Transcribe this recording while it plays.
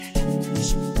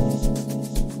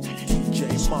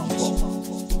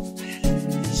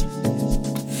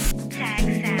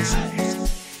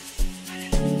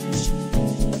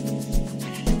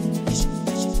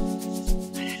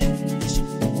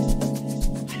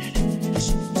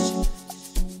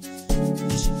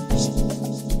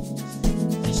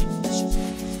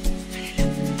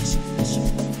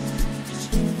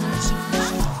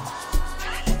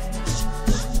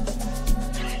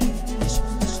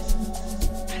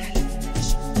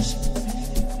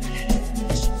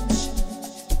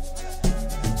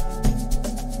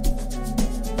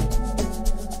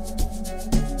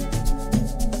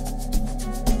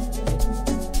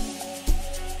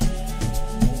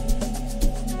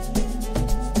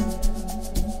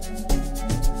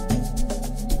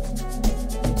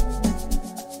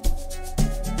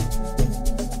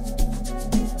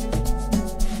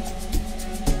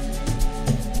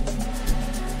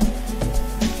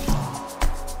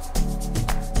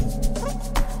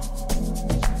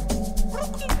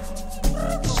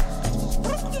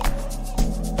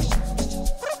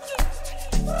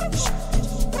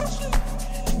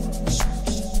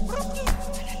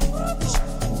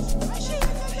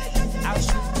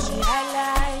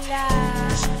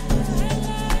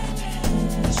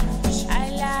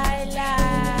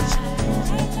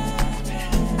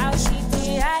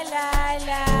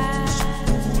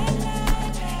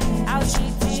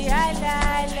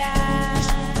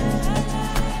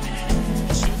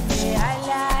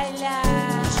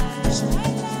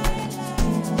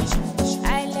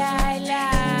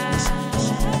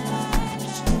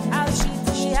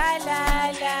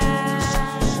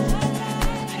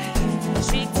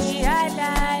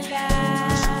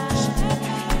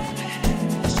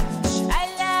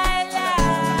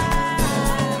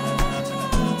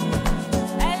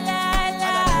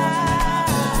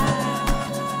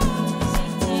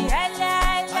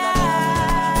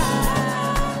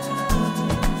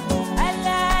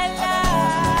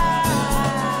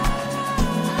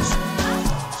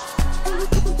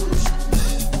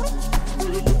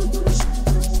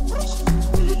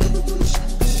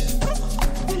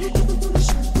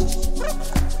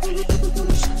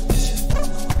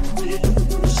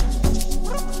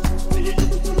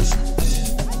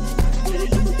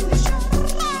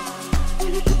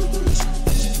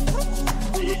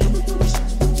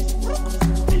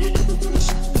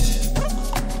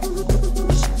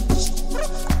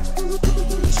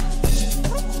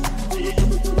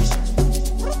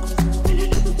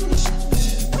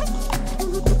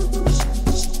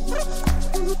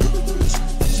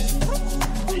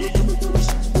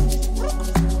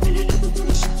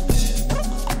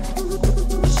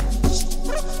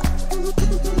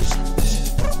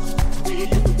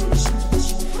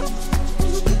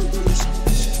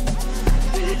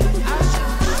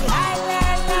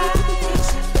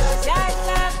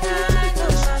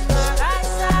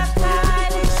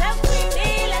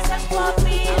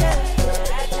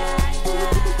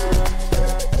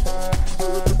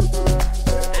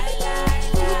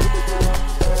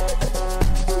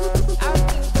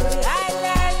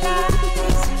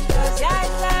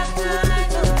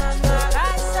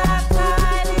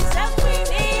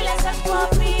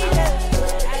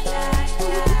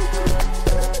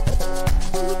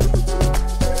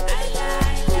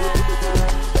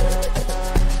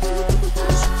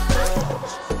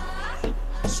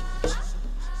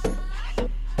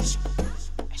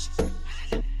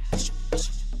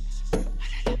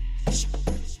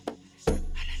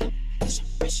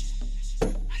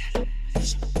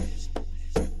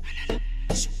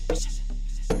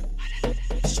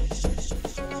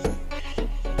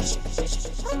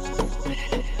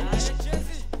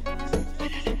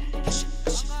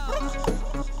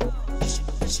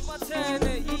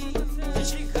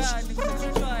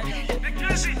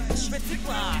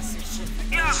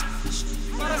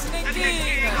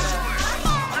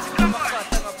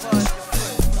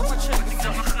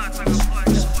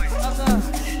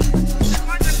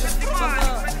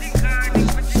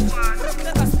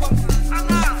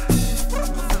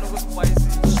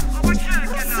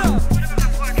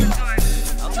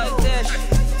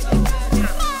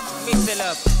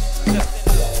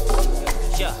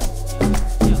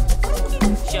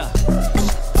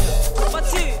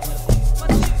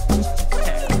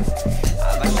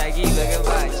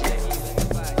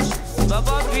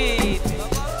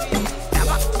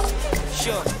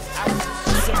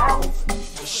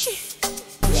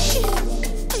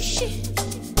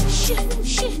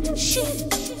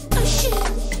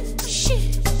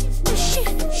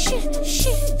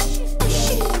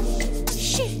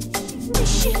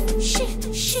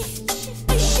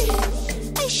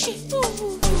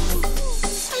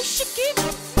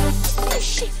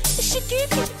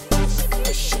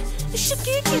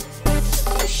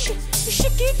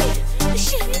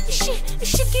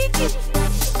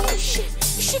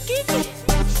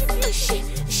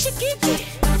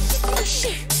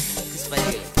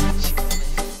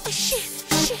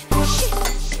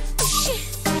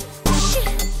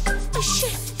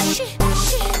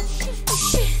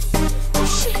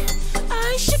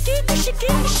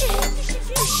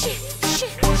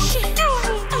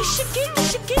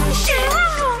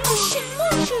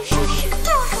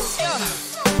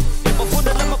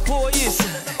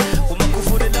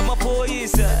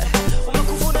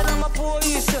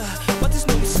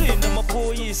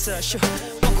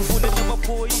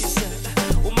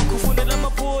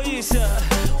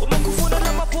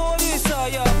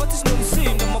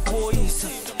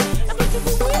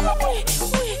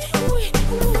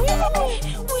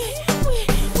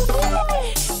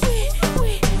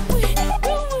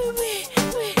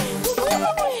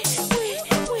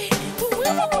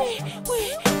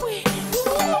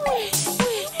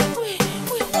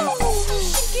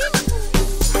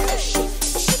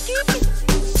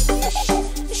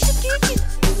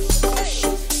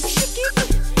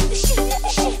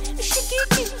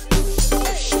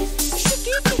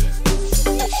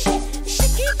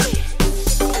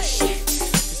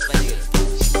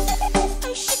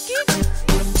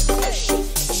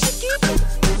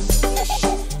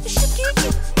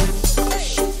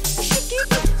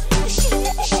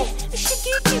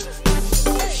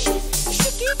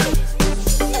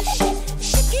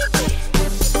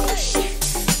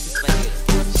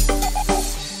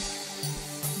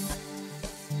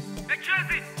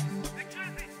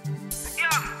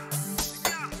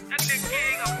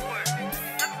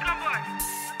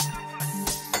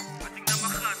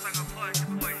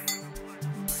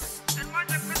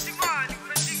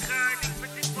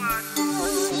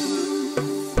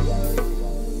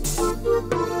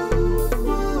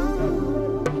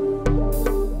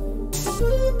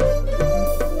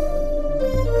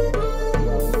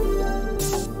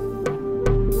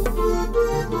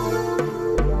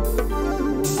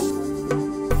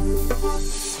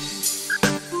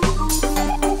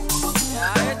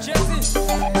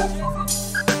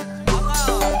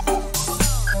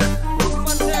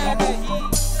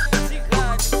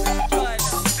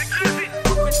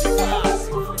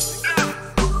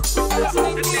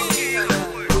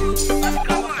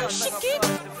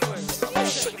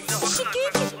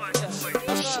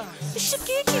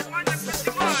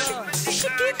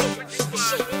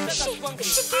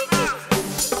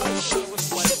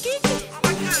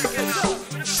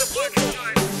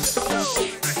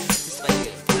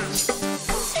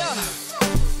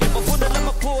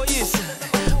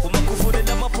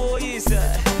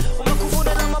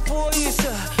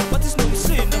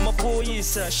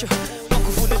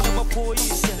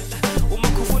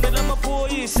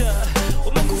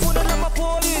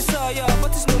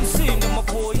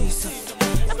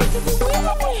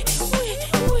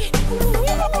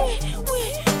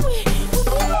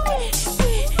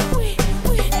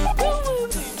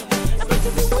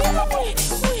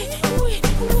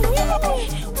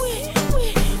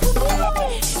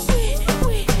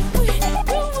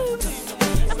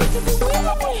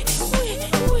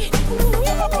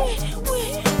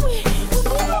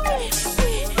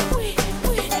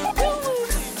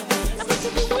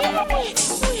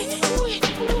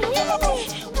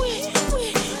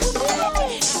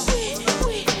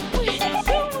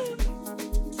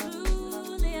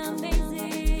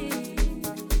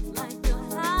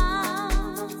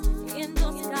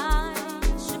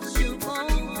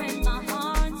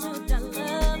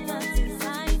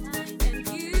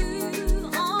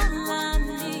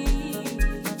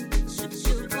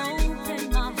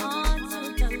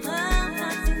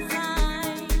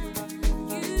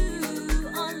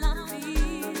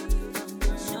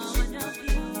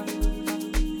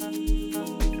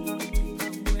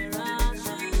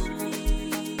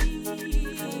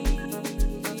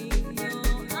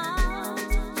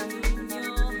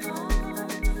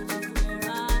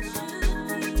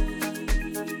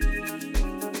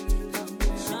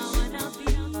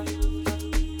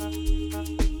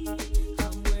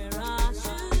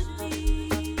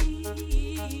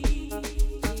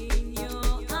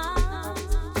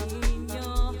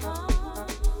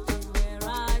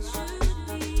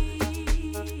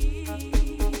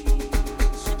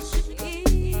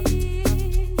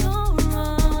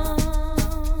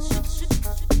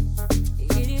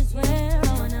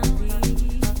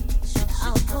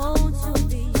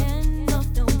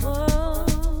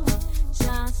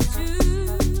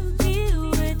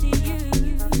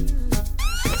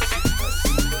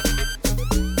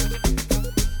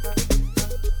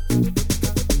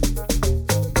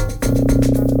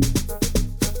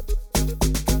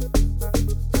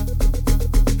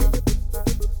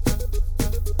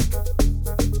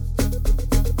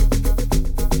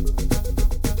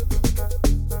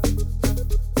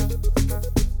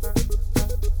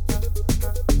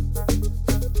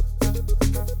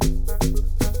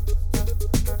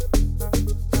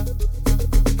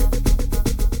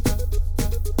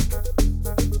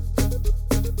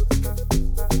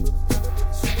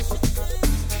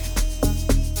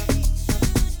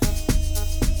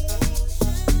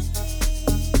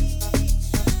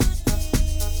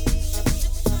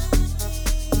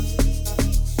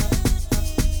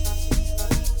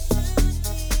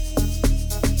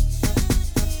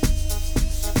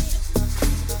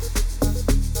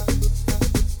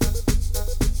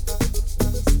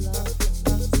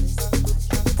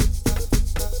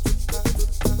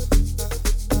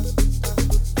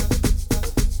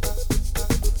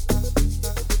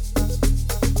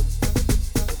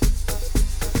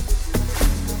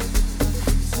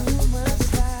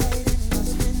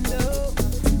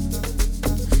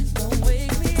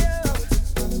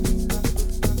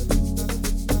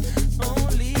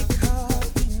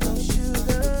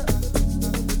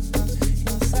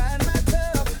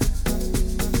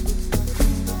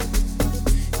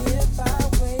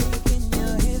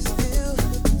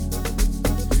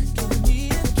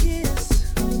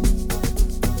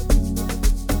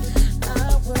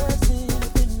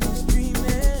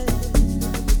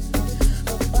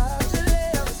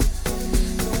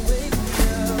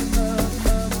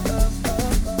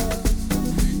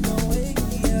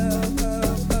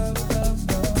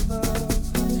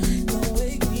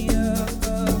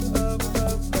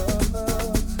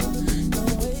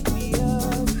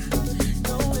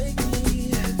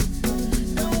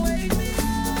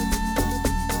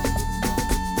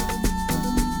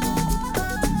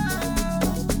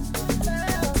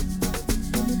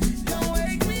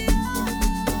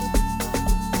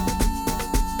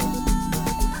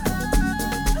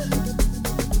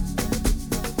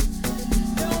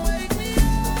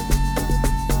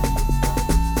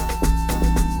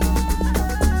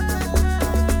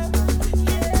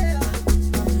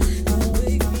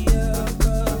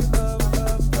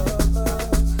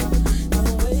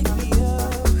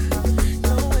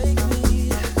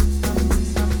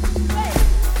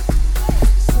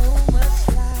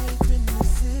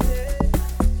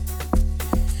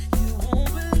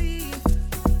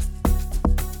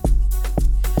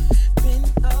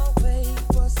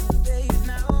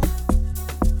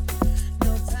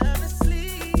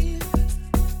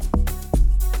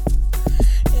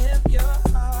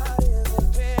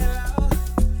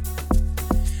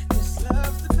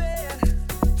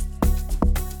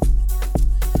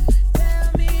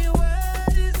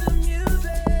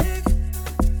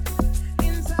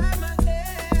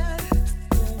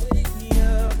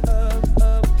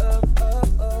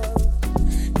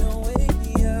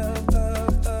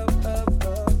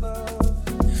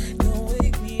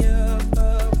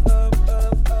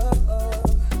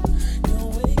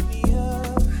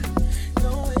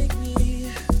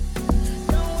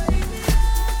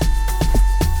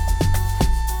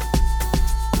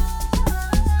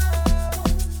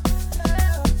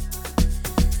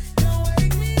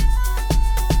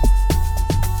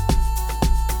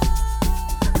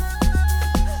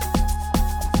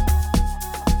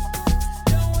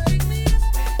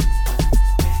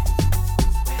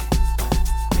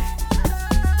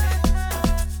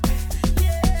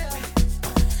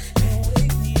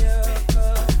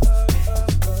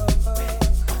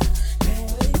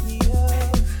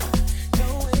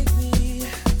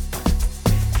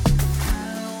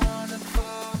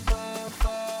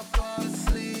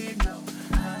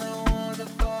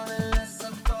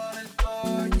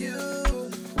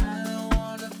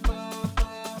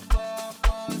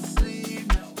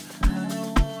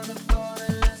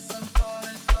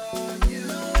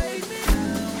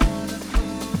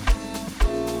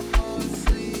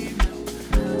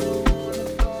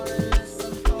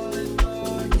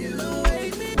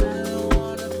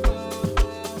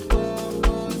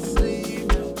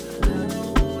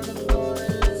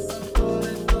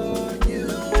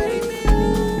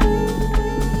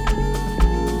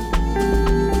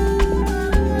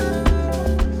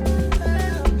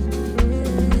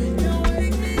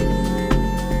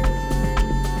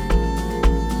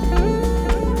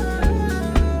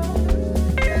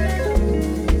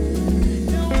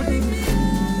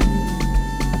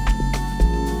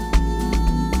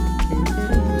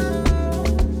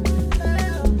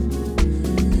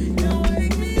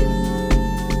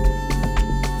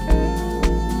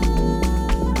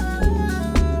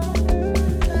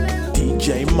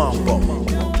DJ Mambo.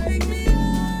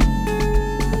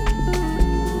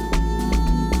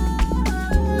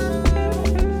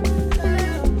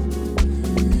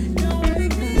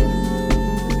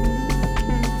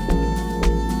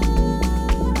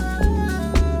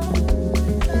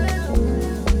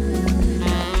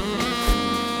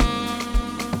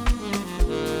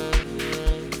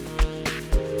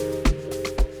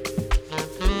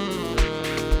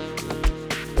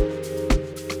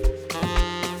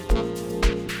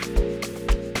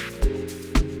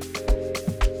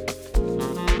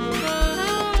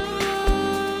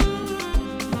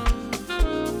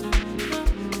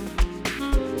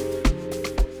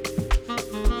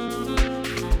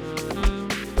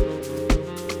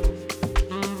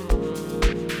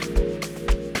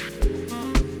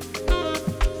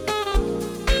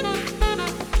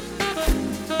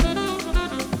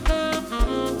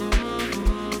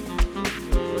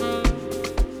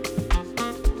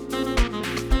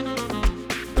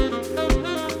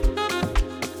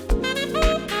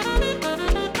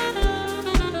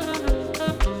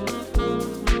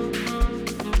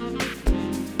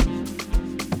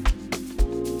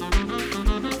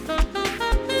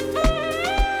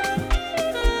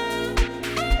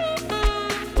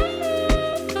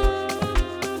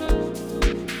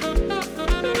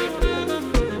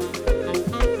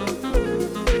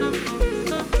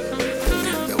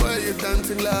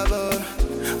 Lover,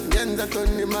 nienda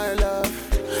toni my love,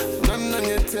 nana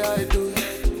ngete I do.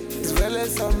 Zvele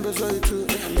sambe so itu,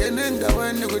 ngenenda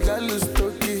weni kudala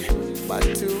ustoki,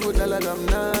 bati kudala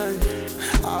kamnandi,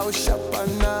 au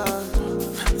shapana,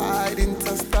 I didn't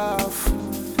staff.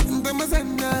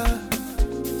 Ndamazana,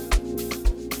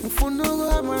 mfunu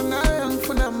kuhamana,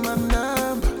 mfuna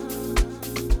manamba.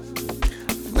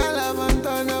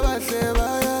 Nalavantana bahle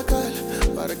bayakala,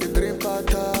 barake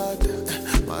dripatata.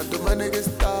 Matumane que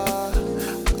está,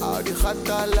 ahora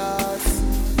jatalas.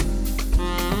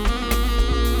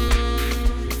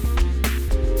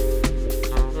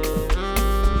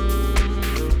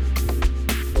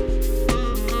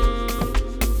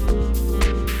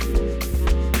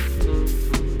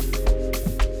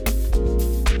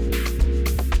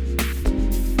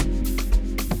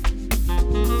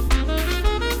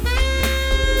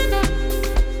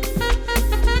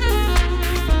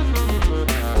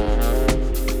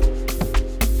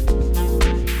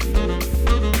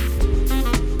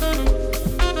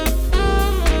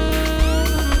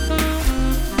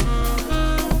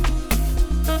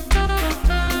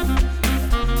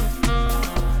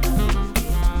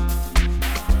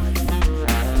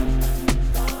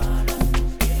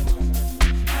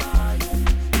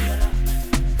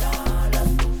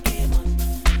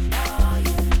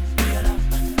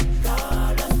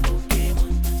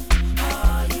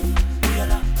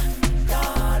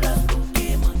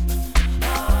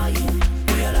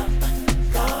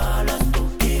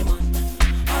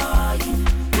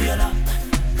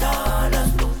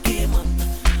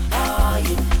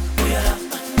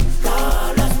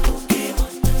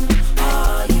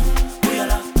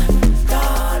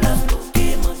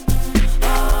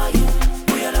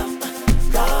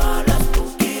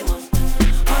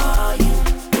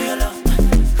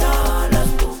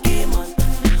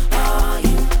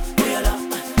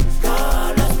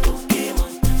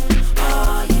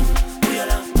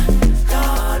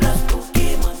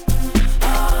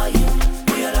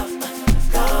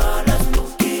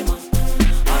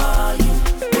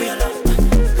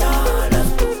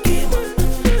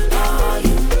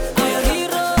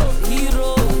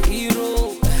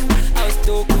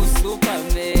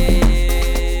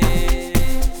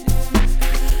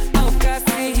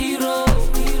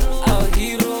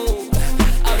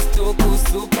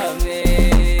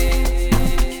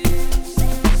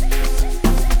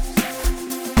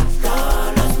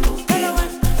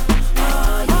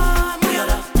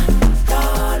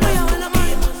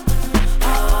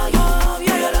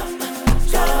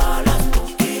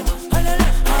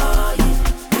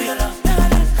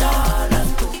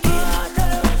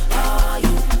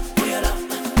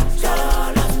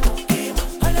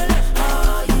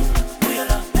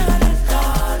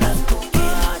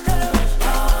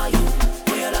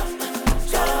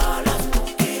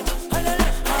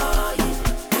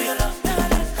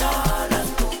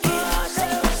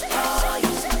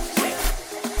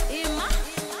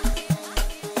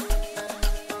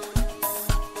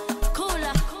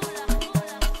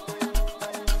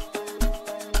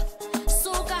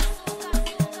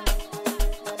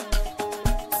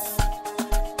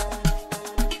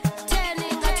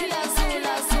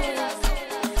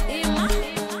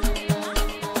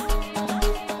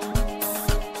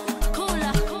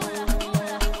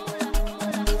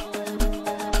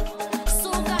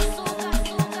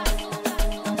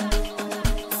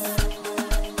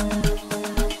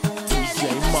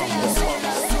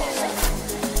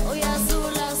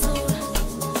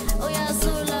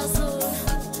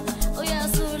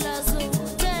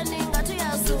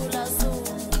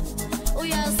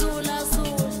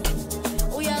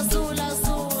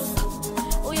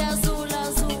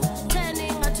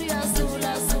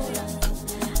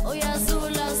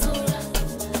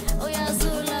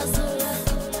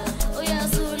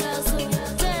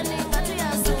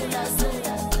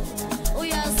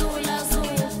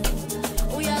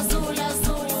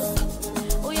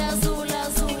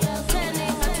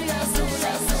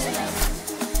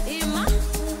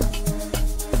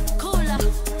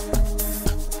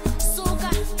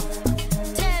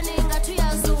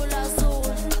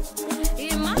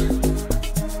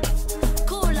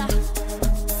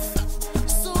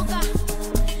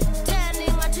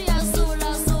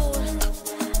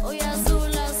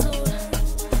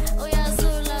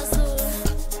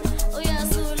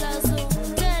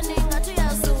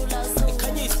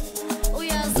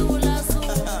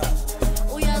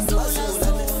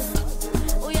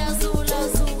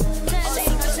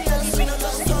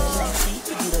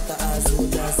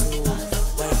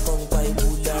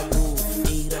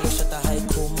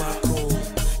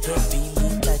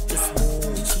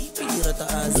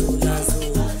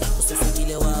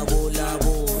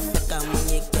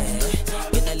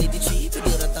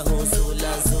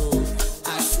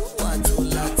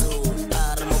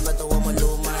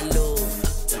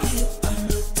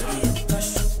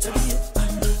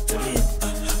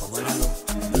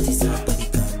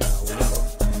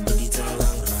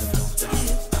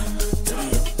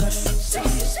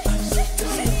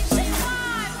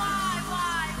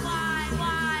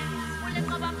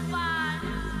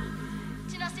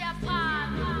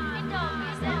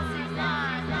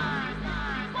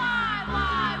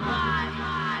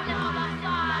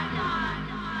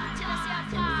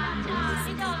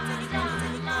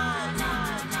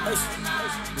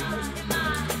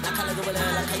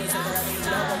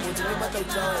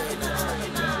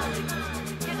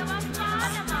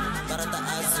 Barata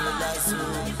azula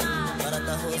azul,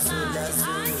 barata hosula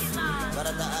azul,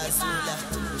 barata azula.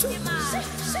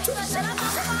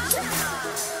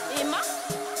 Ima,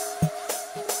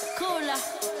 kula,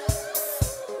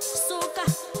 suka,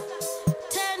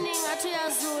 turning atu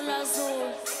azul azul.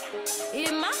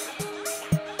 Ima,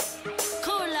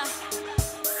 kula,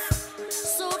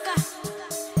 suka,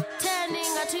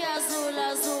 turning atu azul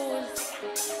azul.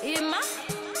 Ima,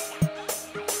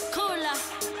 kula,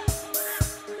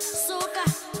 suka,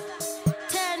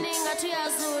 turning atu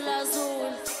azul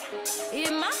azul.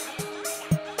 Ima,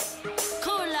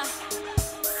 kula,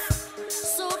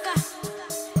 suka,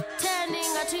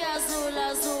 turning atu azul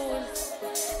azul.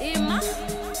 Ima,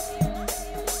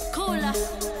 kula,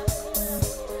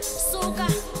 suka,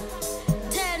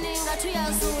 turning atu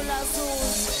azul azul.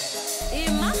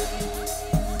 Ima,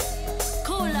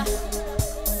 kula,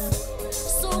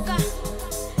 suka,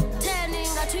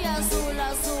 turning atu azul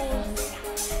azul.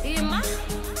 Ima,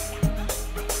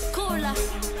 kula,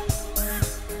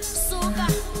 suka,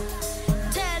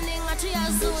 turning atu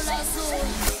azul azul.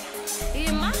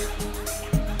 Ima,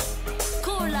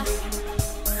 kula,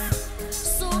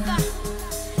 suka,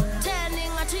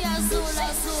 turning atu azul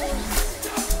azul.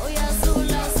 Oh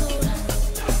azul azul,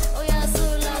 oh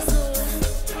azul azul,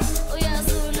 oh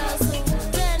azul azul,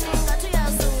 turning atu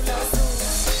azul azul.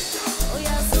 Oh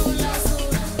azul azul,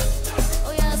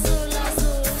 oh azul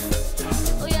azul,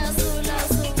 oh azul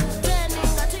azul,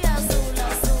 turning atu azul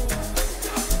azul.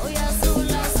 Oh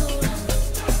azul azul,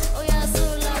 oh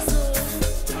azul azul,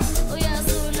 oh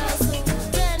azul azul,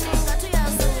 turning atu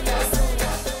azul azul.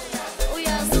 Oh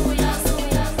azul azul,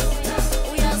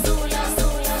 oh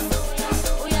azul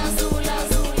azul, oh azul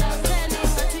azul,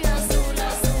 turning atu azul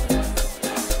azul.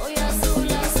 Oh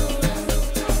azul azul, oh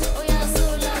azul azul,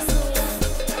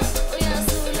 oh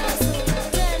azul azul, turning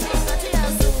atu azul azul.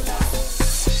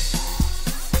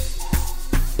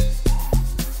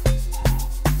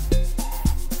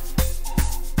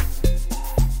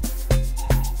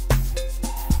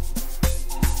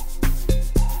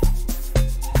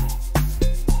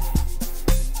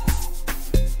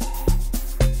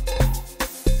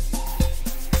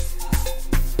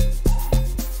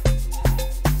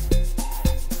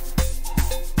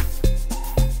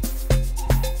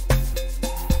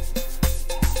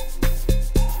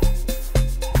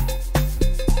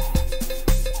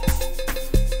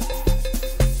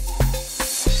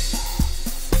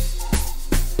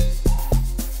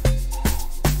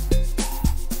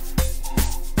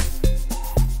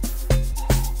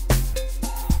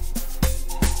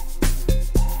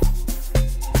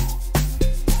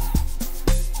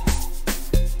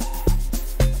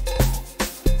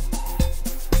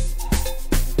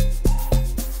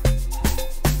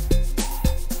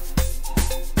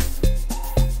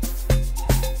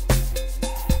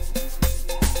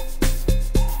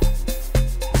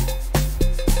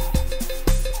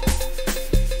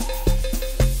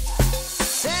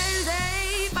 There's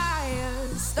a fire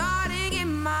starting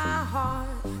in my heart,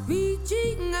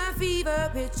 reaching a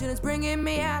fever pitch and it's bringing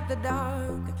me out the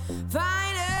dark.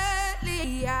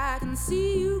 Finally, I can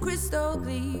see you crystal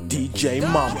clear. DJ Go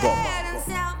Mambo. ahead and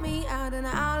sell me out and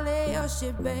I'll lay your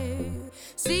shit bare.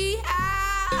 See,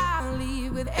 I'll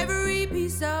leave with every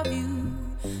piece of you.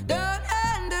 Don't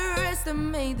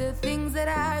underestimate the things that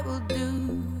I will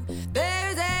do.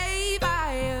 There's a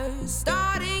fire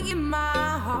starting in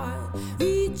my heart,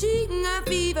 reaching a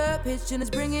fever pitch and it's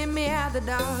bringing me out the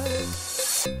dark.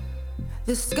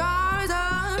 The scars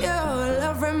of your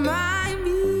love remind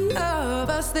me of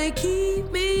us. They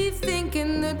keep me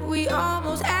thinking that we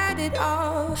almost had it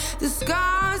all. The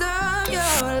scars of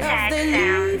your love, they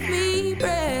leave me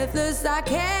breathless. I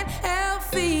can't help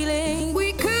feeling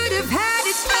we could have had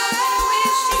it all.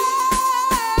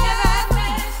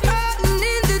 Rolling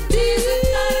in the deep.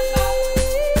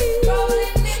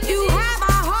 You have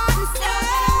my heart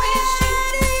inside.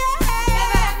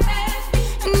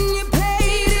 And you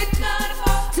played it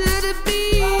to the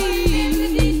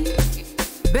beat.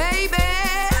 Baby,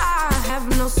 I have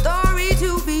no story to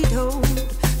be told,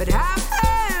 but I've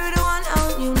heard one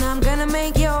on you. Now I'm gonna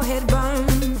make your head burn.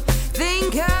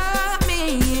 Think of me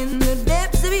in the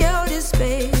depths of your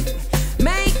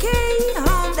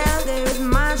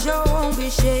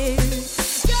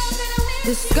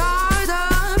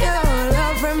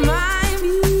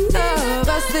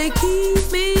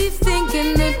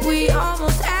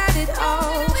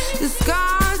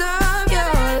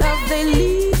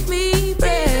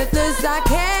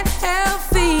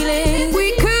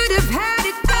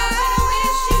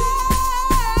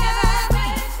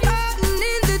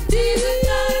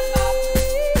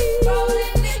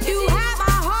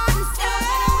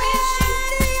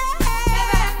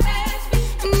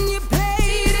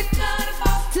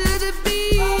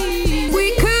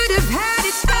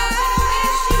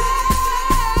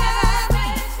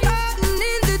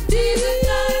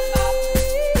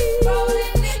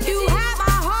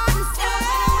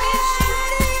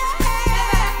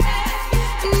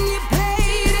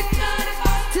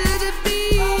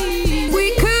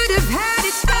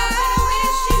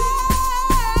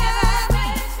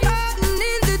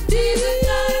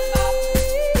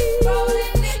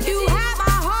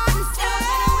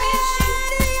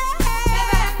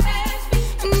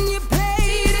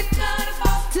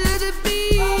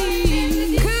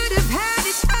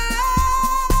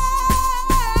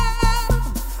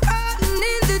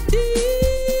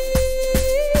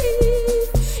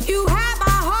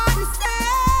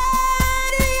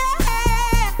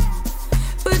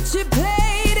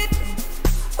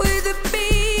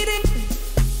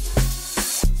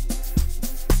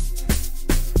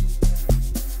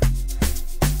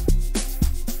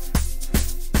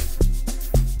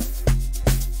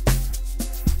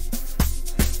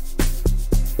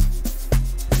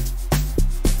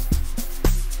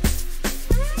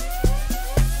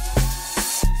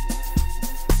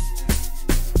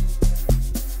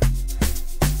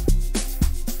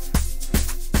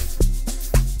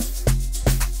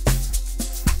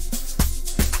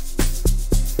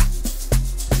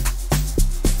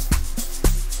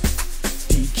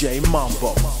DJ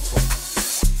Mambo.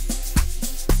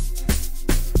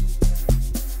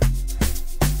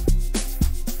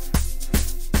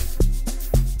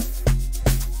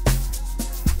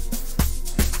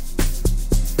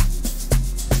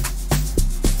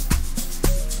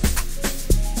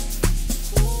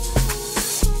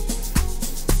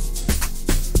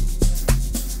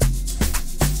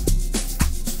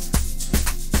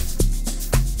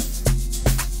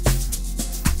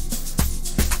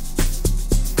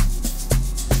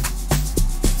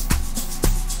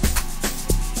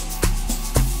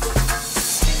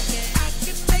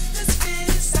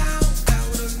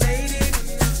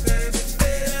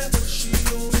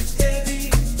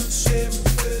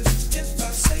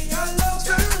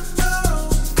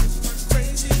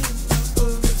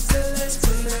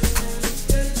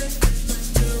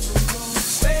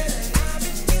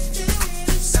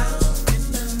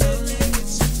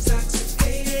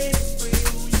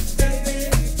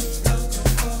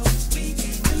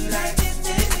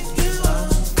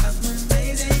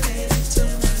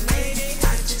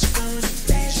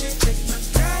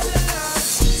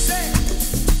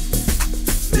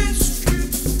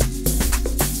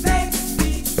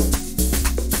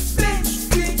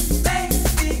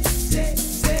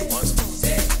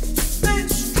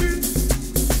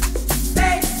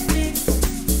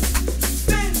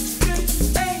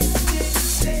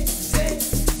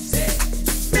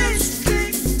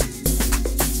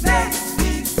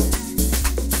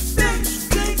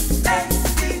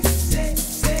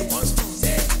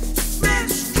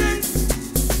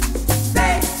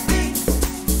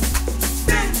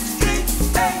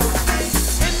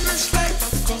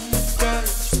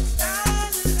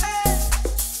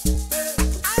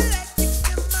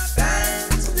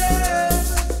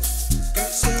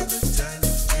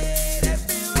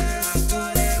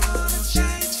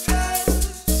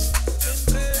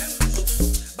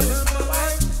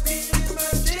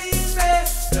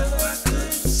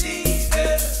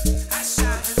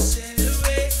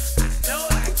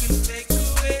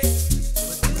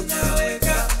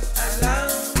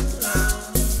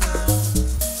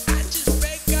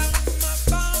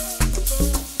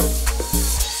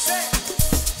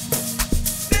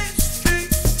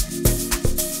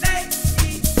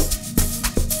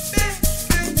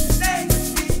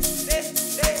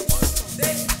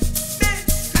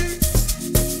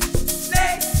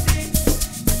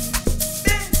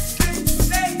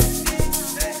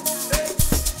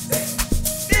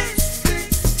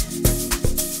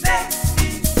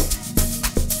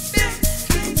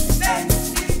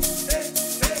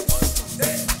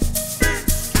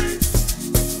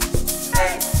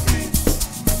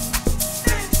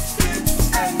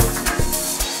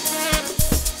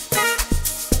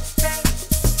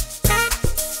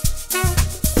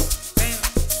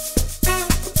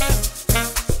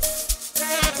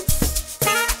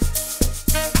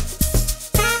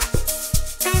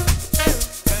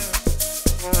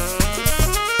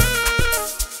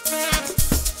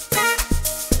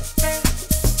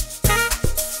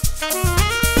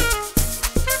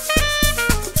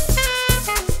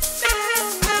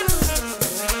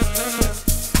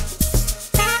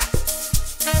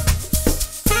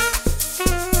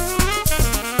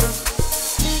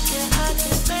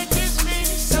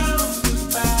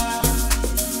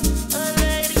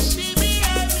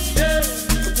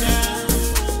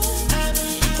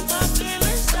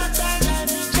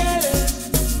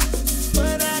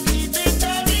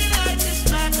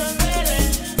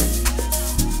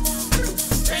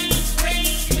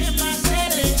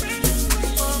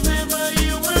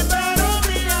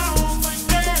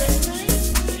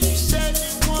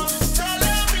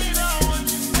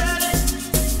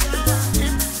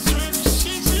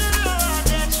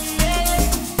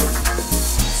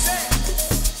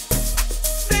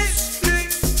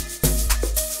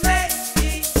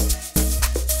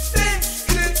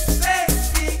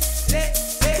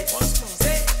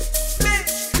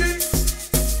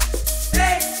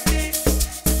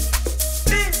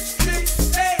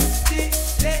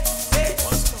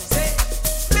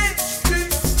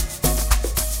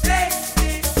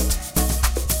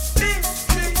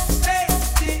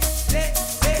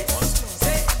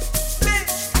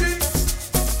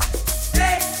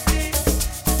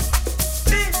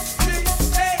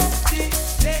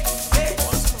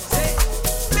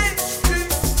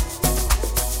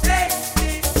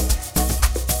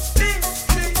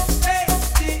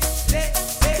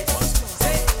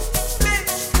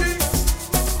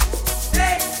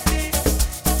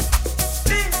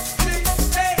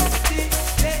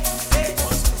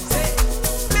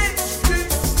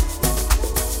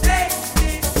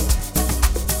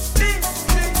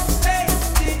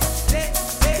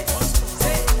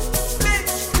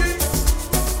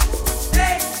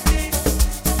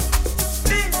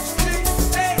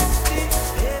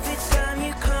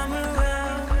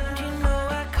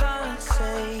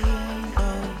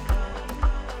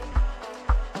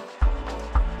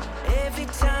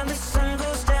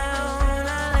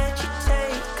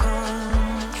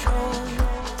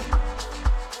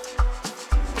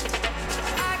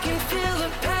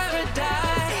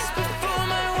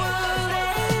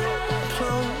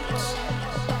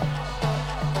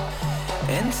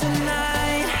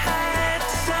 tonight had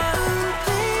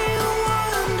something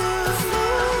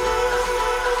wonderful.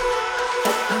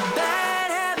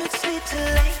 Bad habits lead to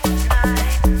late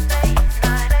night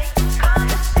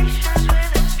conversations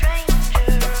with a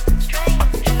stranger.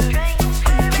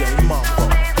 DJ Mambo.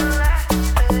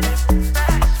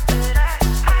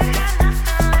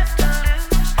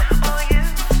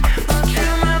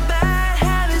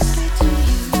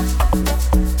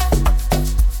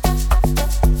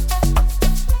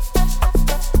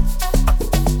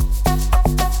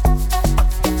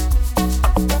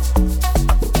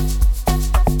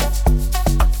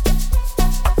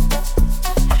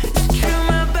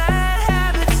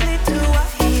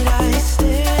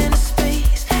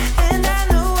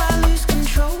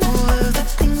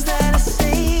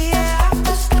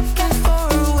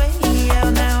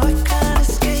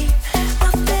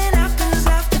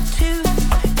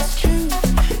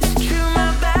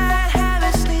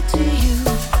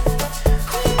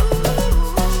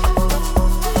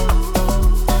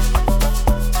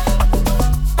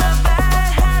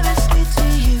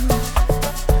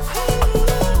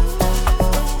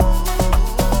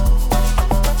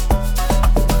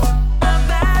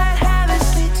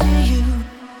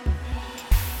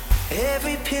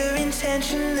 Every pure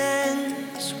intention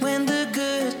ends when the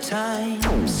good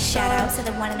times Shout out to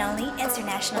the one and only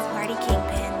international party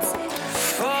kingpins.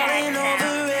 falling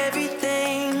over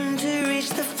everything to reach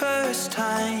the first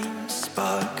time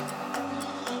spark.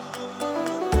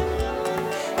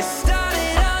 It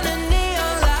started on a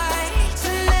neon light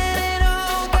and then it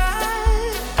all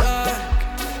got dark.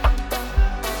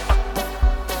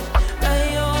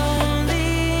 I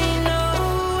only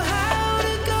know how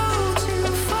to go too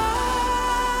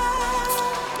far.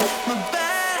 My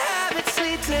bad habits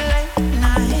lead to late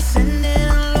nights, sending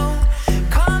alone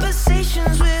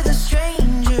conversations with a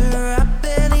stranger. I bet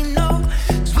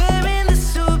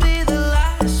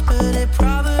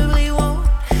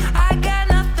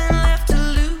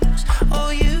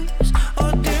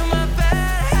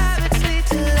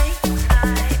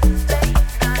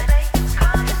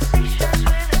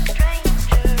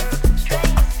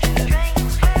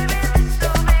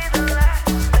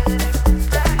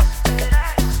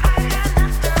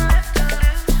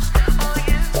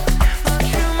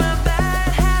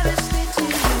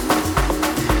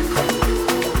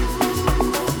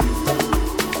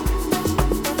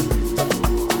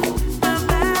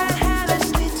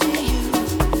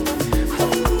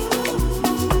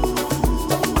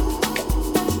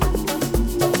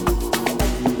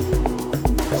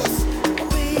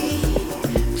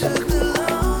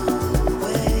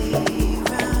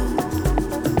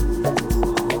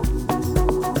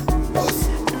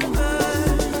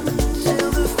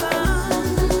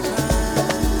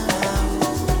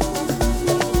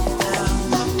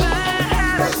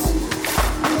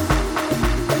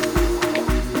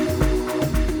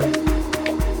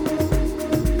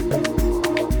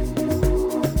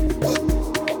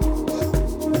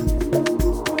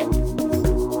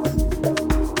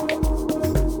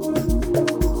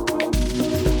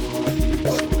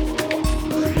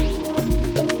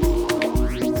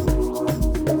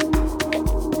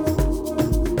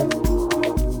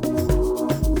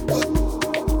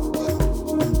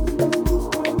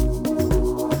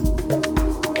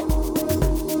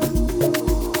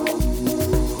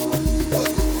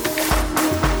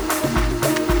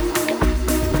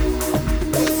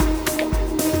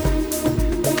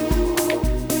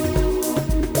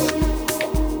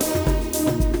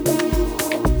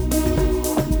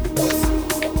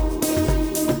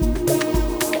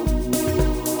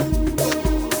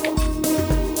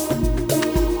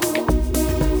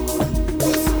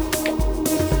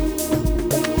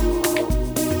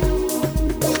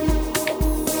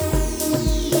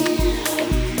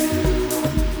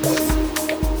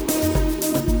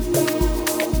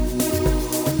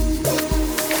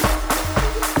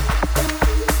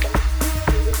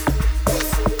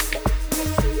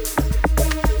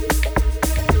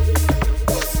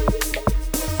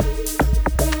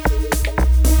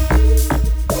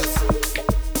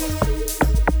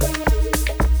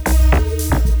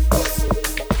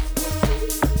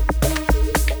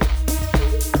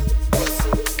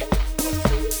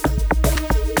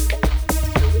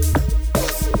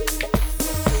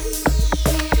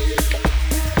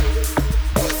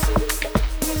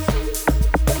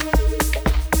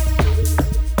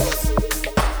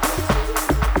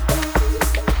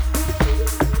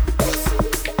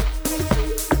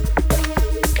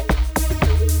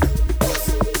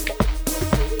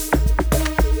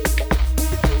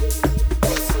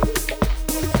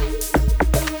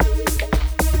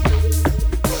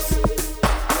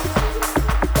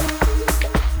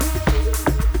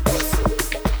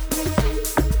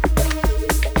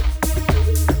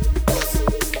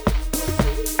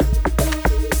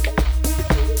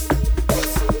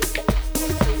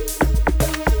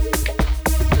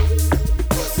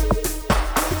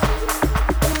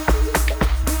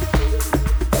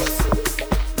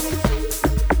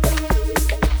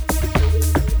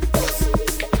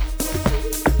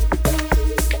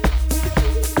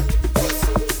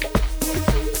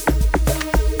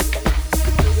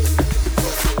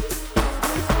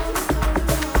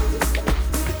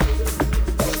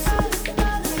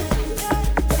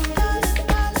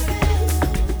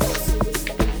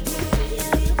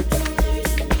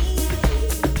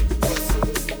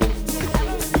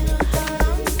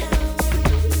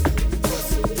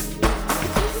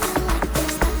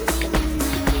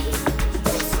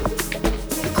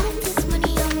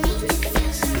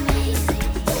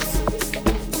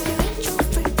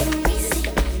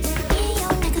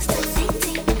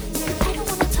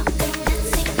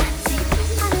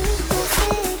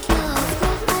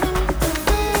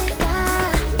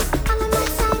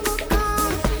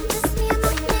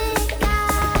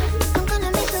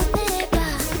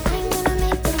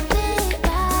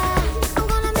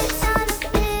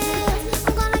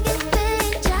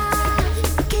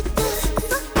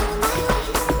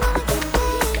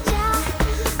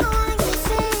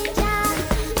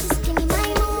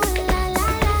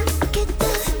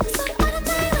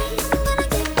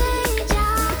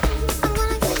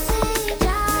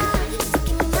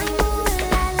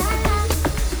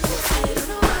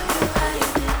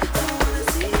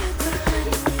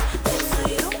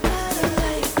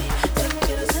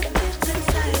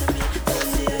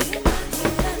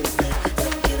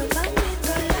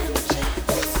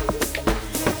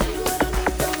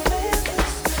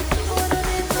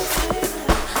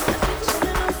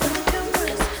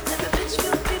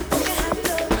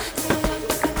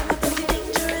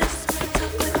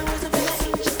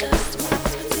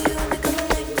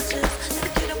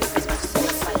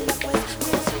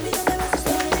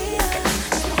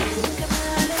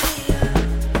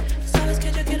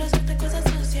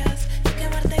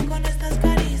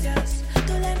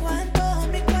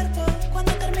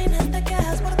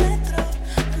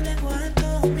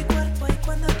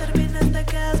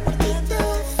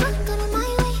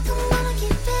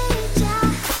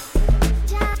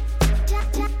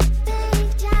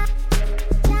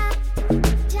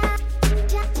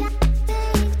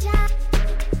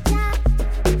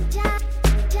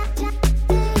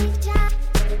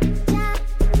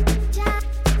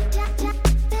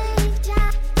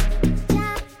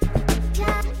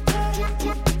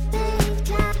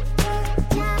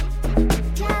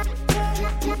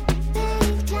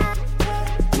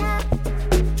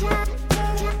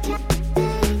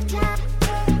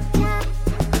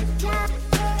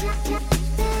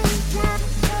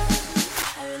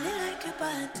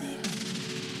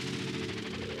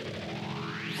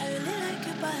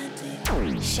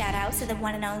the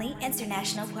one and only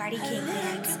international party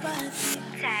kingpins.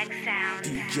 Tag Sound.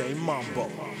 DJ Mambo.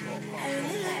 I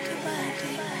really like your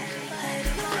body.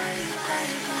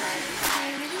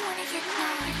 I really wanna get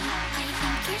naughty. I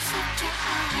think you're such a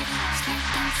hottie. Start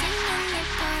dancing in the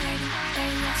party. They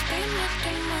whisper me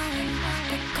the morning.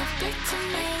 Pick up flight to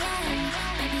Miami.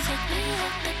 Baby, take me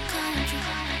out the country.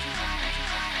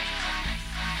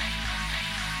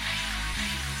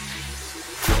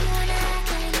 You wanna act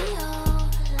like Leo,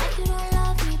 like you don't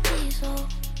love me, please, oh.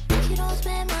 Like you don't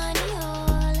spend money,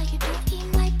 oh. Like you don't eat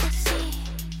my pussy.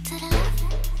 To the left,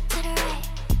 to the right,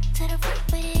 to the front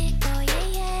with it, go, yeah,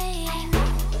 yeah, yeah. I know,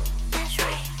 that's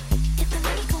right. If the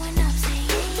money going up, say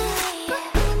yeah, yeah, yeah.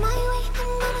 Put my way,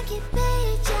 I'm gonna get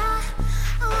paid, yeah.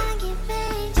 I wanna get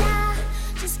paid, yeah.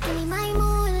 Just give me my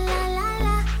mood, la, la,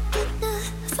 la. Get the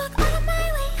fuck out of my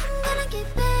way, I'm gonna get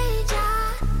paid, yeah.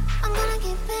 I'm gonna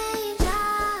get paid,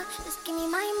 yeah. Just give me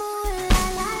my mood, la,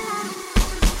 la, la.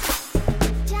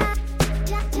 Yeah,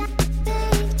 yeah, yeah,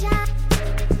 paid, yeah.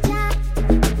 Yeah,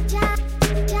 yeah, yeah,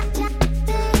 yeah, paid, yeah. Yeah, yeah, yeah, yeah,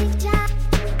 paid, yeah.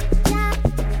 Yeah,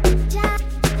 yeah,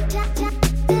 yeah, yeah,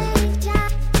 paid, yeah.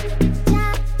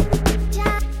 Yeah,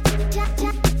 yeah, yeah,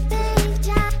 yeah, paid,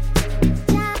 yeah.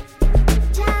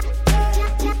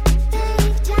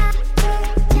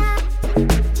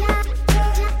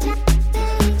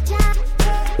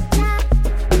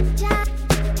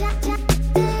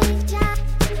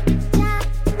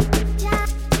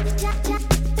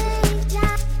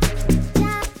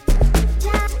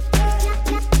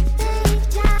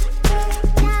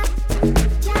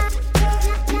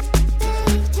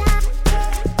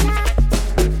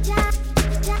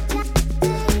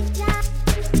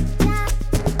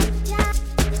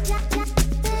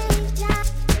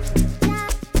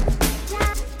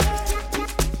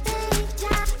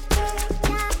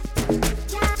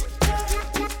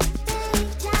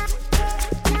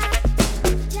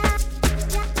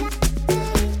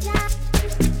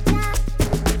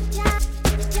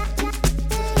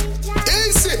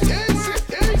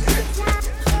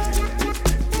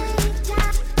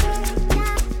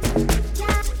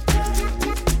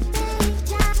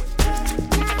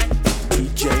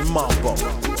 DJ Mambo.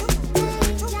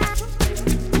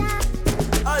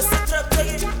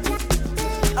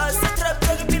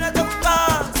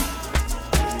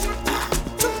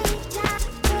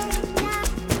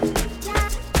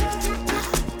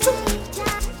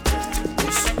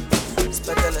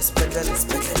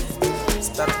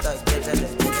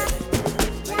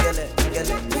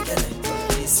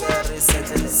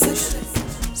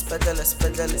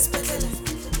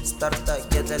 Starta,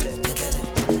 gedele, migele,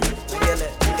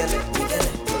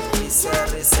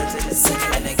 isari, setele,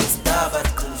 enege stabat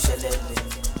kushelele,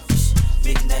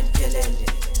 midnight kelele,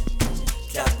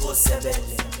 klago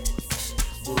sebele,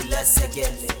 bula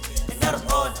segele, nar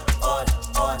on,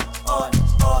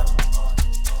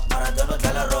 Maradona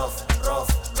dalla rof,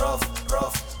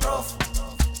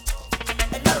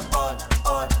 nar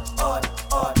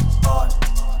on,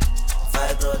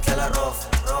 vibro dalla rof,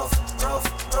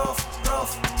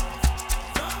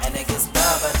 enege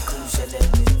stabat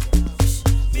kushelele,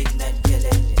 midnight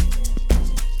kelele,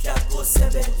 klago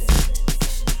sebele,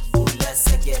 bula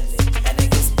segele,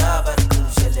 enege stabat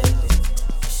kushelele,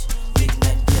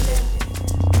 midnight kelele,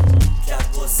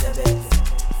 klago sebele,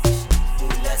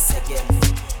 bula segele.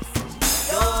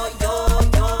 Yo,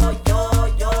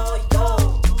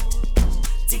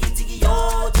 tiki tiki yo,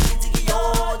 tiki yo,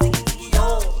 tiki yo.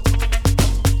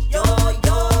 Yo,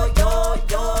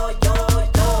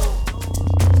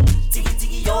 tiki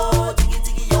tiki yo,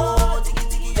 tiki yo,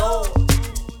 tiki yo.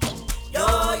 Yo,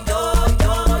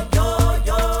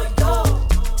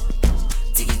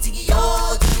 tiki tiki yo,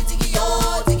 tiki yo,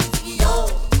 tiki yo.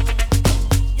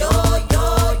 Yo,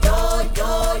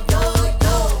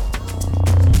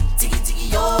 tiki tiki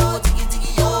yo, tiki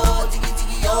yo,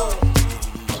 tiki yo.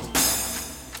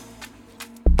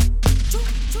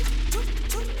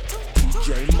 DJ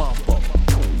Mambo.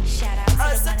 Shout out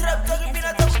to the one and only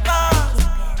international party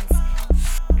kingpins.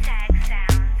 Tag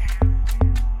Sound.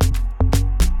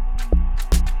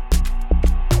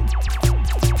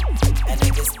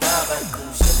 Enege stabat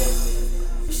kushelele,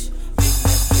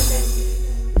 midnight kelele,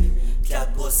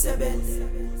 klago sebele,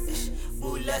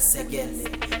 bula segele,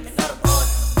 nar on,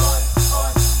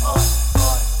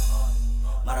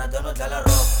 Maradona dalla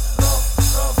rof,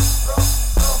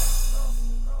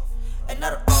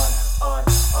 nar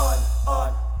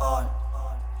on,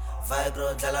 vibro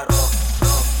dalla rof.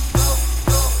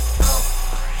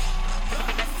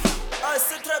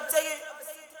 Sit up, take it.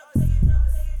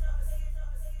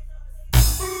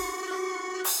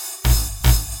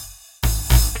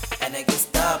 Enege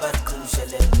stabat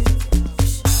kushelele,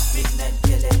 midnight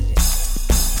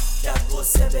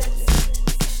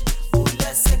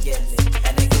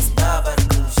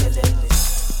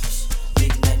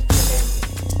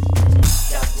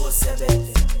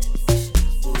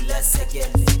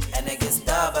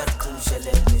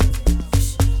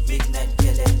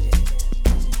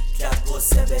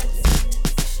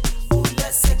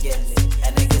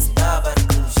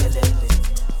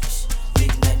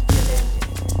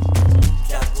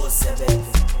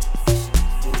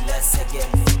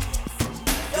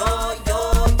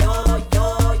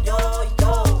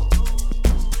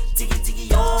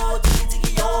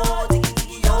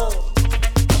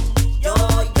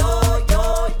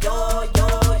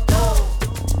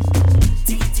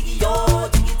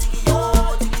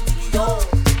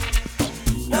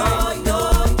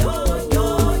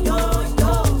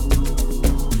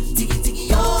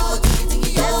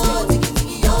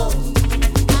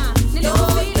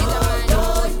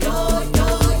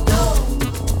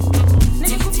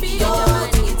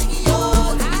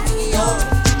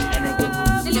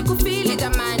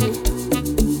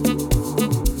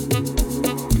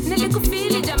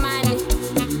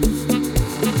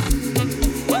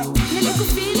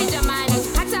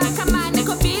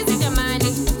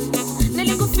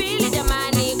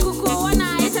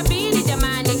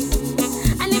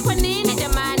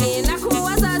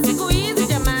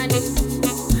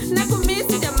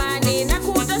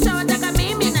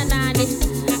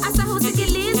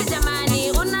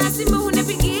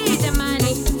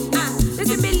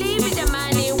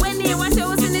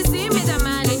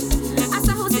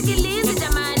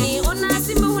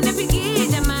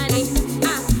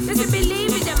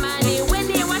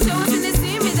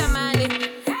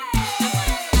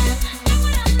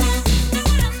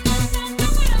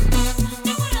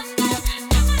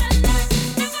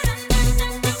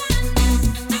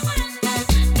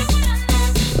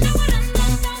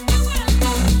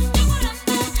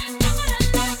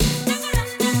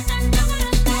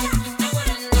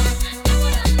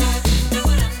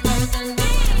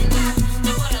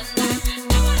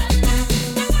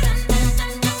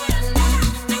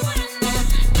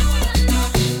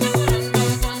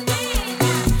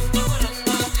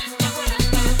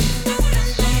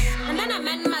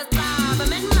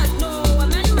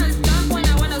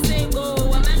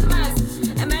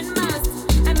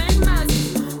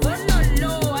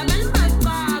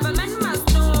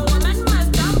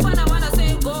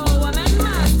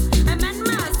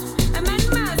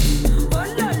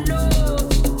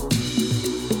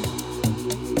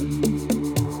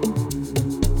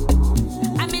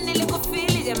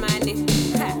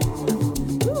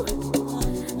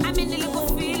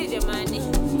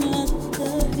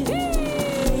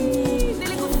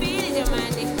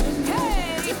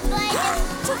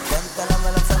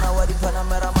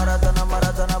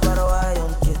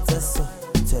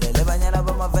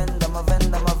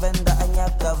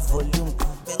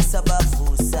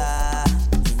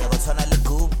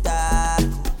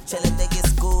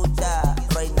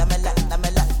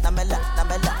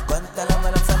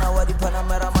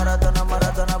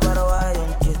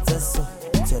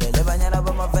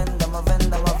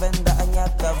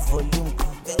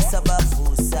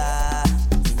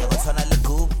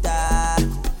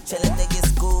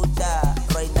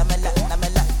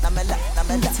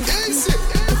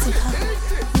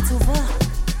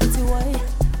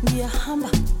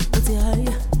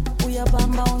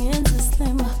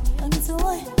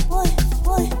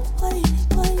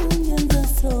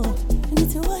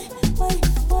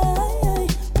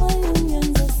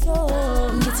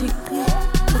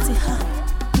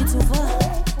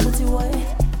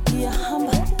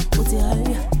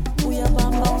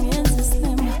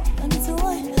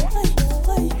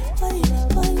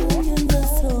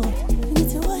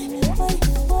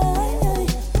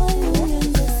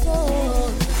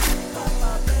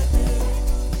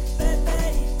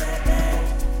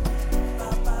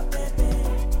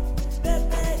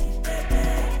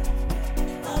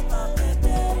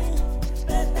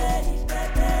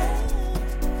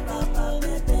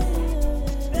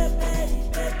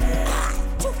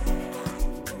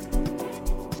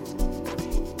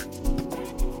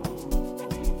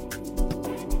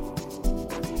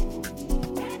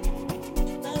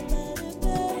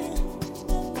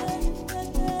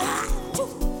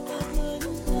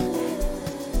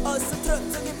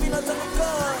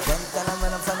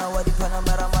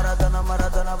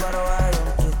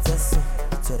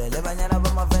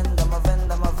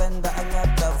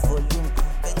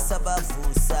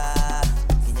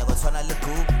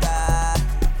helicopter.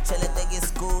 Chele take a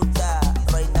scooter.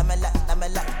 Right, namela.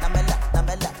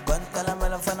 Quanta la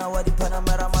mela fana wadi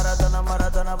panamera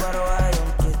maradona barwa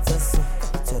yung kitsasu.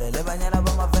 Chele banyana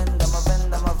ba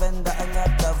mavenda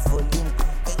anyata volume.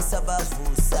 Keksa ba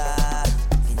fusa.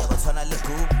 Kinya ko tona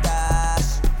helicopter.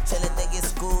 Chele take a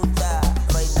scooter.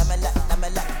 Right, namela.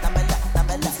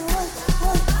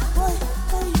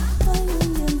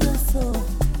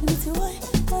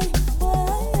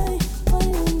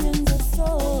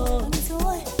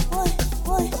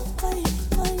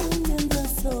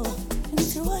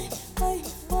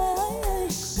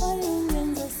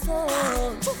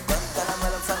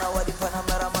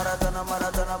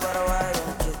 Maradona barwa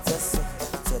yung kitsasu.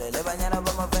 Chele banyana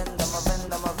ba mavenda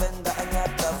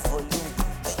anyata volume.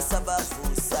 Keksa ba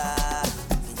fusa.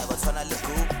 Kinya ko tona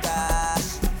helicopter.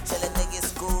 Chele take a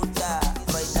scooter.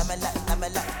 Right, namela.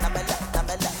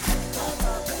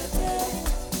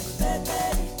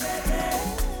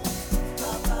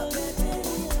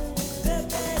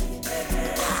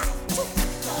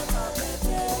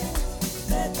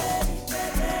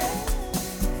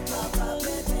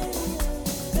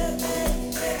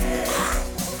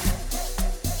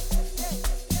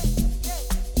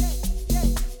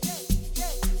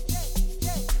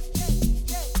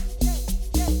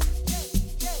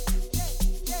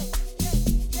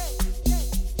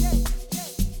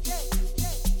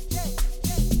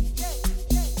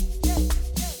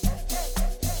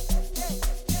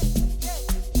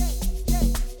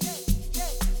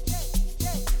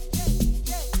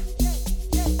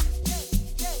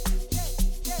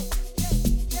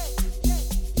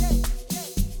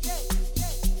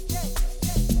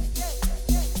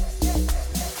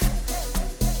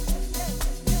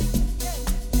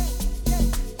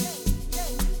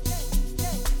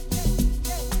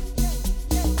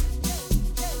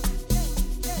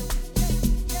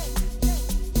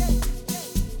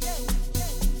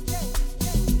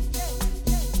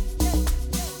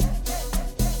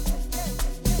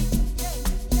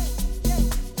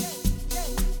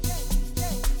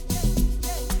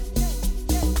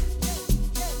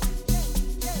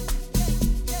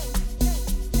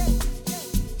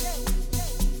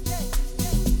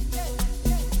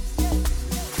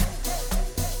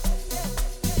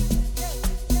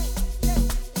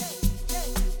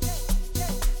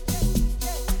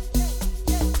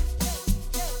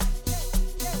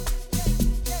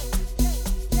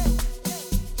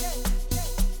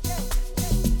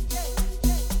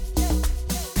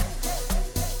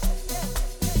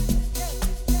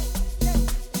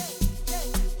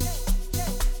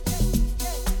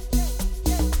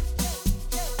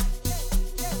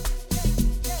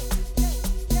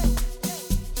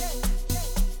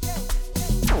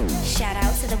 Shout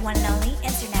out to the one and only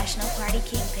international party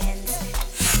kingpins.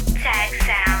 Tag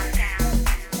Sound.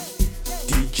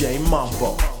 DJ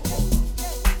Mambo.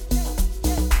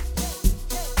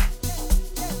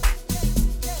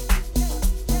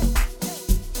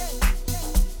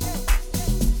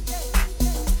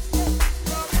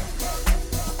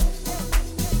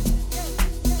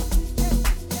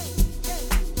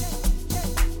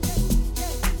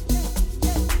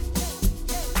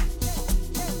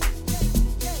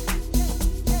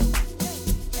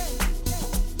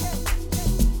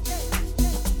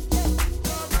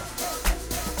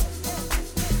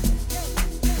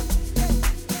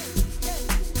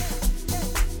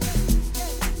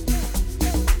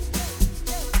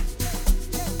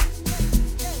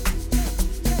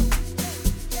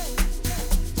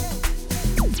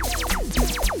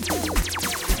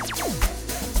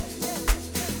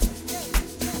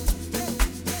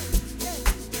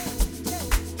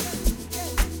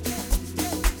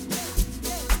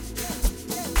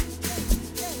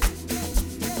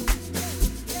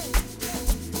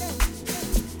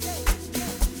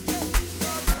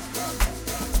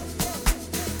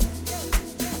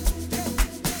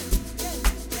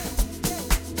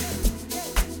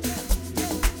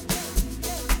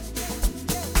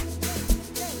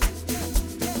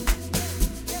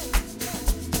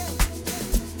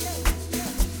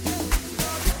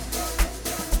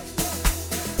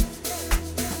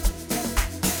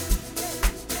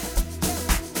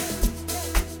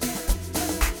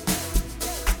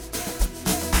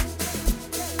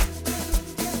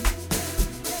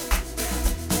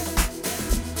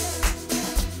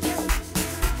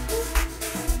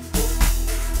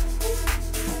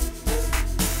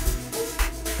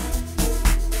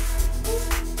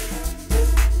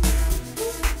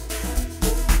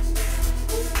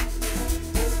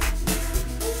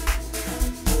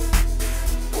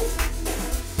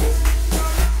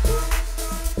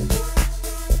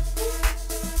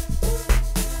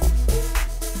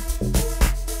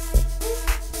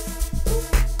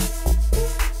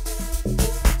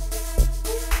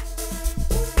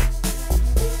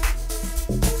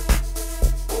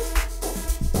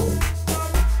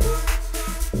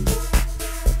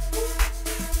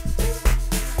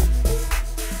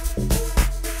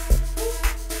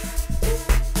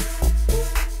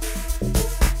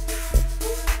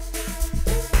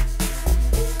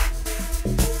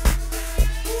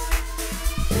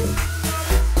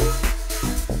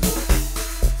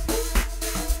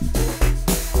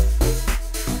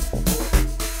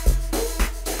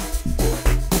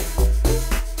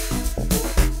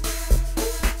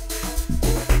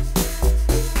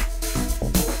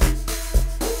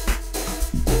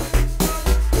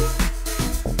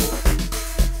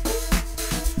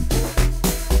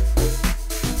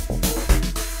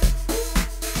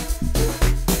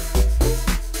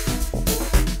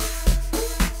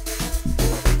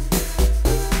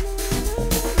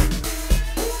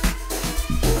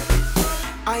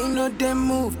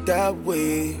 move that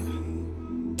way.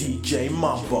 DJ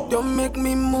Mambo. Don't make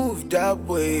me move that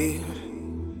way.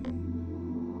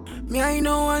 Me, I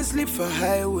know one sleep for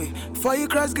highway. Before you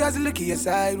cross, guys, look at you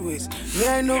sideways. Me,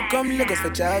 I know come Lagos for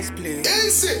child's play.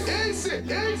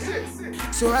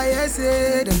 So I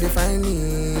say, them they find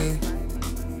me.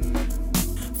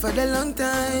 For the long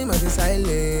time, I've been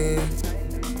silent.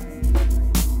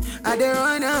 I dey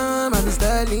run I've been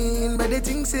styling. But they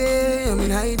think say I'm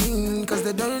in hiding, cause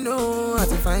they don't know how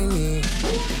to find me.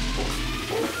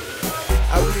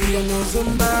 I'll be on no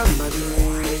Zumba, by the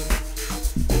way.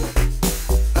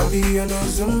 I'll be on no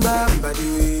Zumba, by the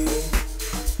way.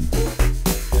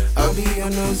 I'll be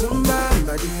on no Zumba,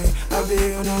 by the way. I'll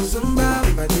be on no Zumba,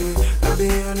 by the way. I'll be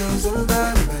on no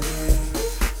Zumba, by the way.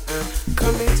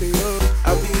 Coming to you.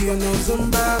 I'll be on no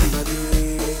Zumba, by the way.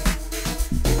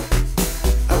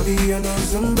 I'll be on no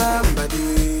Zumba, by the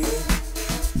way.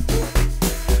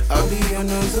 I'll be on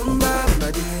no Zumba,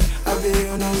 by the way. I'll be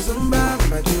on no Zumba,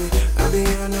 by the way. I'll be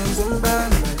on no Zumba,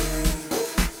 by the way.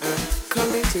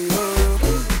 Coming to you.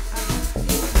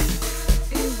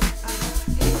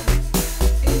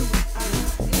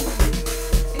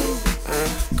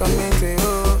 Coming to you.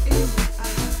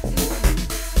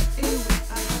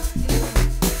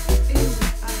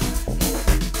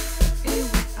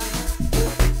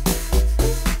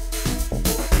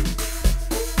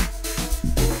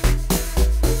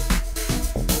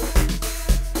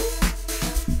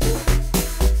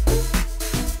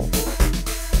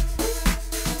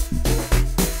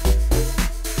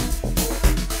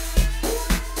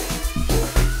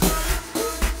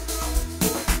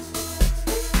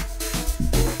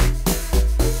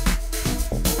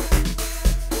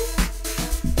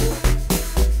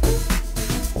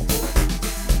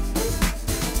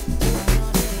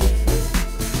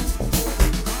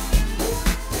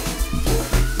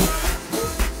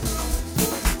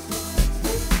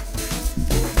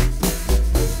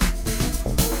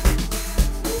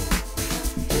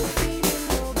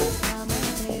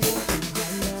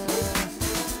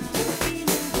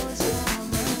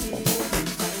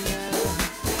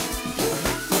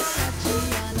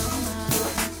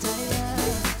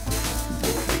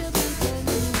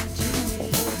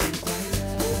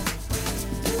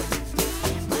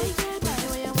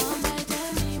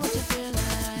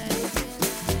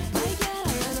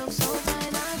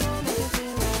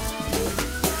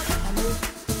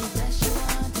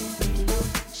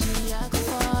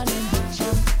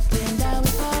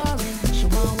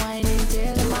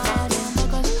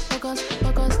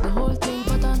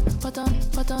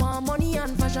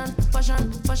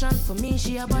 For me,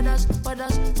 she a badass.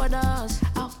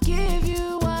 I'll give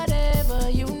you whatever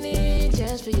you need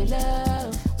just for your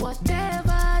love.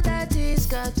 Whatever that is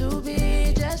got to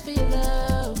be just for your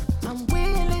love. I'm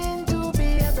willing to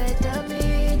be a better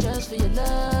me just for your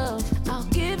love. I'll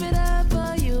give it up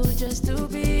for you just to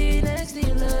be next to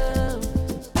your love.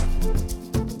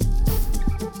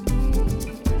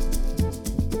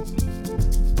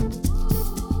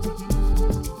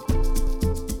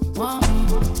 Wow.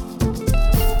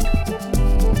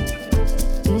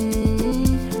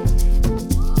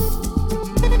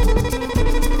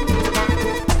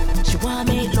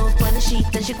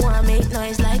 Then she go and make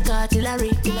noise like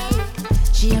artillery.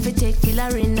 She have to take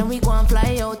fillering and we go and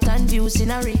fly out and view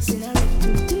scenery.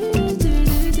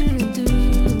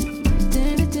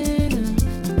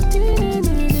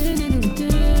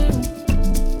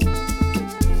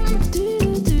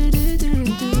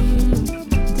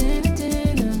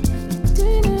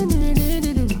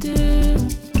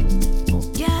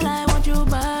 Girl, I want you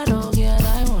bad, oh girl,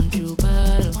 I want you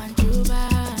bad.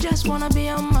 I just wanna be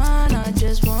your man, I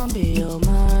just wanna be your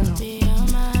man.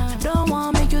 I don't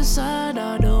wanna make you sad,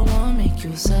 I don't wanna make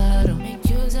you sad.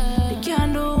 They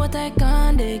can't do what I can.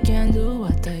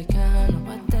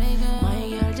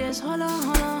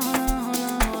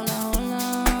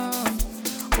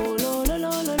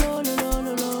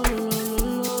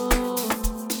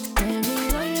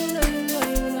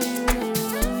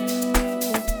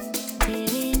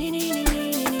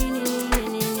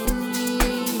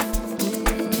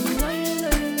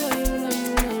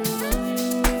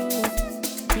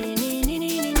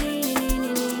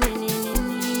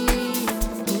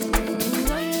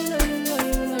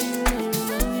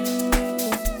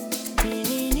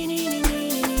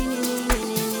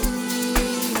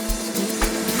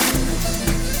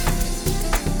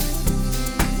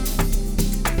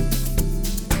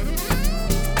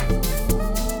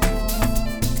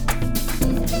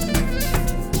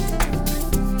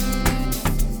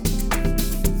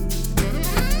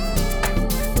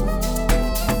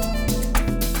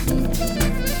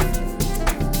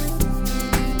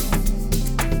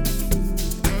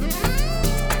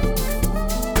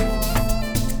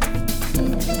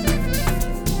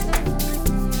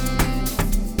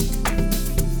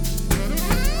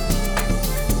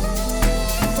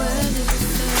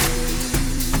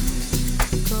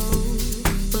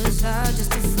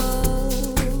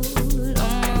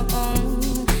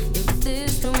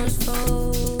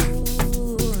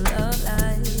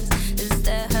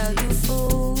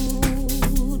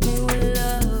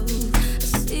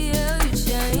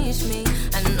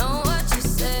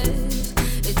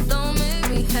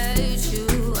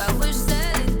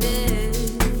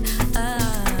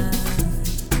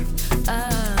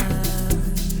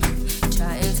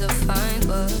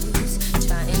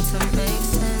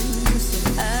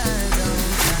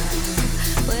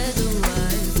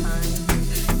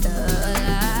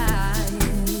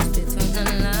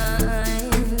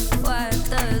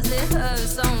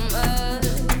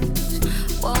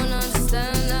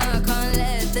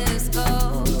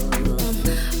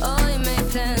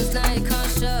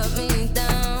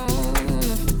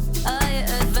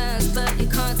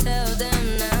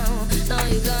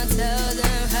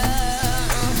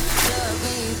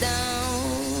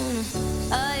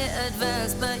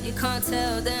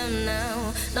 tell them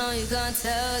now. No, you can't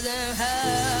tell them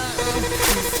how.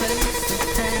 You face the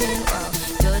pain while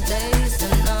your days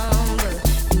are numbered.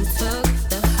 You took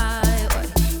the highway,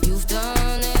 you've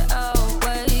done it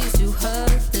always. You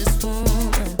hurt this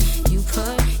woman, you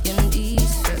put your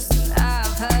knees first. And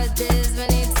I've heard this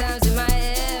many times in my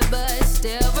head, but it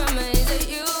still remains that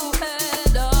you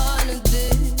had all of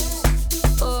this.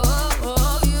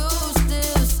 Oh, you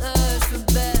still search for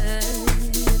better.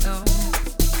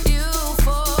 You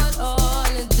fought all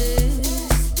of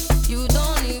this. You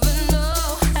don't even know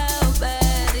how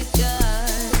bad it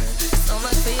got. So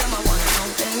much for you, my one and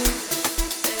only.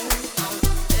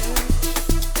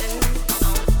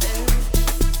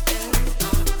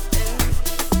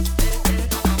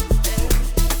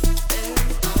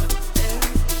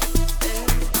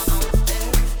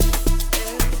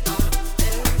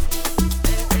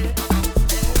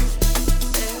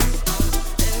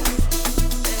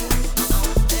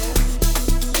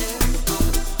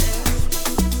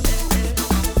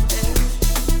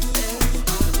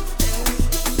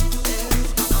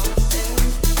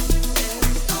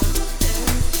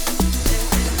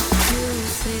 You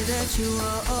say that you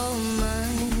are all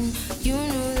mine. You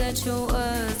knew that your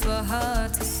words were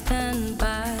hard to stand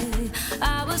by.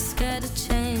 I was scared to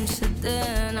change, so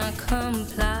then I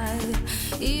complied.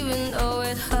 Even though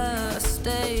it hurt, I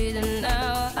stayed, and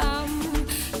now I'm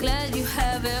glad you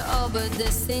have it all, but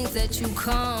there's things that you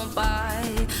can't buy.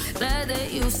 Glad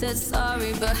that you said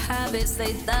sorry, but habits,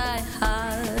 they die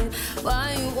hard.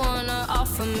 Why you wanna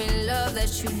offer me love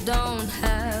that you don't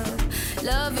have?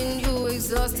 Loving you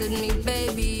exhausted me,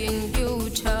 baby, and you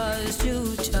chose.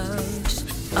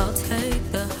 I'll take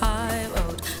the high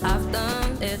road, I've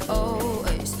done it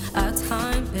always. Our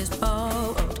time is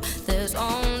borrowed, there's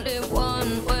only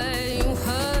one way. You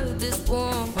hurt this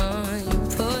woman, you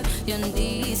put your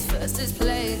knees first. It's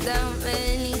played down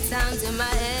many times in my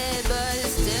head, but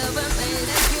it still remains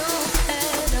that you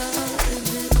had all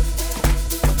of it.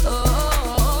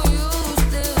 Oh, you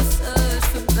still search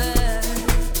for better.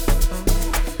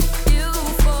 You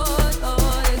fought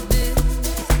all of this.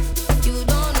 You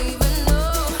don't even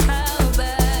know how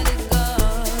bad it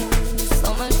got. So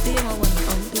much fear, my one and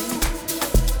only.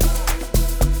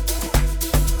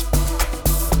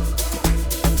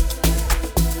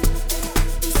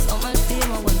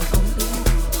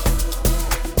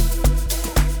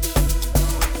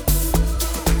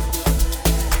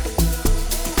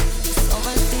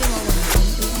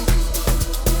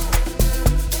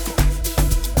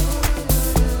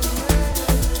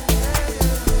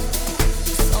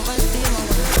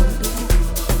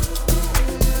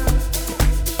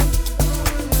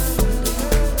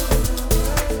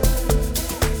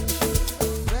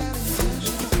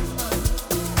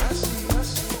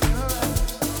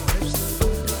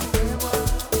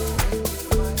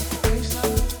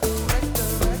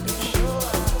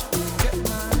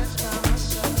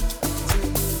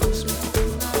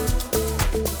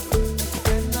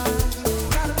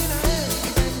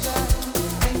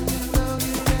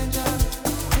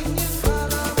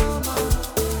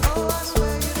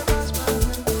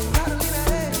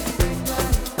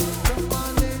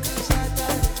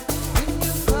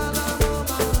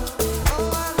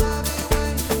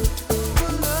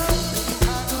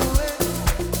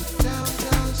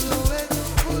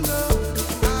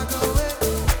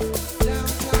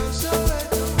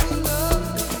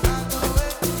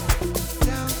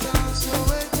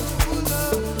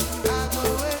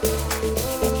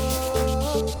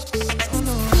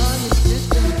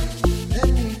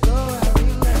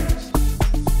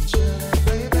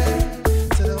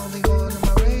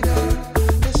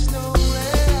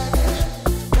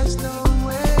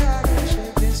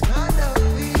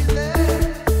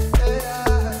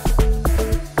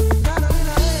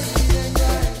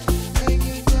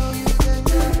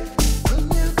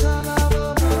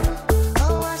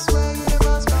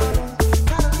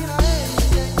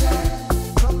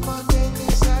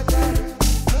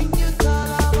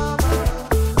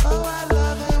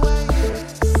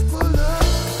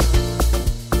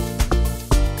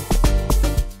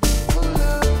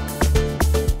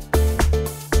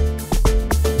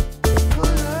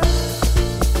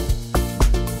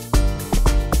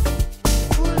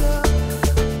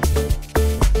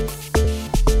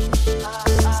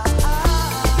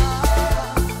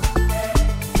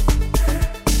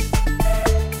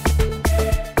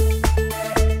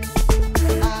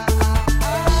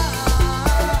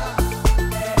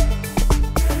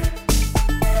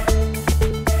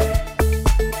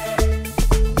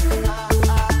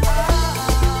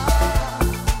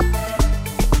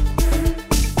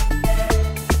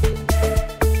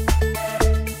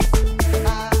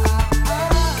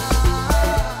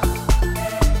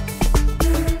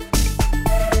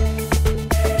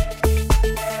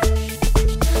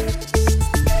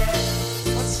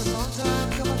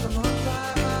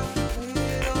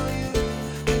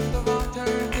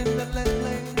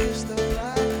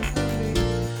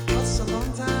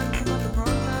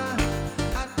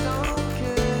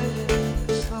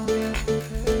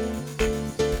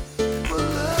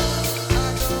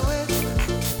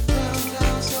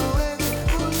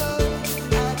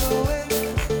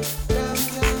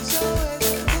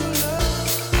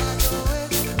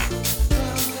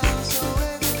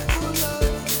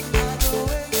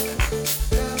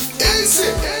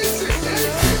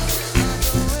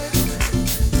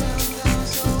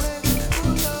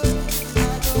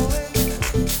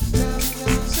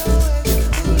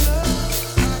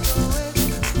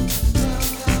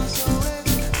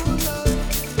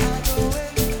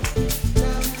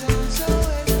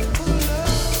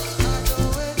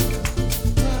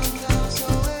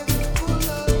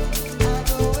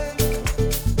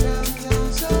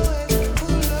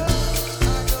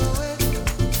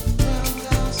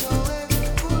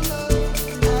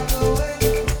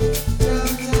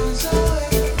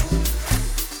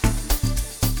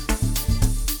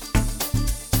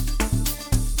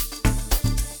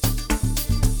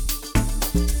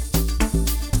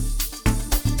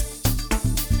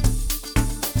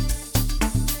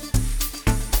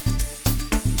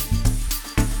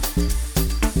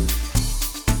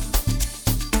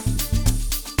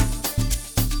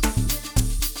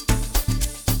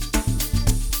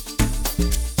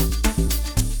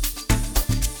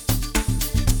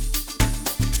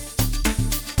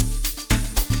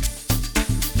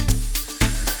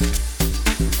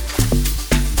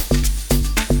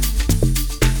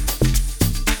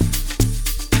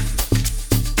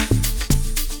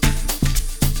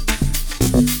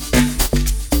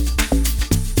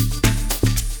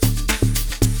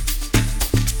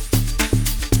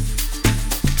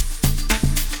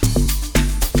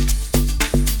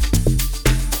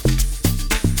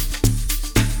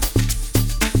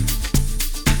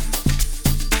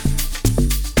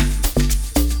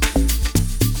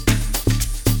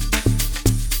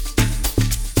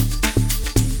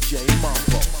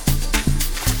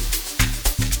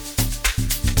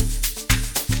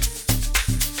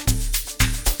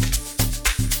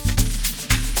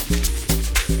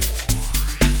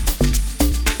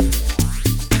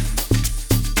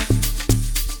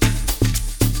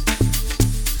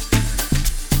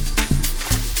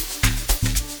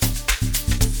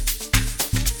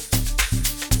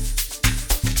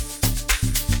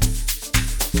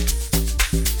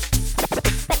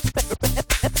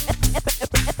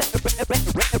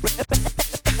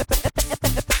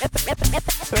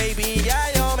 Baby, ya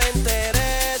yo me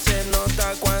enteré. Se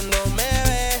nota cuando me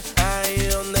ves. Ahí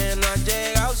donde no has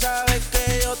llegado, sabes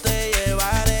que yo te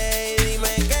llevaré. Y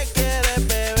dime qué quieres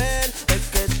beber. Es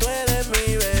que tú eres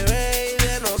mi bebé. Y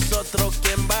de nosotros,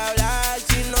 ¿quién va a hablar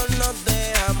si no nos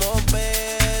dejamos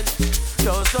ver?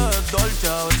 Yo soy dolce,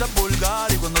 a veces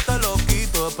vulgar. Y cuando te lo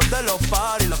quito, después de los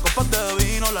paris, las copas de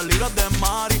vino, las libras de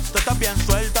mari. Tú estás bien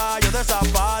suelta, yo de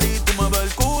safari. Tú me ves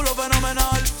el culo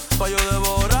fenomenal, pa' yo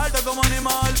devorarte como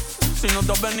animal. Si no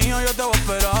te has venido, yo te voy a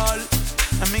esperar.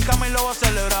 En mi cama y lo voy a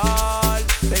celebrar.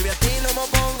 Baby, a ti no me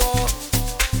pongo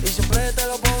y siempre te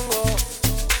lo pongo.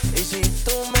 Y si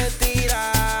tú me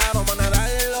tiras, vamos a nadar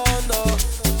en lo hondo.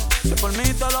 Si por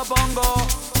mí te lo pongo,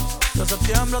 de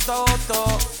septiembre hasta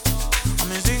agosto. A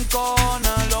mis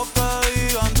rincones, lo que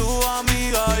digan tu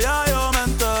amiga, ya yo me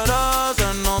enteré.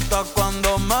 Se nota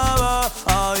cuando me ves.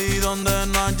 Ahí donde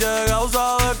no has llegado,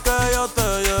 sabes que yo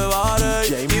te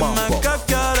llevaré. Dime qué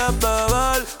quieres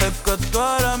beber, es que tú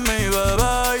eres mi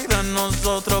bebé. Y de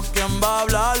nosotros, ¿quién va a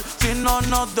hablar si no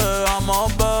nos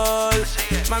dejamos ver?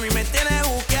 Mami, me tienes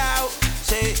buqueado.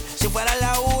 Sí, si fuera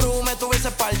la Uru me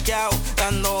tuviese parqueado.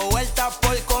 Dando vueltas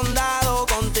por el condado,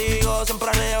 contigo siempre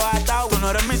arrebatado. Tú no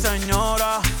eres mi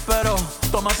señora, pero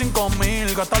toma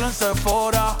 5,000, gástalo en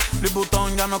Sephora. Louis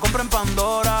Vuitton ya no compra en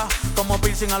Pandora. Como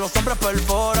piercing a los hombres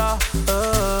perfora.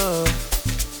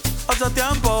 Hace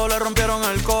tiempo le rompieron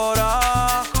el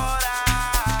cora.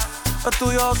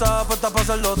 Estudiosa, puesta para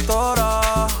ser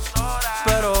doctora.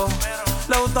 Pero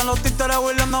le gustan los títeres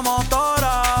huirleando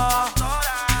motora.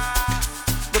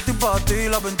 Yo estoy pa' ti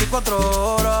las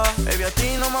 24 horas. Baby, a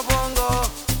ti no me pongo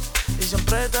y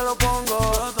siempre te lo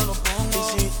pongo.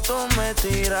 Y si tú me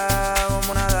tiras, vamos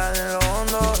a nadar en lo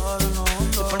hondo.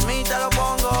 Si por mí te lo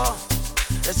pongo,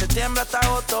 de septiembre hasta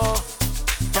agosto.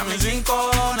 A mis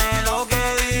rincones, lo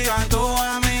que digan tu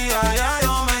amiga, ya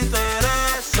yo me enteré.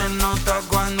 Se nota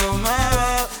cuando me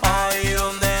ves. Ahí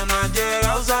donde no has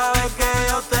llegado, sabes que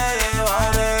yo te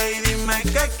llevaré. Y dime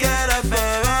qué quieres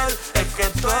beber, es que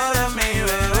tú eres mi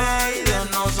bebé. Y de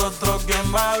nosotros,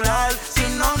 ¿quién va a hablar si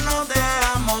no nos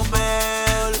dejamos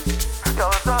ver? Yo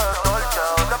soy dolce,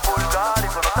 de pulgar. Y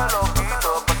cuando te lo quito,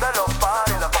 después de los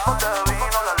paris, las copas de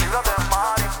vino, las libras de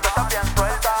mari. Tú estás bien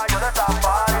suelta, yo de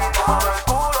safari. Tú me ves el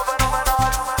culo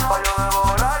fenomenal, pa' yo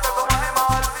devorarte como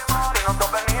animal. Si no te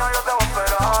has venido, yo te voy a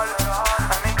esperar.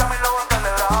 En mi cama y lo voy a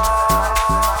celebrar.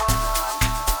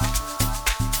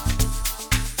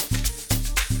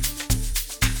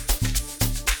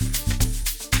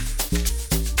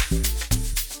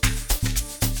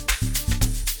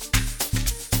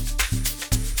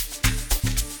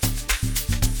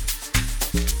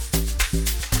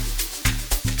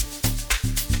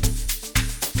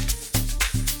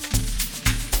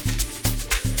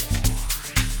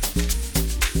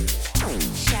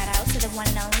 Shout out to the one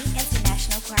and only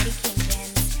International Party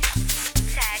Kingdoms.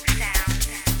 Tag Sound.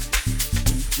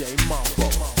 DJ Mambo.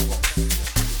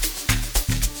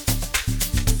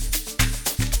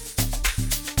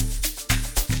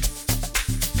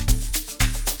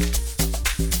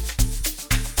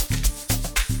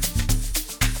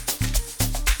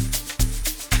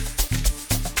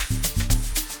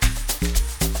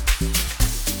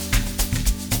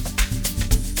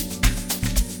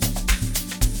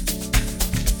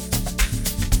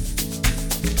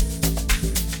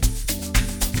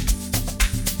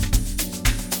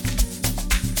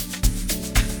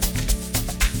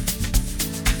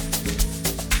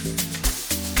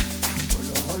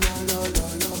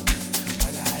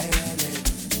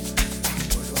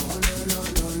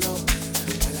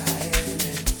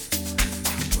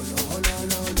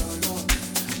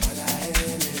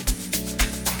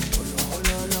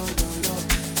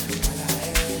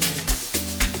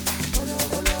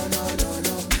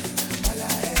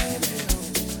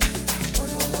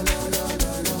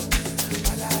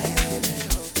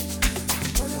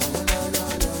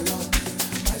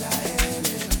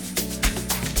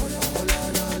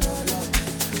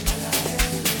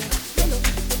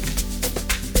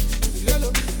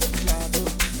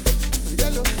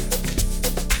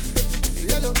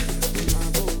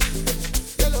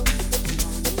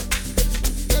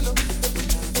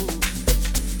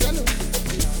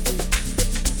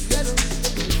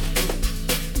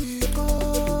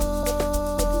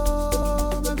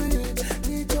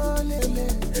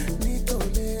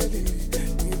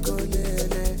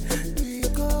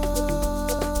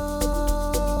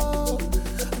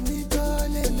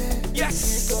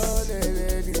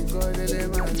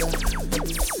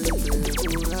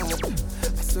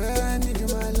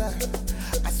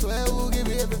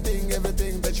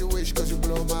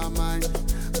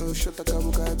 Shut the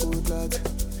kabuka good luck.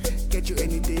 Get you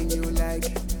anything you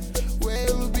like.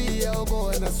 no go,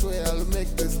 and I swear I'll make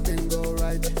this thing go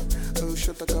right. Oh,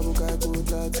 shut up, kabuka,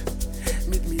 good lad.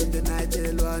 Meet me in the night,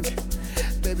 they'll want.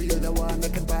 Baby, you're the one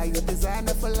that can buy you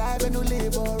designer for life and you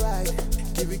live alright.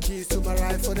 Give you keys to my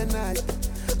ride for the night.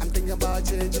 I'm thinking about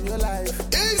changing your life.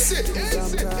 Easy, easy,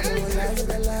 easy.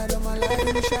 The light of my life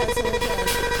and you shine so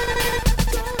bright.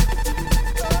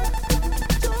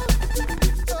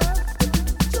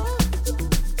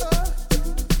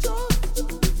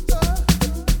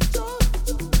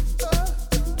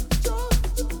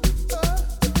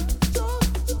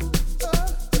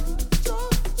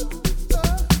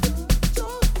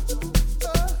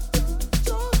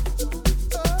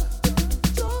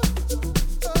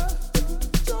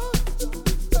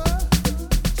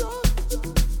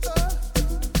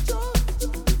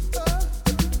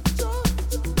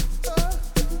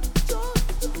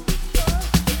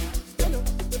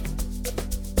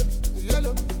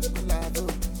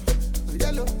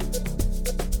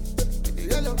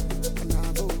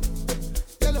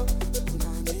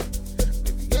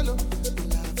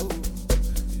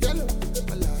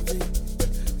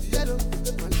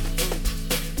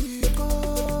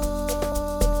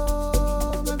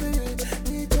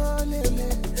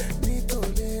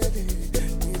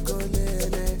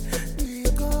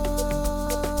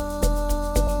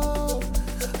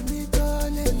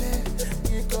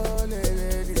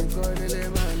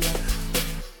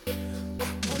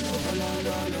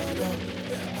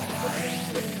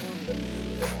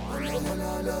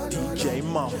 DJ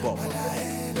Mambo.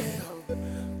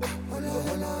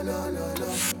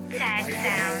 Tag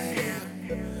sound.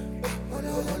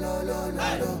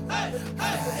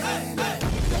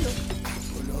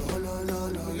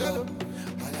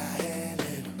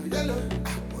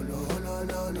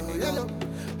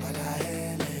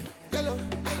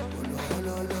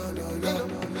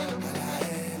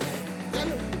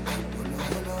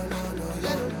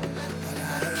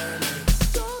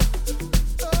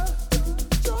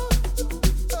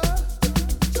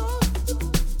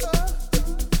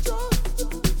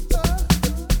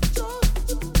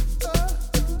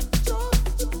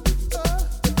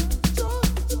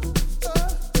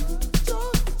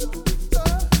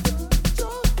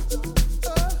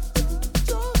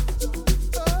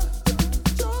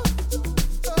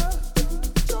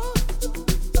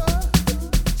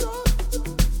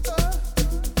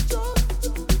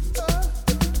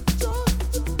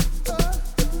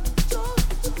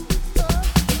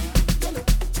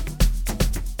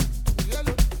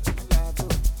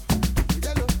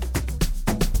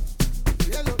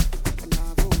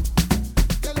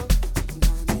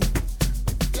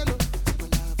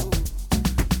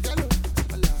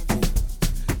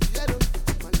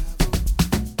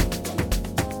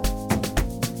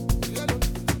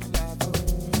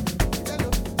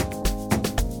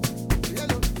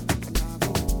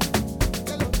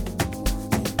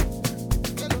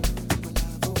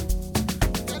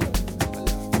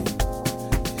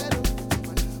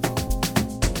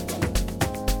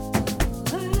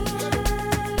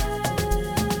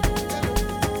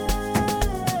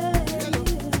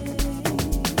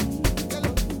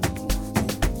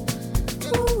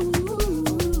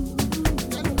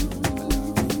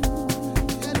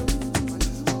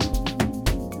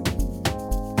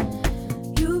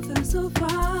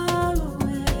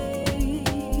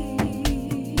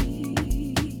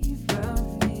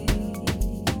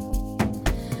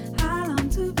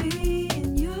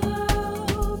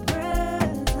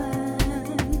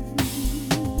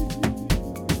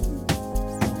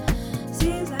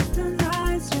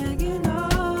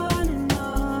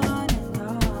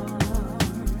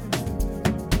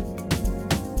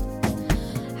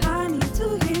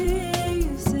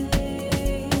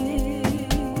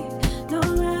 No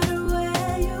matter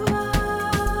where you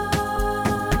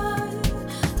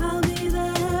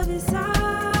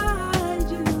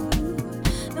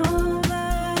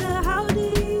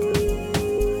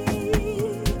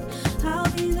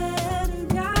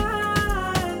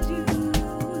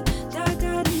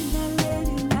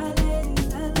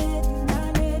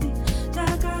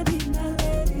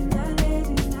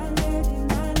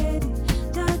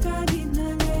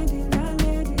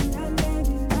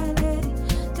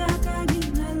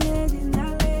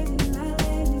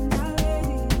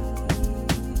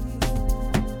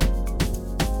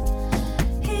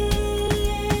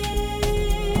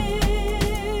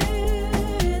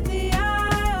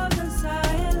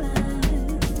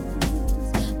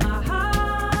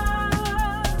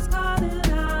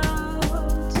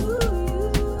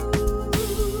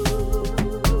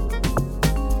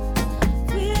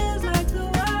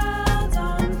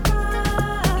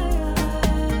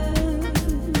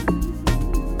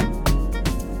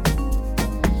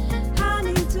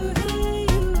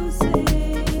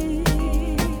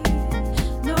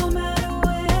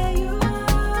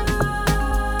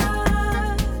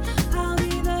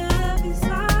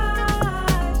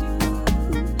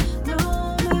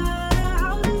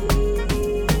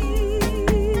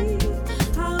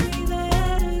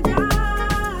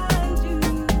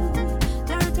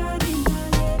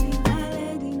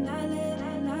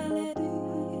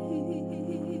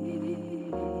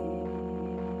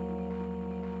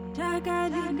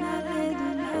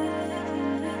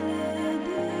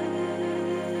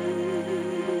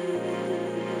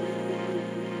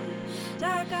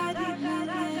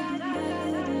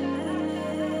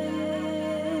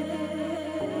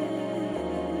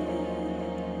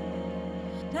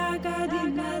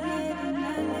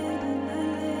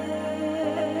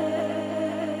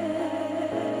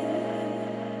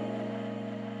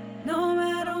No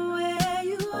matter where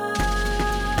you are,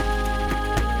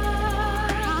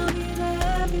 I'll be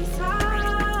there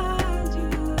beside you.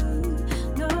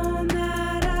 No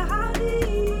matter how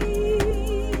deep,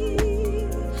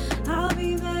 I'll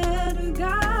be there to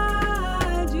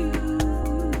guide you.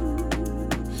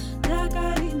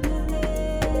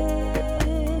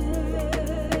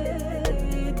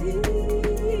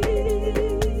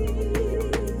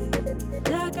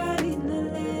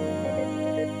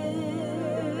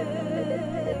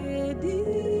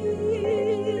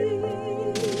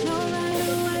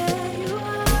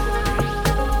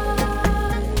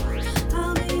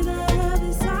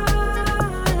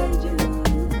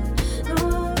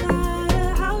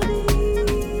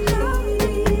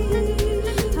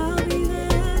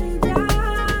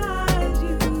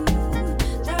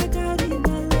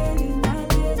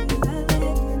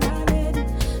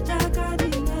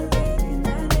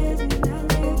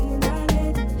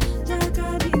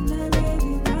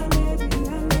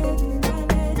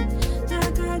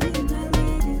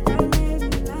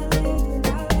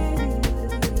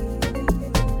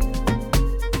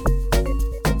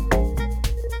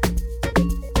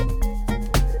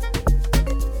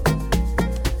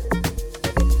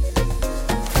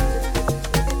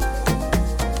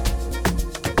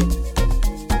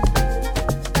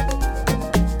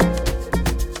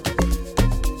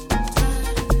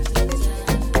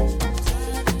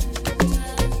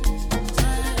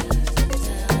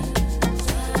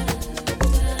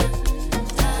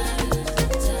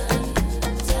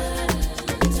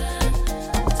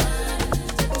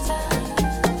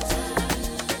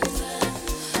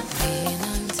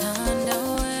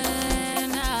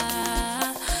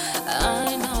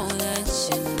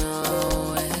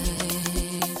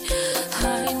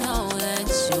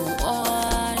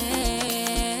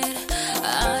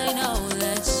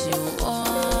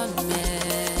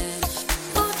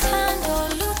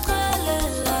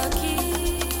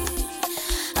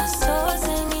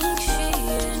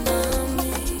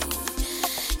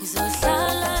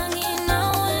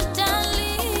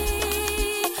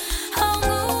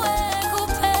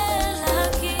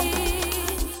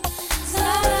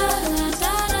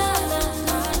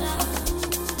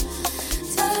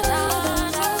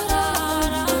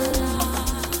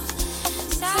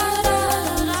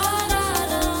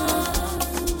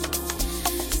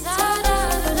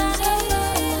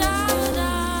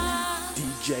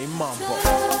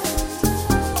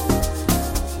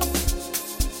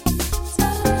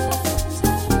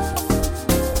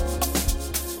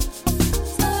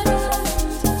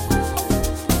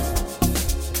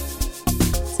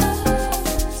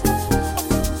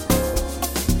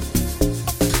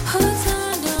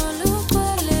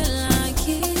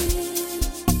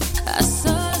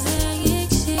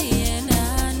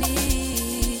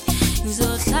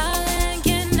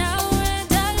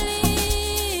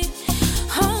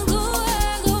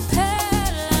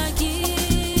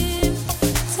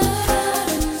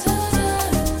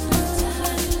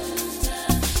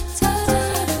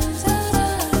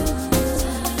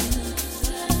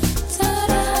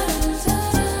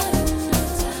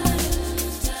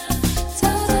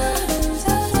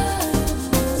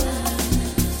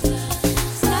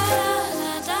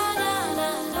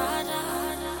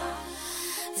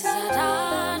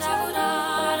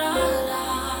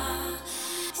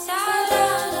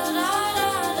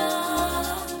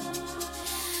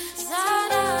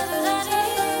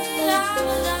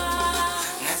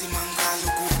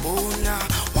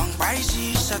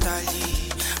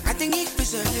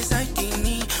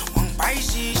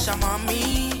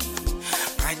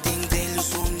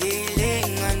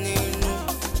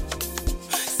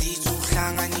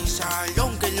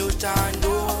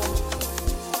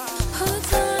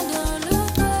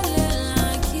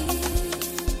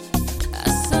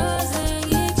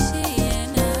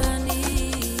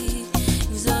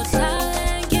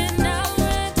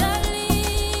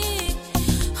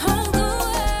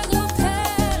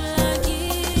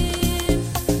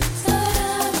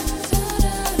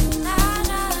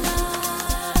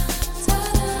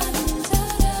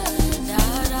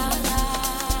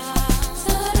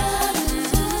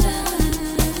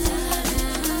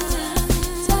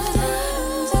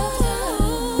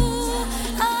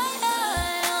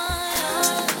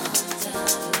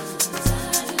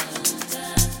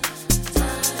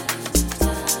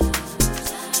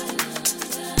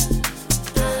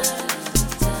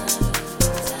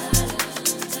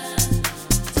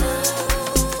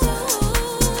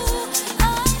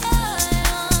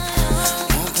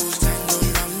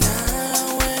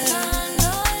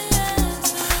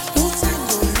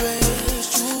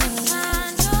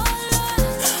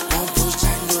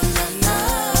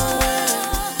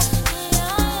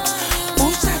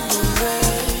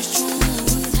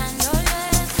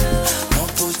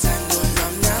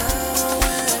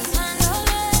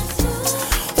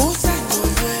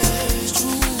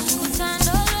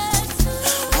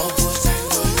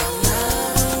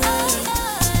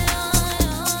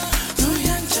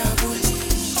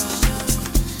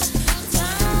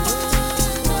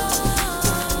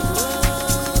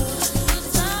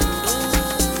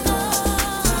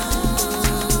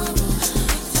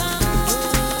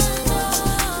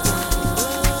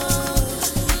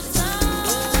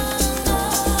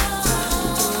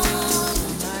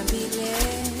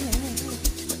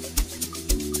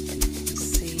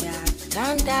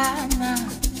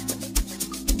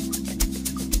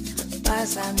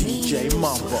 DJ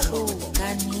Mambo.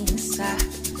 Kanisa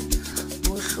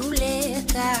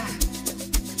uhluleka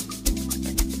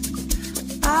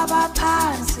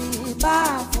abaphansi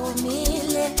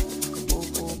bavumile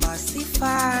ukuba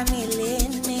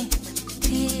sifanelene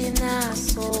thina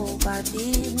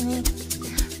sobabini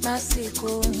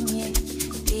masikunye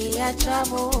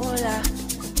iyajabula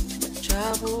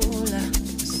jabula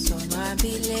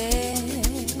sonwabile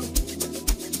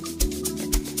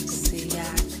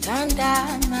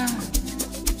siyathandana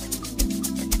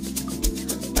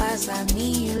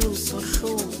bazamile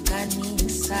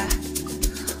usohlukanisa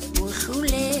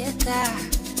uhluleka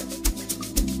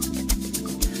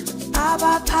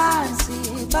abaphansi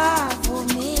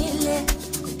bavumile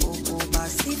ukuba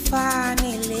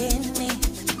sifanelene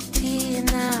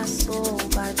thina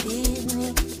sobabini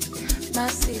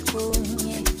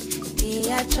masikunye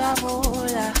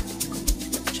iyajabula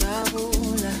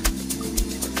jabula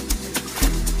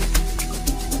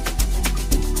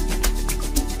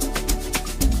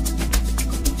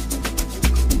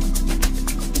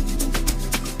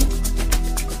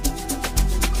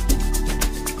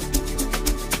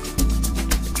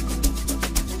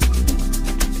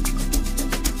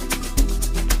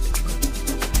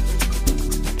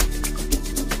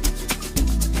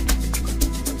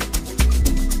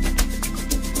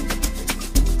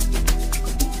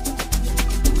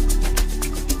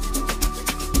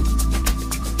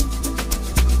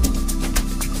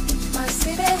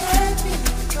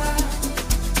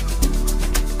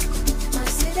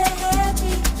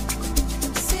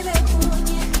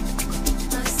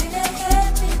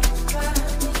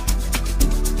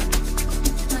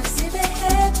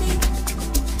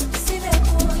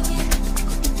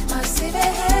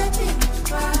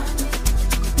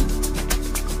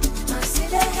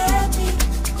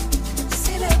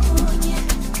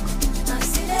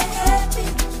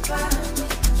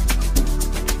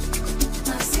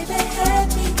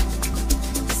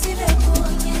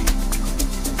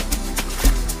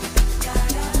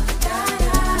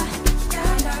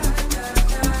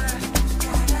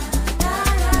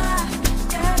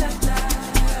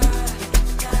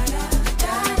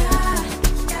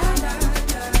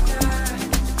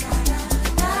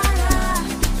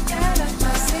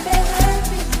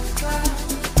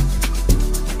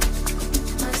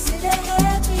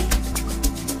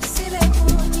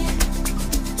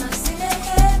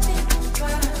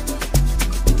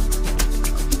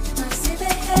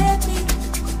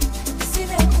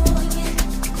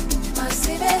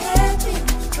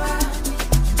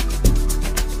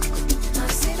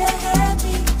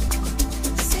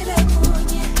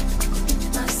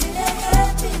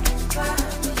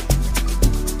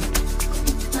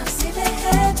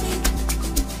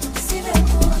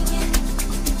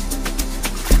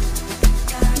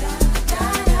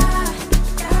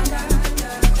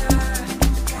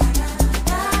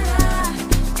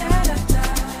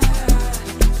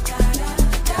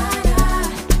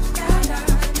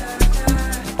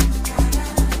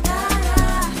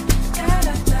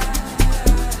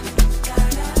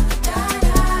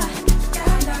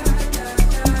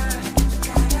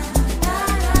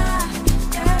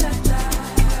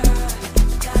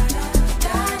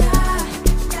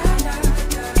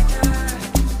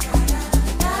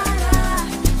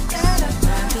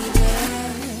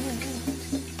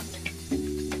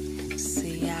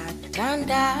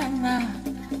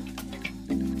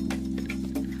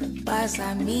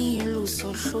bazamile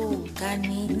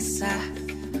usohlukanisa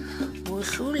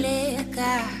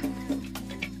uhluleka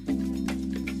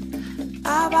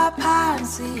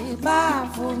abaphansi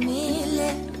bavumile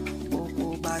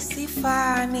ukuba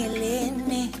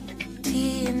sifanelene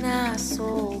thina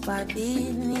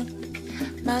sobabini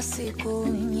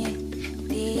masikunye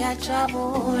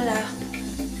iyajabula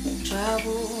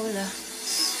jabula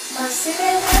masibe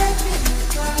happy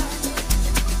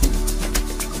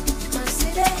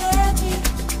masibe happy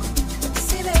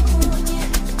sibe kunye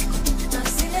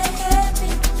masibe happy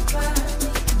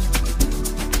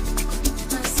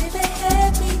masibe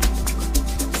happy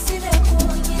sibe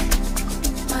kunye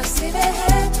masibe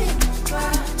happy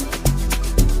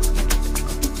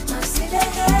masibe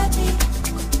happy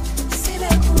sibe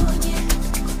kunye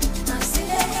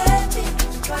masibe happy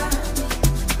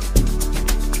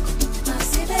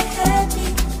masibe happy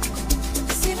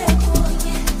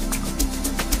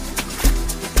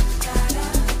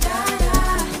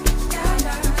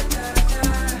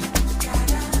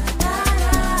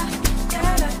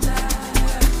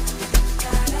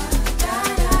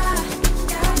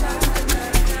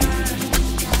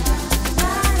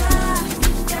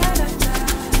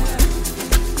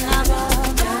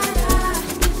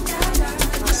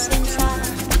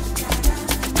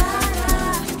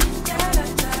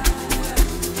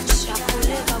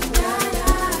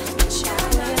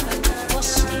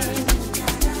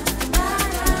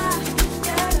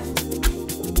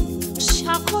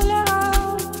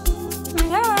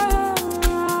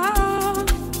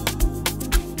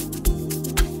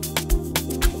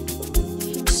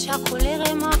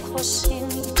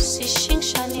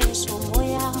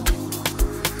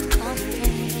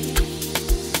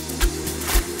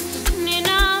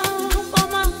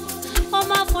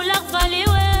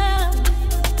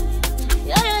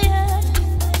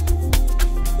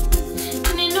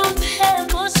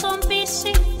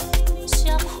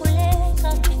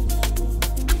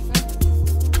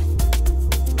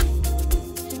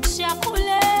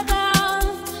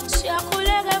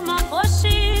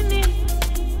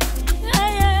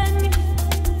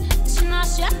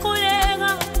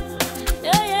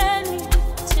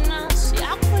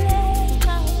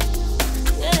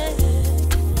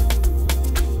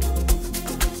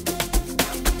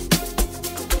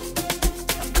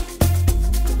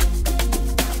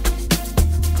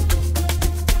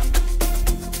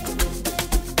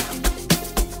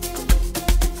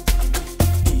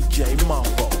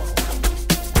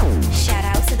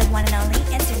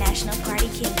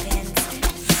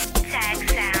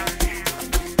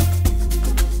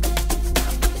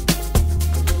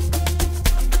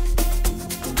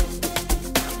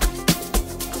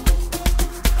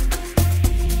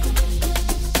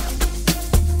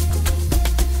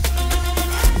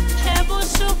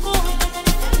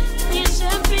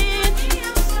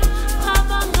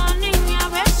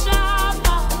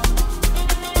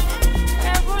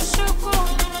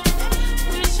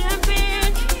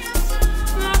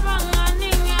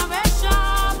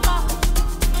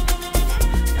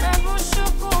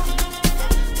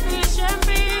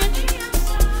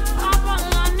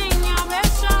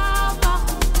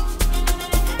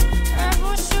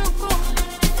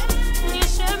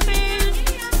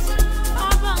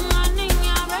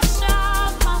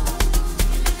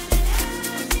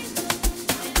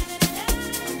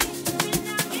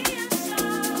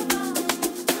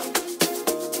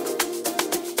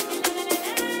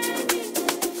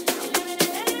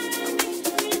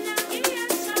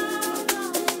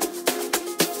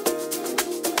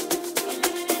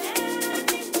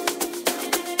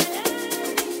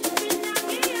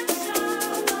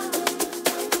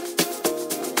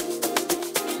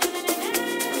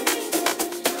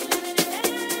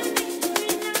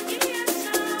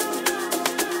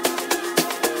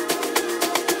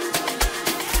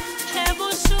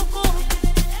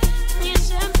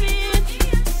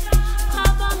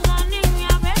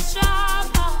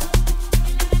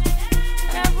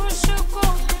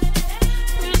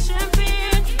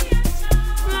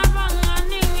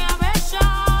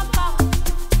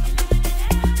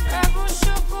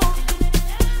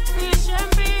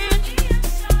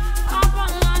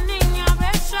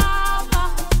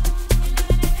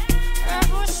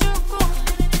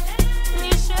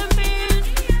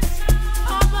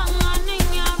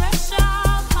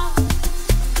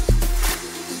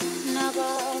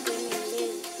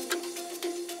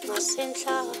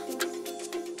senhlaba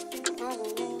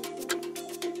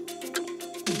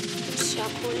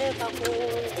siyakhuleka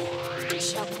kuwe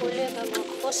siyakhuleka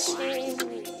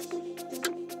makhosini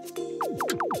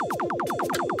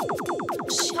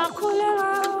siyakhuleka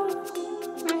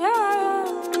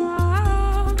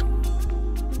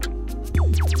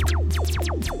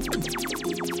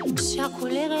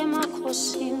siyakhuleka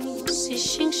emakhosini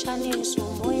sishintshanisa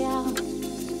umoya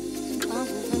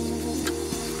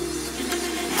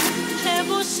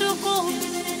ebusuku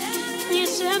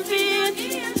ngisempini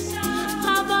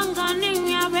abangani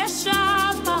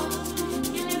ngiyabesaba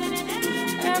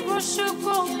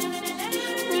ebusuku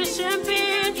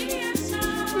ngisempini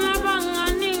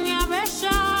abangani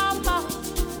ngiyabesaba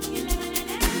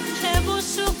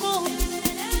ebusuku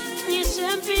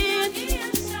ngisempini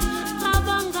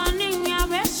abangani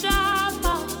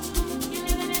ngiyabesaba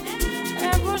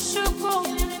ebusuku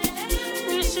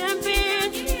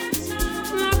ngisempini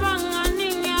abangani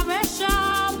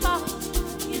ngiyabesaba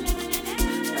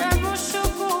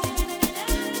ebusuku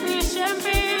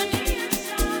ngisempini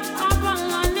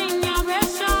abangani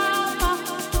ngiyabesaba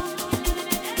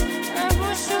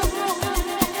ebusuku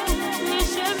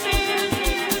ngisempini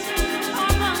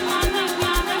abangani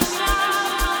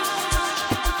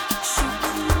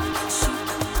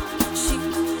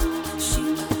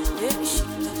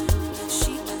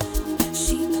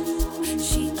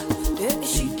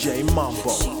DJ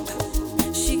Mambo.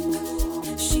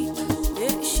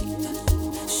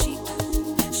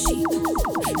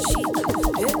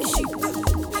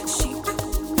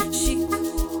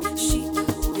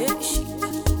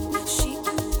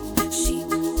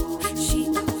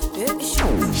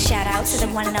 Shout out to the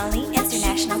one and only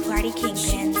international party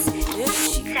kingpins.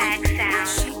 Tag sound.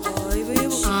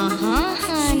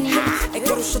 Honey.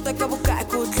 Ushata kabuka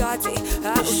kudlati,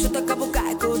 ushata kabuka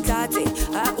kudlati,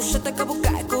 ushata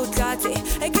kabuka kudlati,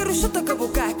 ushata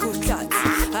kabuka kudlati,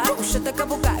 ushata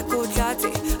kabuka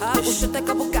kudlati, ushata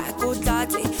kabuka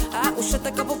kudlati,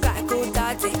 ushata kabuka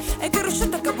kudlati,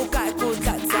 ushata kabuka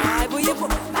kudlati. Boye bo,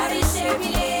 mari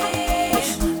shebile,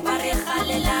 mari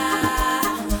khalela,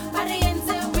 mari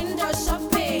yenze window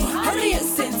shopping, mari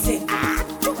yense,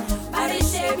 mari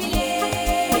shebile,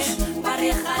 mari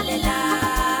khalela.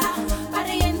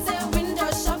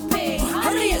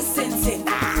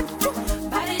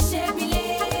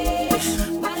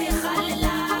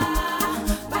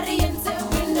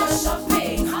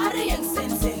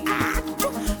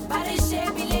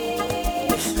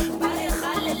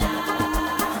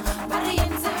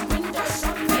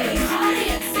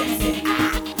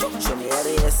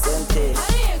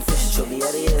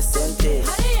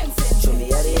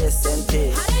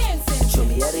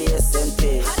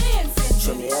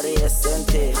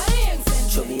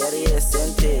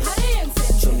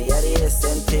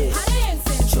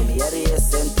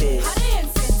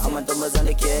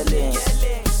 Amantombazane killing,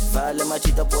 vale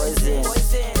machita poison.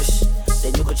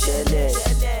 Then you could chill it.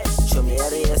 Show me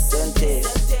area sente.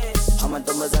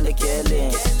 Amantombazane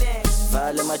killing,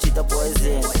 vale machita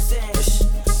poison.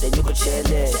 Then you could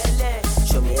chill it.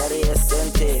 Show me area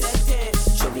sente.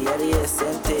 Show me area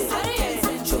sente.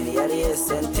 Show me area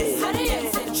sente.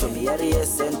 Show me area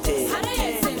sente.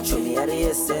 Show me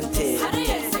area sente.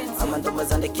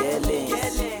 Amantombazane killing,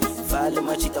 vale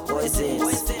machita poison.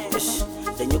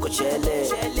 Then you could chill it.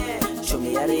 Show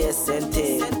me area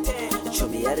sente. Show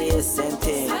me area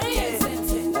sente.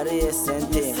 Area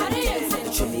sente.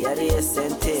 Show me area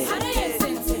sente.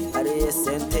 Area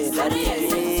sente.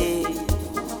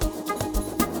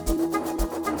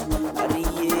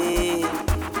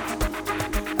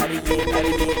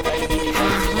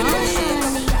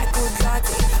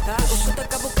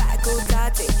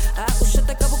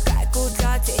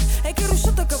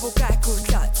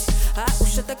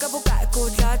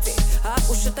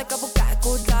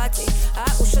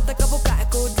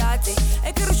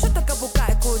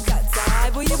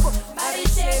 Mari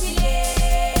shebile,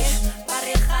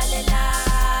 mari khalela,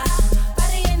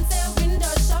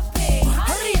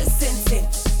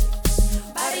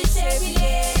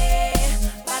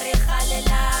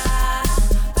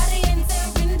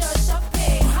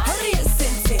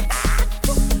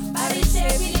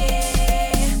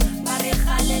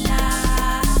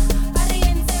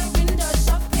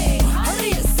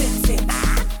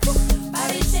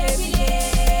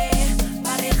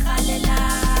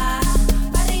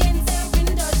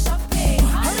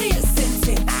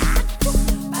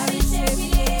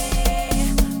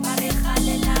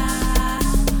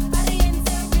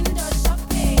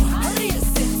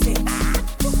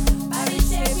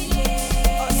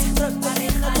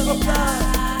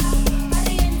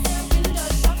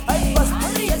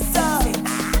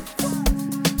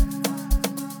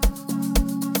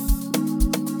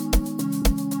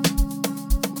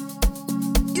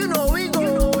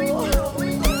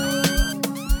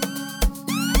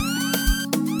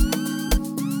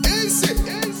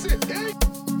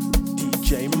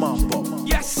 Mambo.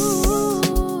 Yes.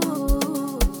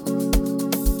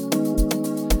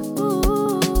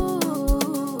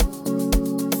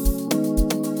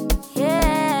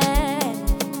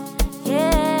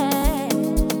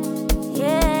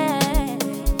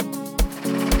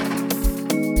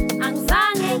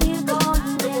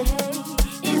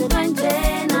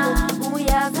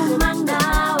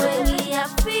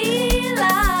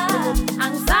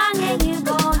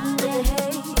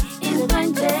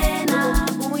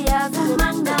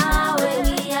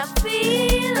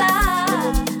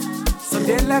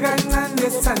 Kancane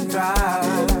Sandra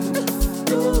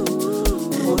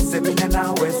uze mina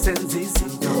nawe senza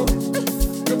izinto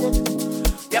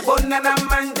yabona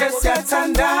namanje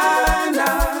siyathandana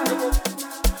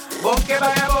bonke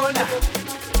bayabona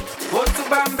bothi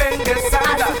ubambe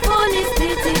ngesandla asifuni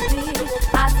isithithi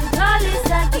asitholi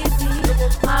isakithi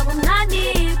makumnandi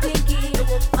ipinki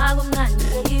makumnandi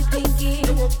ipinki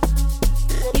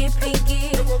ipinki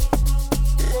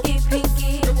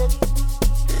ipinki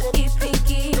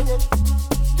ipinki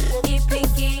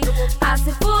ipinki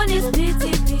asifuni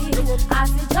isithithi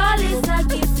asitholi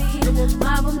isakithi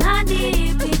makumnandi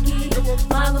ipinki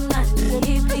makumnandi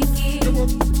ipinki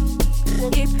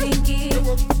ipinki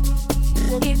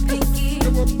ipinki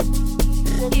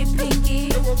ipinki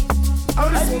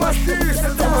awusimashisa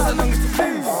ntombazana ngithi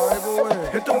please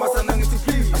ntombazana ngithi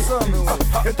please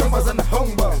ntombazana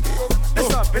hongba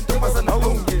ntombazana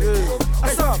honge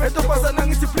ntombazana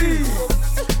ngithi please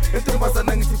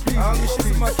ntombazana ngithi please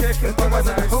angishisi makhekhe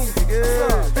ntombazana honge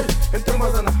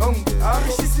ntombazana honge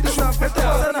angishisi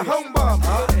ntombazana hongba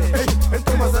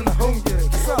ntombazana honge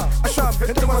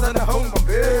ntombazana hongba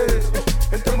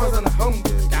ntombazana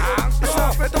honge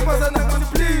ntombazana ngithi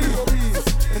please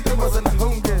ntombazana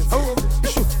honge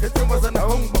ntombazana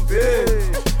hongba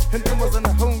ntombazana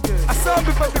honge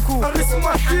asambe papiku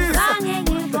arisimashisa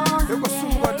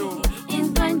ekwasuka lo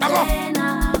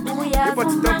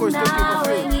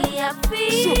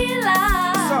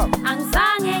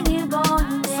angizange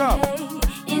ngibone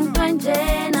into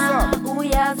njena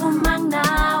uyazuma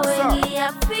nawe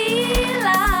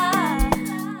ngiyafila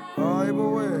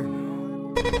hayibo we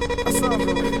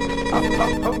asambe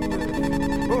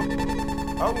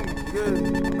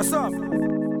asambe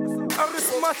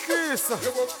arisimahlisa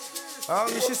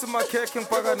angishisa makhekhe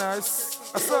ngipaka nice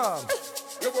asambe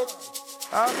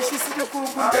angishisa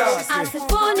kukungazi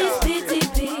asifuni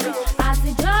isithithi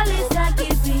asijoli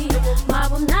isakithi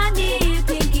makumnandi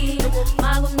ipinki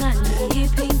makumnandi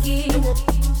ipinki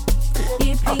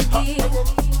ipinki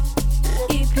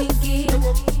ipinki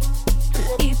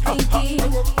ipinki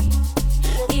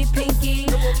ipinki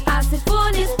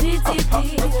asifuni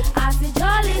isithithi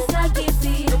asijoli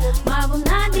isakithi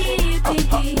makumnandi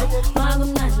ipinki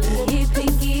makumnandi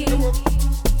ipinki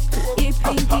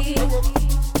ipinki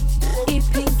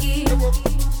ipinki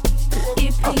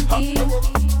ipinki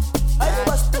I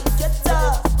must get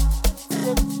up.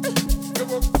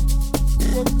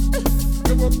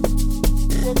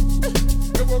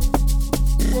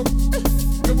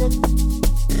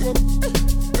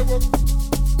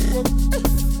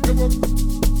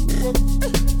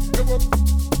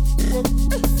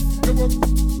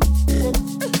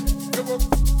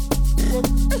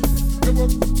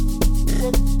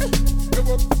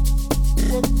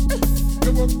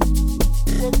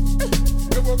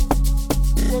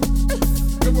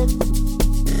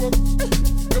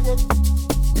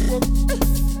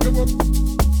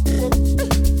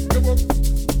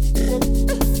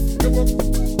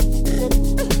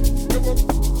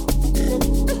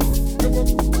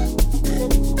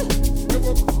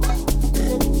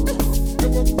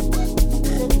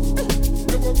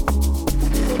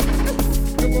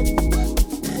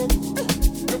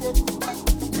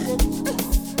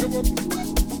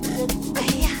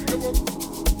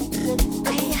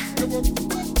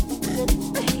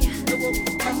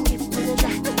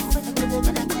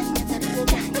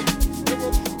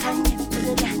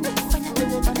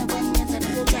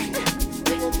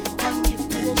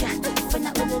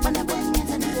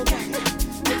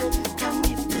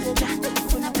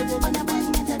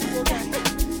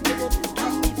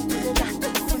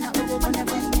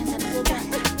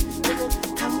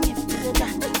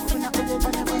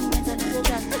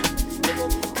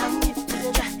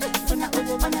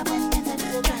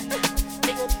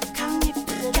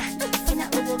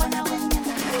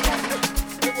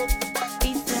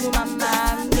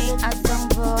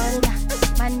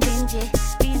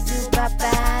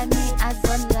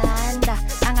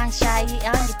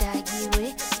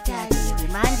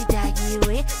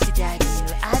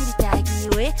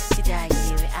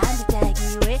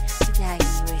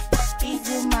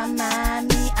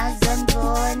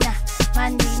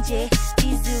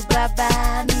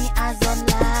 bami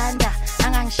azonlanda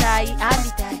angangishayi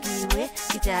angidakiwe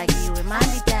gidakiwe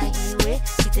manditakiwe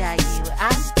gidakiwe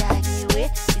angidakiwe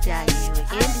gidakiwe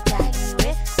endidakiwe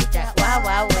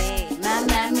wawawe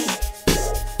mamami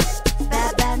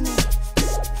babami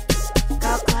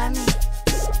kokwami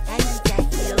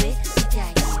angidakiwe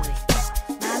gidakiwe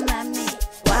mamami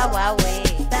wawawe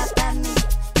babami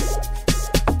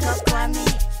kokwami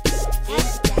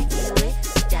endidakiwe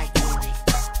gidakiwe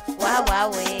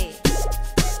wawawe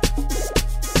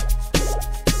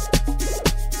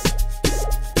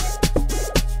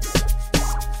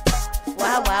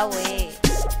wawawe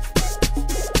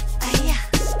aya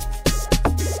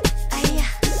aya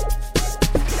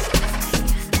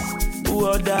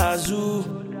Uodazu,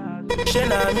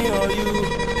 shena me or you.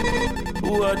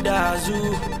 Uodazu,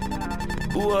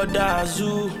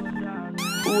 Uodazu,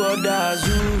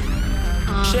 Uodazu,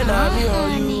 shena me or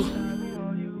you.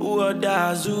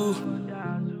 Uodazu,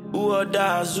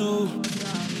 Uodazu.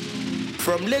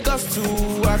 From Lagos to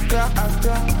Accra,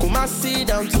 Kumasi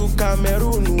down to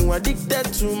Cameroon. Addicted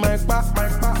to my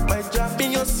job.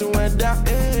 In your weather,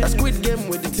 a squid game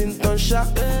with the Tinton shot.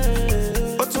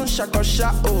 Otun shako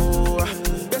shot, oh.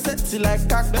 Yes, it's like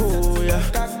Kako, yeah.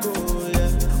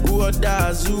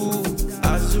 Uodazu,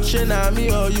 shena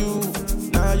me or you.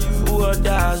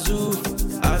 Uodazu,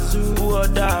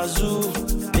 Uodazu,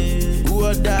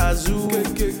 Uodazu,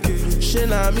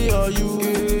 shena me or you.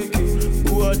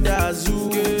 Uodazu,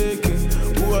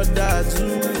 Uodazu.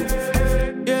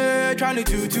 Yeah, tryna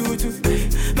do.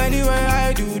 Many way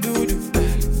I do.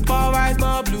 More white,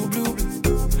 more blue.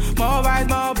 More white,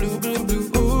 more blue.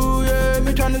 Ooh, yeah,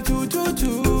 me tryna do.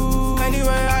 Many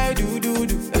way I do.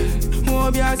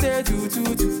 More be I say do.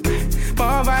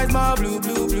 More white, more blue.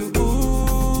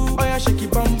 Ooh, oh yeah, shake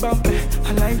it bum. I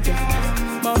like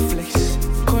that. More flex,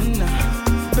 corner,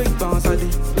 big bounce I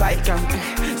did. Like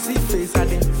see face I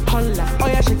did. Holla, oh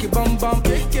yeah, shake it bum.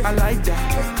 I like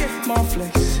that. More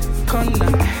flex,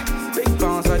 corner, big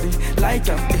bounce I did. Like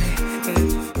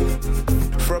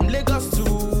From Lagos to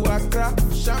Accra,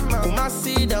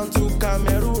 Kumasi down to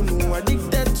Cameroon.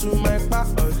 Addicted to my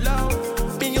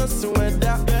in your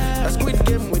weather, a squid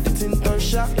game with the Tinton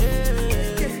shot.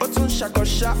 Otun shako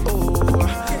shot, oh.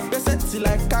 Yes, it's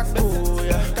like Kako,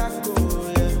 yeah.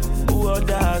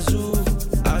 Uodazu,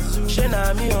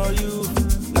 shena me or you.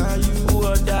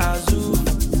 Uodazu,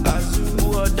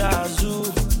 Uodazu,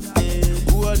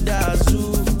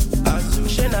 Uodazu,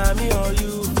 shena me or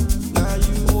you.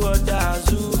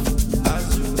 Uodazu,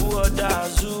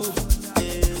 Uodazu,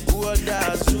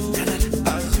 Uodazu,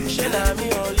 shena me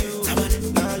or you.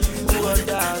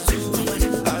 Uodazu,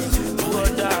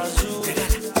 Uodazu,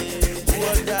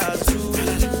 Uodazu,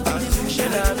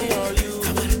 shena me or you.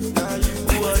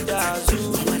 Uodazu,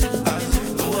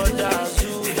 Uodazu.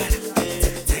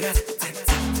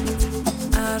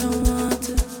 I don't want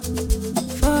to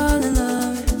fall in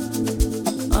love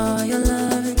with all your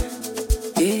loving,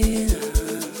 yeah.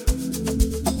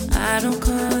 I don't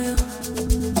call your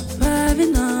private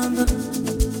number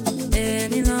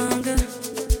any longer,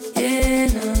 yeah.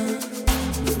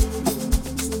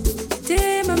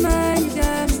 Take my mind, you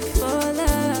got me for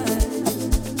life.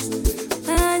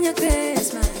 And your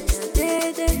grace, man,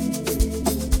 your day.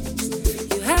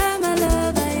 You have my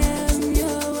love, I am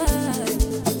your wife.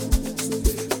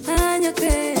 And your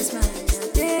grace, man,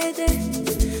 your day.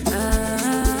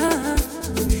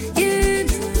 You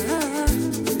know,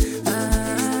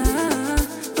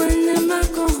 when am I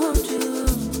gonna hold you?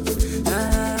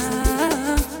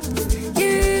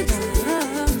 You know,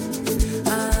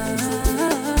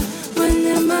 when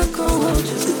am I gonna hold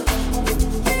you?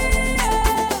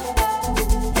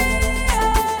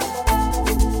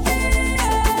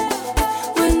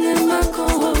 When am I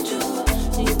gonna hold you?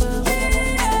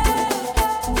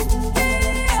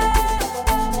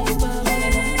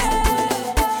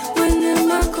 When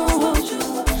am I gonna hold you?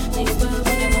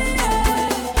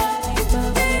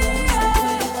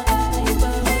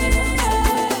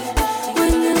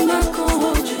 When am I gonna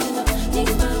hold you?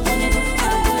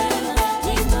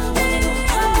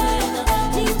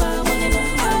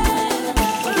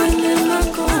 When am I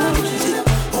gonna hold you?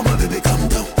 Oh my baby, calm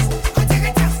down.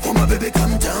 Oh my baby,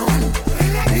 calm down.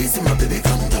 Please, my baby,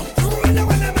 calm down.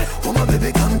 Oh my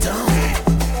baby, calm down.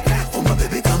 Oh my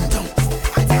baby, calm down.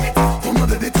 Oh my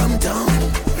baby, calm down.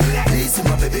 Please,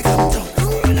 my baby, calm down.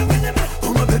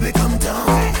 Oh my baby, calm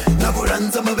down.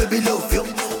 Nakuranza, my baby, love you.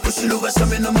 Pushiluva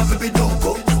shamina, my baby, don't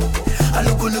go. I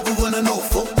look on the wanna know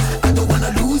for. I don't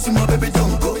wanna lose you, my baby,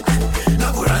 don't go.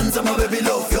 Nakuranza, my baby,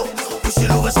 love you.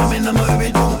 Pushiluva shamina, my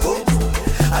baby, don't go.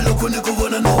 I look on the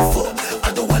wanna know for.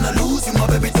 I don't wanna lose you, my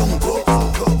baby, don't go.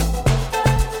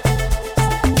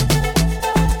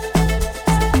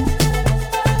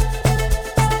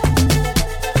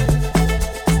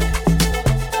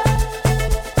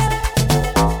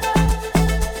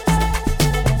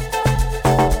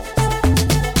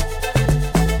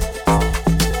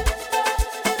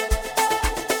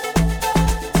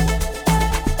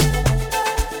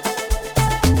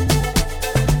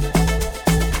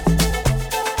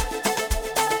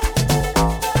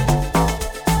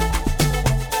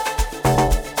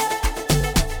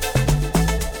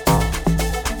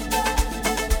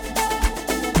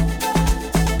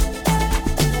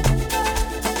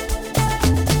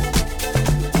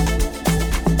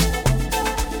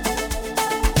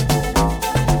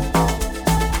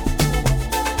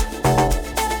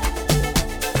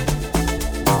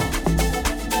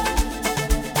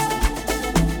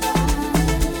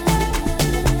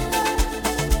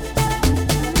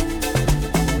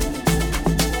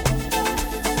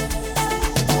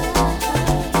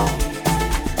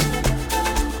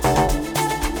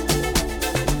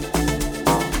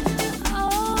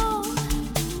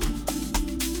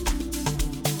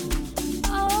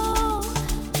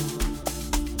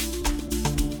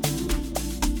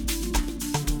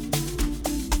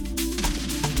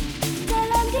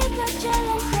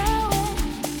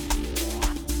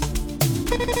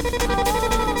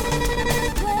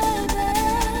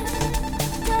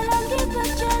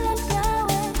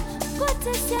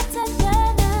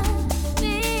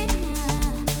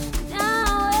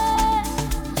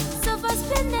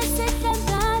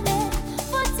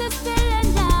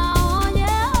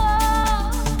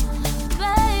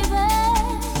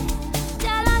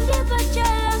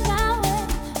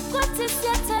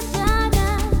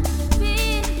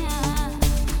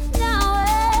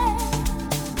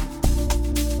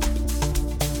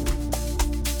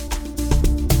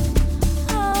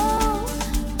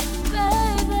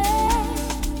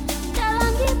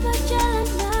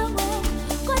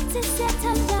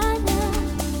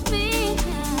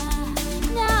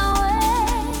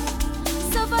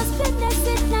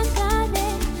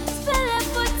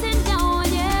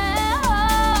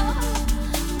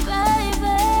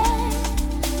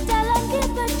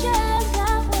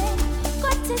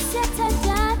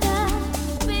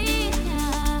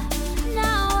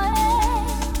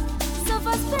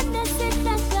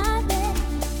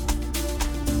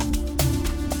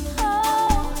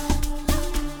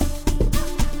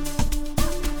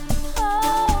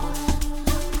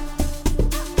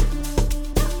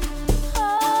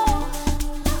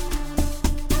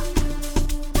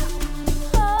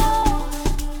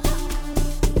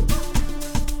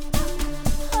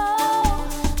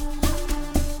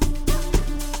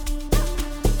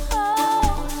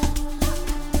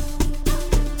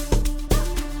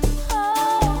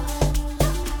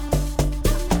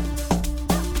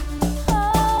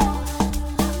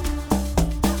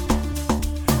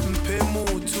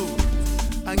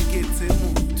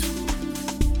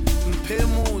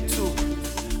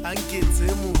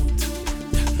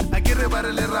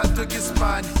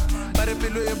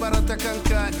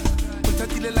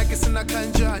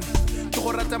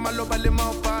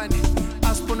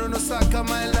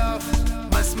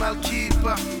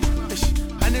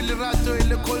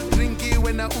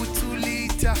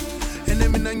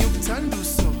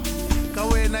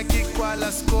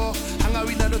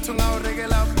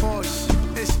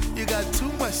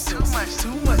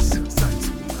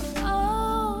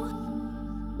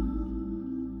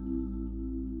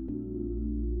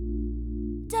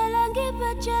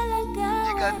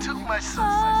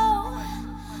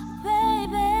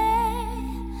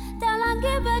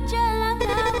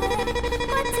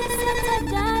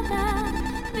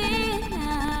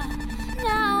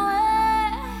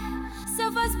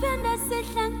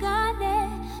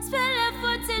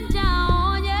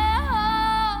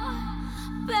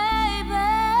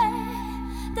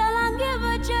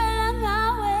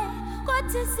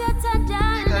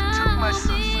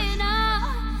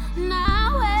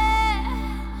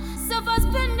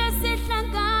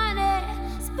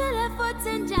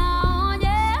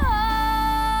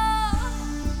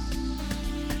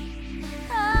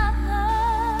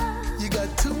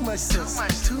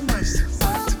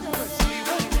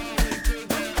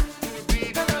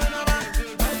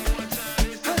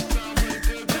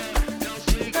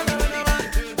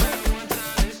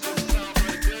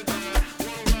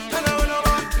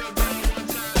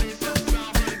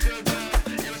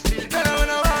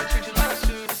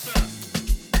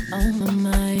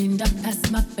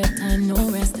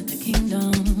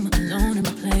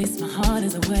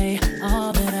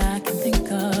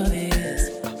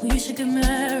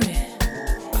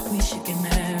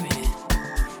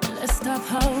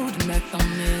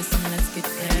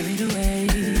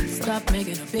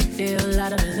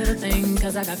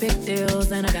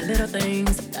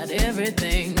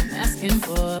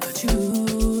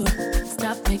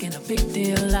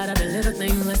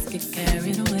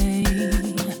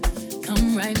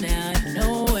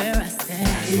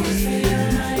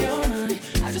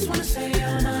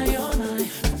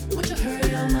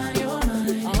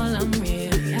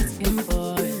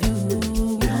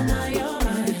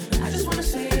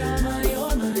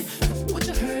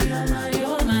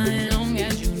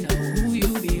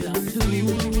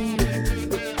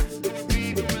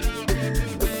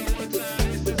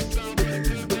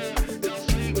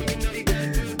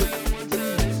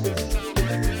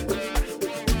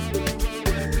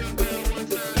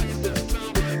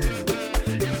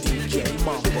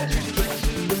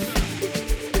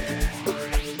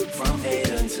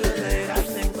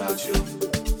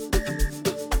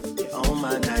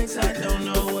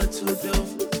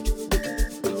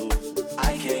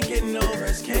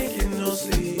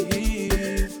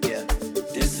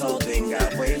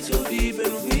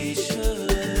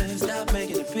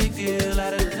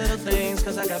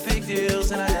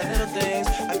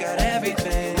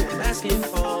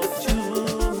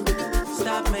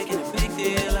 Stop making a big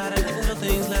deal out of the little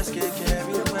things, let's get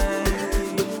carried away.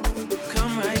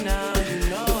 Come right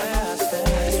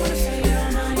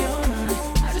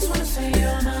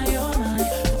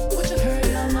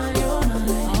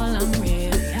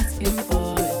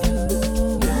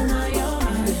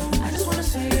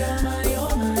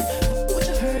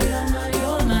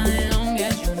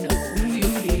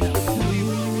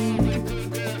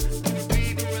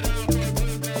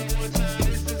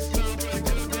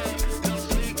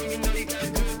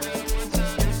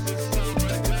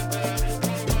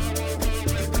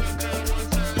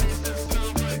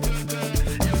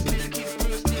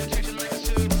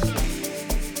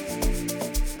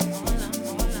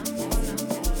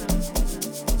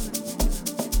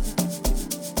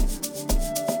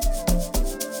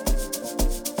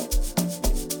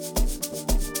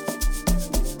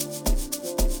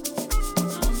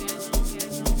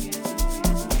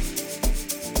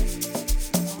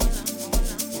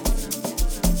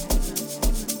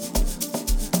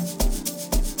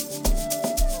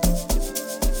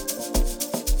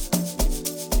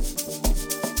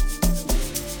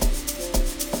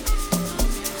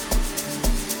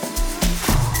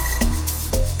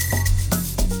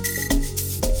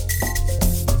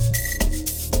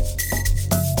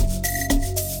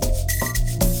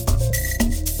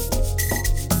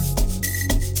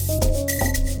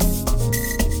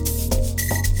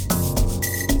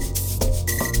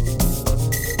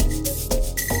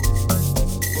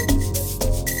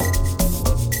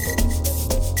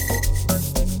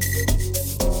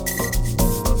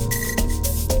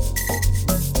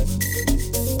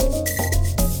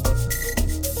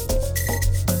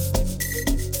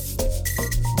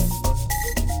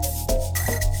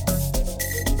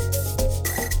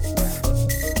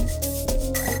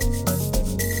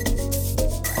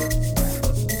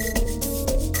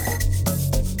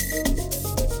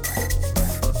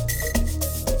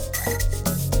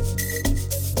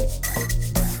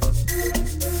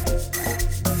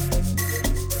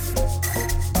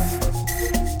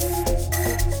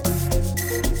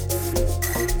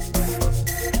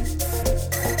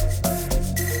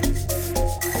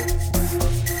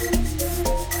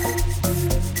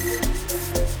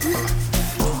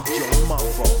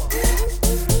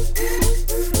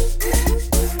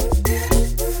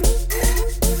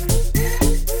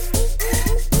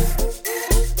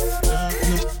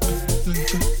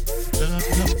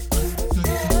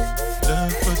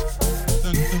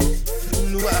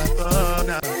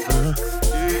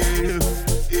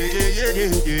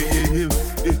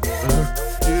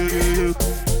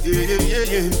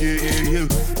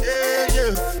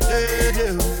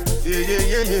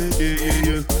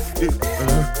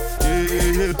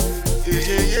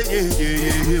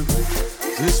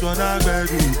This one I better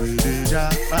do with the ja.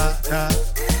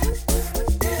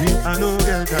 Me, I no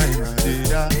get time, I did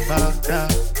da.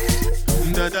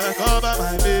 That cover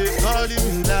my face, calling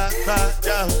me that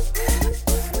bad.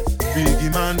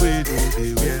 Biggie man, we do the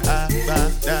way I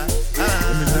bad.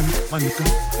 Let me, Monica,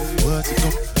 what's it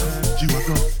come? You are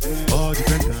gone, all the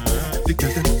better. The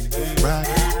girl them, right?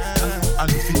 I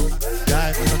don't feel,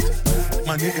 die for nothing.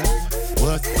 My nigga,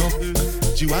 what's it come?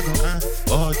 You are gone,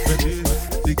 all the better.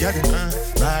 The girl them,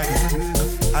 right?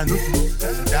 I know feel,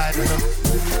 die for nothing.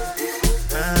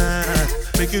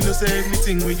 Make you know say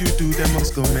anything when you do, them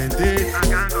must commend it. I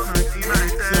can't go and see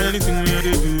myself. So anything when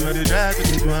you do, I try to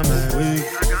do on my way.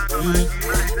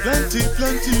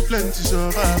 Plenty,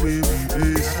 so far we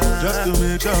face. Just to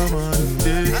make sure money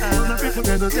day. My people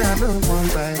can go say I know one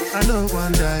buy, I know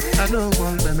one die, I know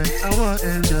one payment. I want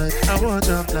enjoy, I want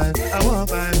job life, I want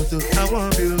buy motor, I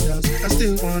want build house, I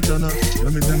still want to know.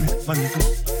 Let me, money come,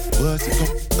 what's it come?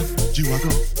 You are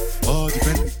gone, all the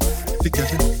Bentley, the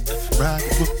catching, ride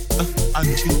the book. I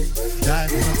need you, die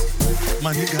for us.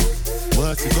 My nigga,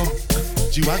 what's it go?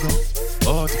 G-Wagon,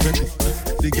 all the Bentley.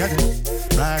 They get it,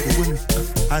 ride it with me.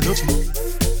 I know you.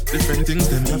 Different things,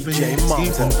 them happening,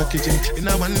 schemes and packaging. In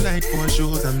a one night, 4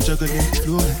 shows, I'm juggling.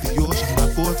 Flow like the ocean,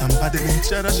 my boat, I'm paddling.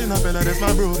 Shut up, Bella, that's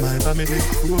my bro, my family.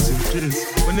 Frozen drinks.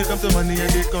 When it comes to money, I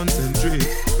they concentrate.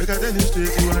 Make I tell you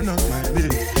straight, you are not my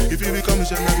mate. If you become a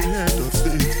shall I be head of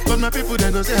state. But my people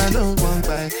then go say, I know one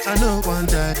buy, I know one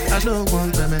die, I know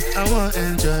one payment. I want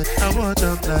enjoy, I want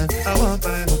job life, I want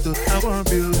buy motor, I want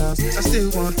build house, I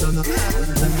still want to know.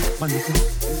 Money come,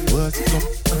 what's it come?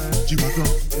 You are gone,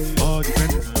 all the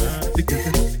Bentley. They get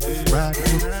it, ride it,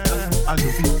 I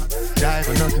know you, die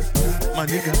for nothing. My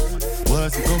nigga,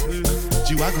 what's it going?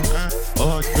 G-Wagon,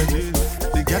 all the Bentley.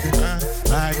 They get it,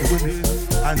 ride it with me.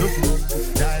 I know you,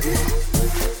 die for nothing.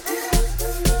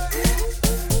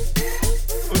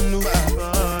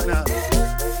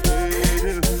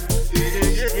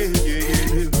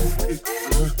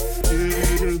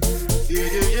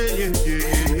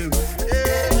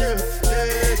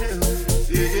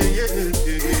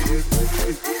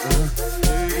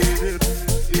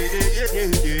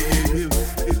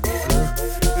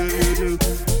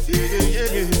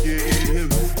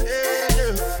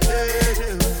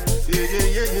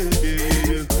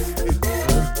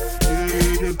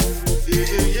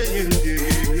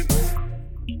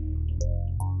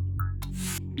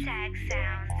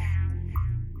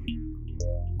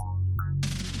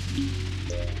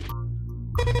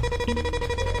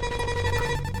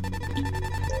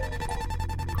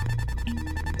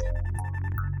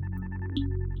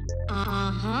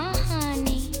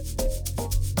 Honey.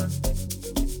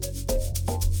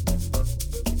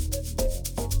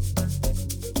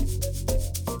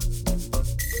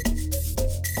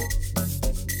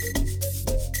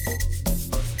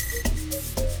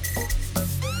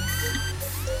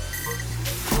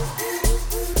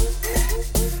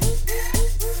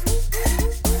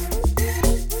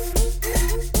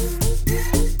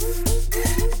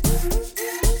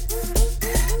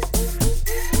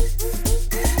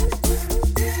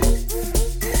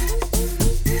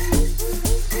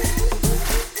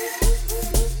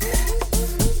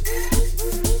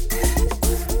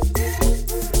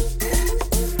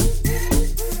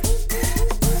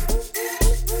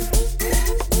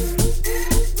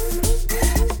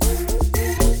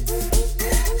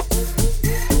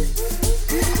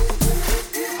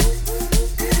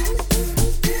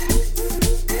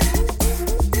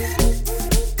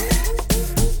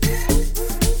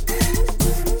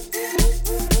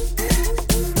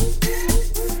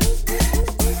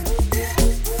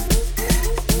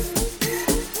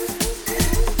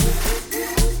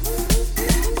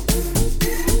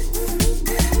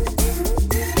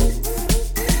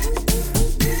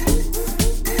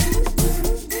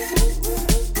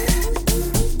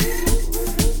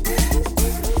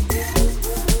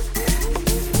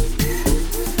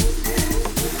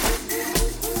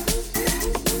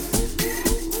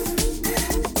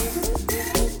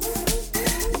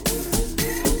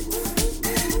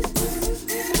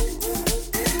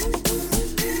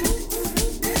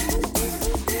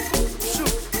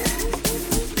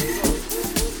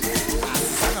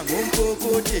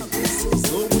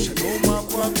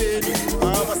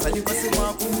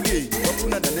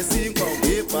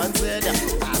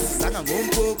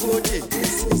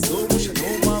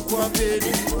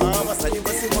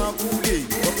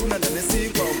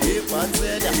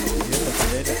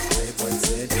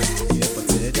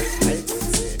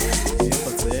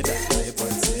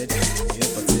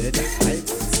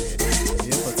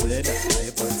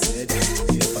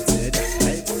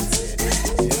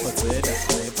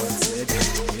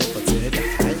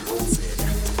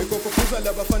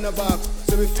 labafana bakho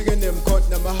sebefike nemkhot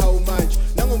namahawu manje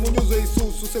nangomunye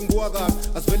uzoyisusu senguwakabi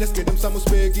asivele sigede emsamo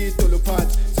sibeke idolo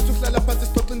phansi sithi ukuhlala phansi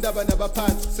sixoxa indaba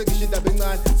nabaphansi sengisho indaba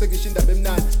encane sengisho indaba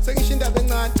emnandi sengisho indaba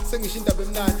encane sengisho indaba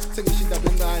emnandi sengisho indaba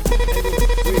encane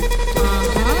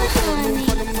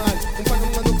umfana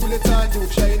omncane ukhule ethanda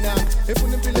ukushaya inanga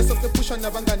efuna impilo esasepusha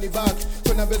nabangani bakhe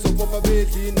khona bezopopa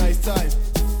bedli nice time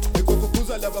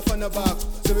ekokhuza labafana bakho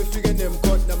sebefike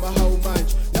nemkhot namahawu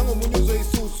manje nangomunye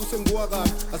uzoyisusu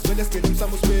senguwakabi asivele sigede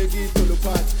emsamo sibeke idolo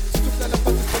phansi sithi ukuhlala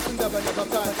phansi sixoxa indaba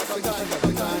nabaphansi sengisho indaba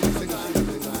encane sengisho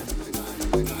indaba encane.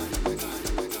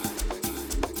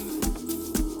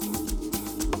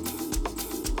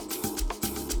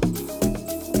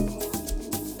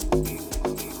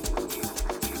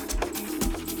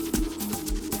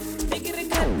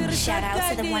 Shout out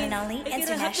to the one and only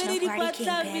international party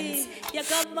kingpins.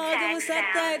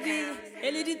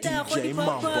 DJ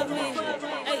Mambo.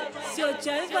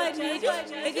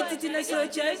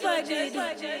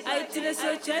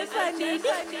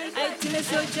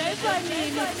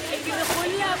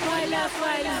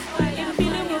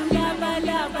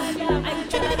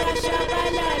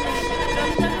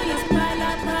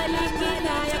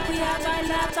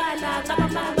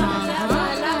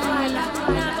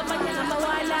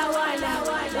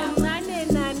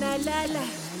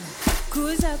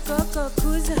 Kuza koko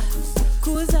kuza,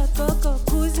 kuza koko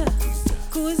kuza,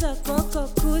 kuza koko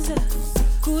kuza,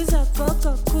 kuza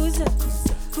koko kuza,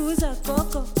 kuza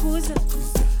koko kuza,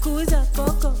 kuza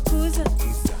koko kuza,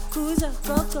 kuza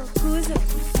koko kuza,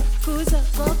 kuza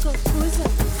koko kuza,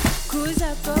 kuza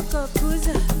koko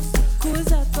kuza,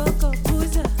 kuza koko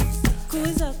kuza,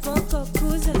 kuza koko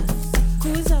kuza,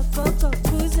 kuza koko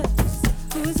kuza,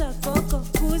 kuza koko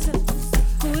kuza,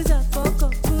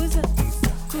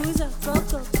 kuza koko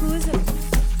kuza.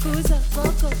 Kuza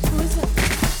koko kuza,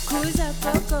 kuza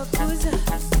koko kuza,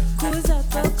 kuza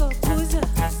koko kuza,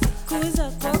 kuza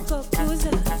koko kuza, kuza koko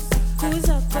kuza, kuza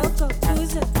koko kuza, kuza koko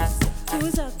kuza,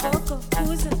 kuza koko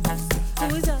kuza,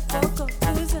 kuza koko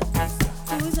kuza,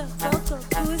 kuza koko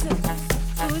kuza, kuza koko kuza,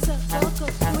 kuza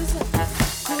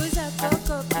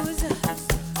koko kuza,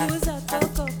 kuza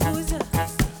koko kuza,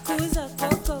 kuza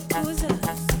koko kuza. Kuza koko kuza,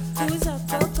 kuza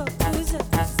koko kuza, kuza koko kuza,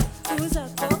 kuza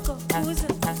koko kuza,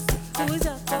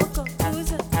 kuza, kuza,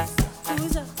 kuza,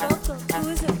 kuza,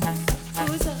 kuza, kuza,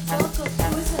 kuza koko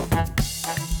kuza.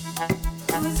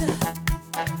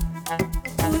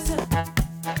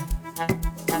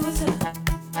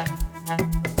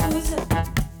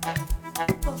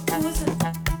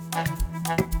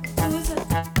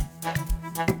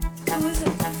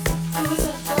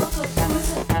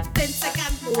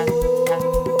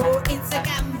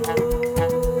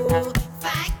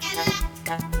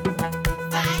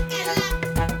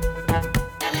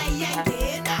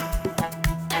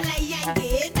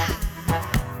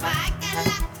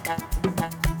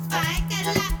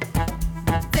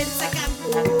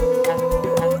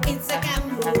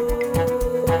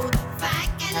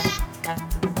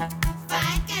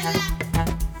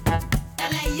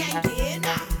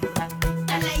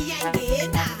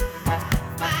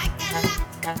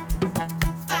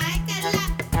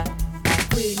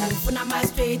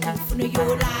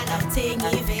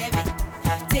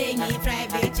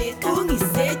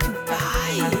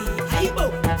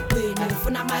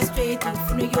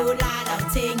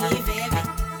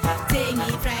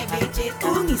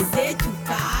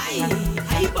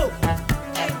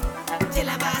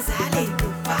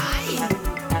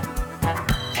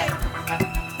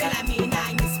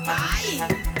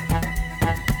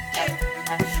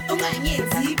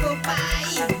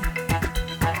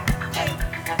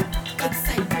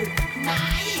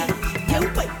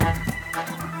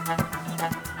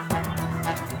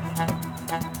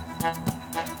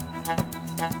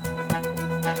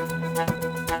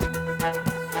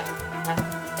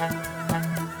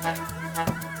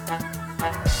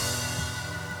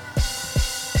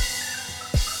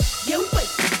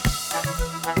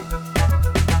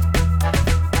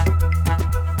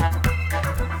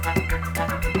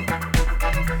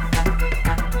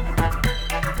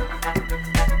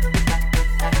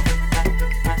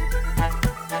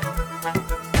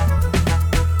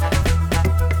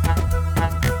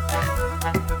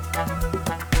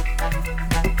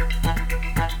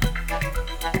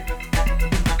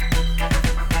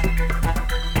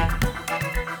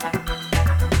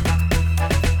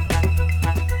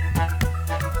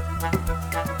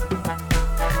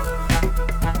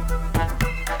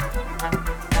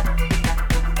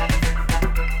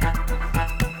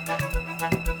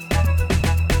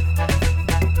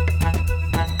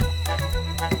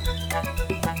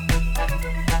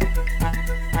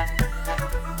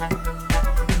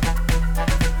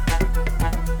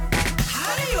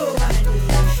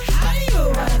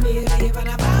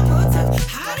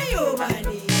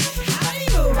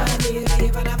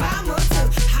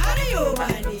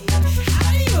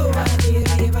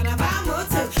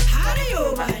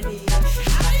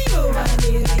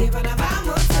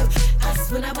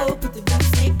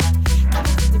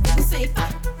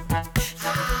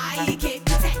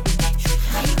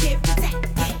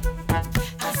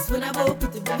 boat,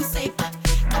 put the river safe.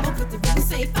 I'ma put the river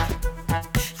safe.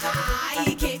 Ah,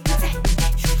 you can't protect.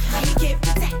 Ah, you can't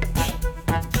protect.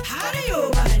 How do you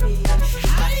want it?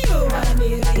 How do you want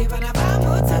it? Live on a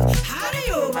motor. How do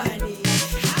you want it?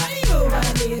 How do you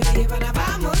want it? Live on a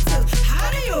motor. How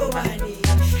do you want it?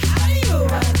 How do you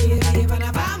want it? Live on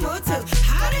a motor.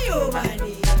 How do you want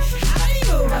it? How do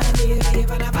you want it?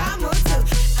 Live on a motor.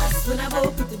 As when I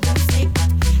boat, put the river safe.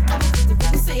 I'ma put the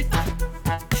river safe.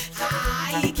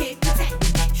 Ah, you can't protect.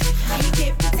 Ah, you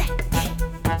can't protect.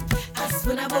 As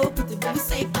when I boat, put the river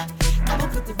safe. I'ma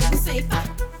put the river safe.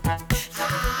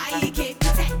 Ah, you can't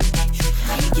protect.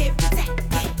 Ah, you can't protect.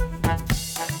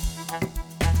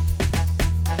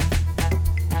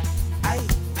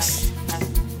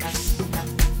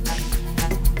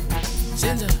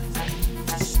 Ginger.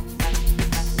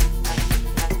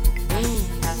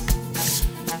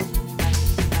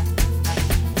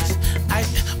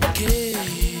 Okay.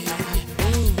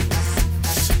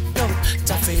 Yo,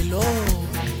 tafelo.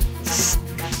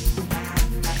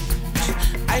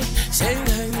 Ay,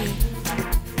 sengani.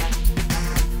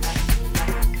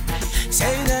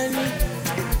 Sengani.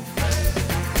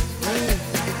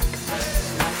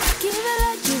 Give it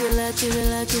like, give it like, give it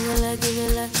like, give it like, give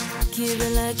it like. Give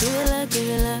it like, give it like, give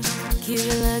it like. Give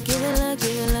it like, give it like,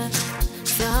 give it like.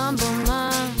 C'est un bon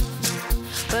man.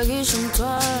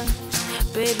 Pagishintwa.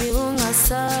 Baby,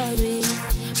 ungasabi.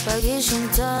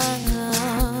 Pagishintwa.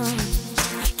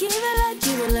 Give it like,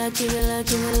 give it like, give it like,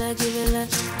 give it like, give it like.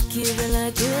 Give it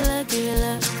like, give it like, give it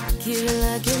like. Give it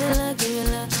like, give it like, give it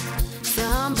like. C'est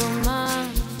un bon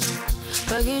man.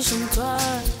 Pagishintwa.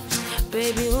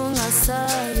 Baby,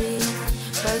 ungasabi.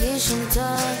 Pagishintwa.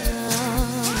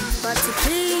 But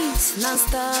please,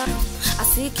 non-stop. I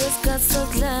see kids got so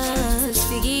glass.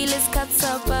 Figiles got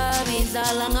so baby.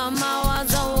 Dalanga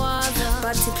mawaza waza.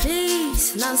 But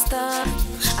please, non-stop.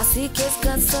 I see kids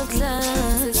got so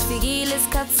glass. Figiles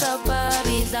got so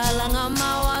baby. Dalanga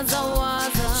mawaza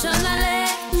waza. Shonale,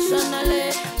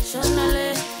 shonale,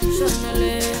 shonale,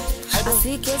 shonale. I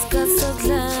see kids got so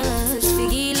glass.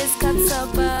 Figiles got so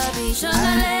baby.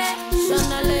 Shonale,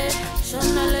 shonale,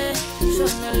 shonale,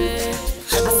 shonale.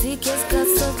 I see kids got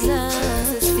so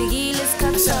glass. Figiles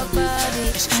got so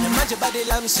baby. Manje body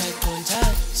lam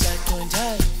sakonjai,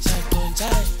 sakonjai,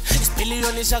 sakonjai.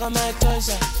 Isipiliyoni shaka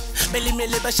matosa. Beli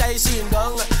mele bashaya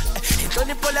isindonga.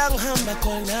 Intoni pola ngihamba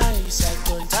khona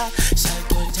sakonjai,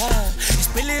 sakonjai.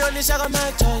 Isipiliyoni shaka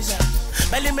matosa.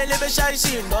 Beli mele bashaya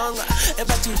isindonga.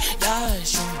 Ebathi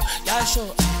yasho, yasho,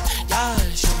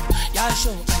 yasho,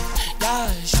 yasho,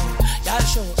 yasho,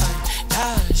 yasho,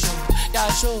 yasho,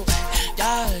 yasho,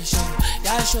 yasho,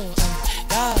 yasho,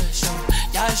 yasho,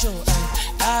 yasho,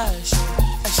 yasho.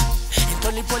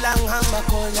 Intoni pola ngihamba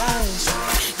khona yasho,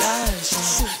 yasho,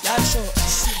 yasho,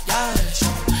 yasho,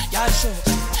 yasho,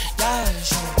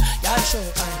 yasho, yasho,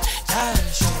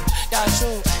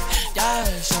 yasho,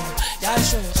 yasho,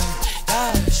 yasho,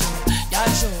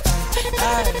 yasho,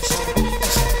 yasho,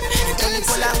 intoni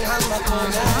pola ngihamba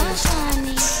khona yasho.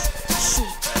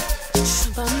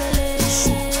 Pamela.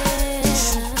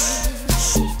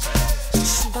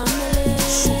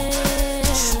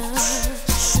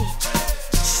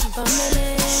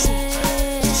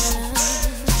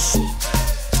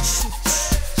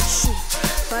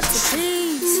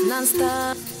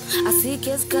 Non-stop. I see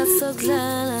kids got so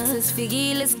glass.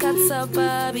 Figiles got so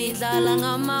baby.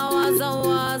 Dalanga mawaza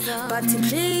waza. But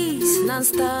please,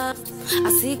 non-stop.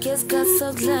 I see kids got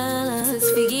so glass.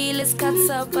 Figiles got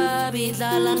so baby.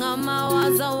 Dalanga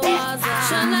mawaza waza.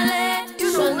 Shonale,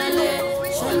 shonale,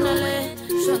 shonale,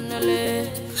 shonale.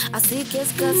 I see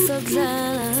kids got so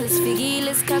glass.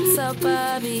 Figiles got so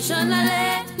baby.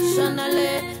 Shonale, shonale,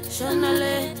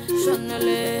 shonale,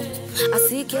 shonale. I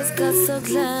see kids got so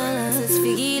glass.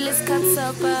 Figiles got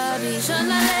so baby.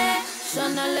 Shonale,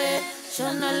 shonale,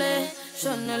 shonale,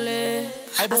 shonale.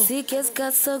 I see kids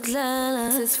got so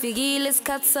glass. Figiles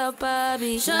got so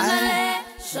baby. Shonale,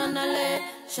 shonale,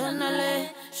 shonale,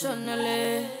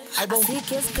 shonale. I see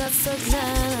kids got so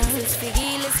glass.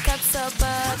 Figiles got so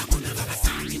baby.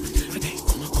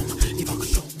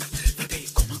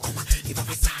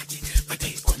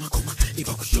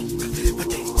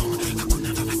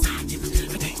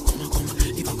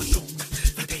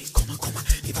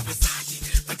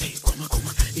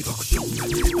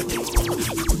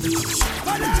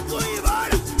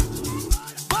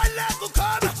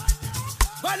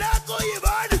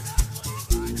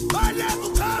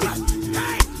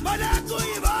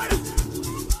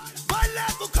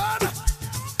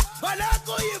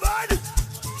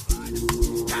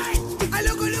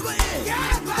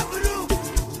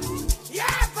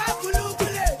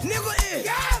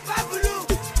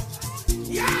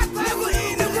 Yeah,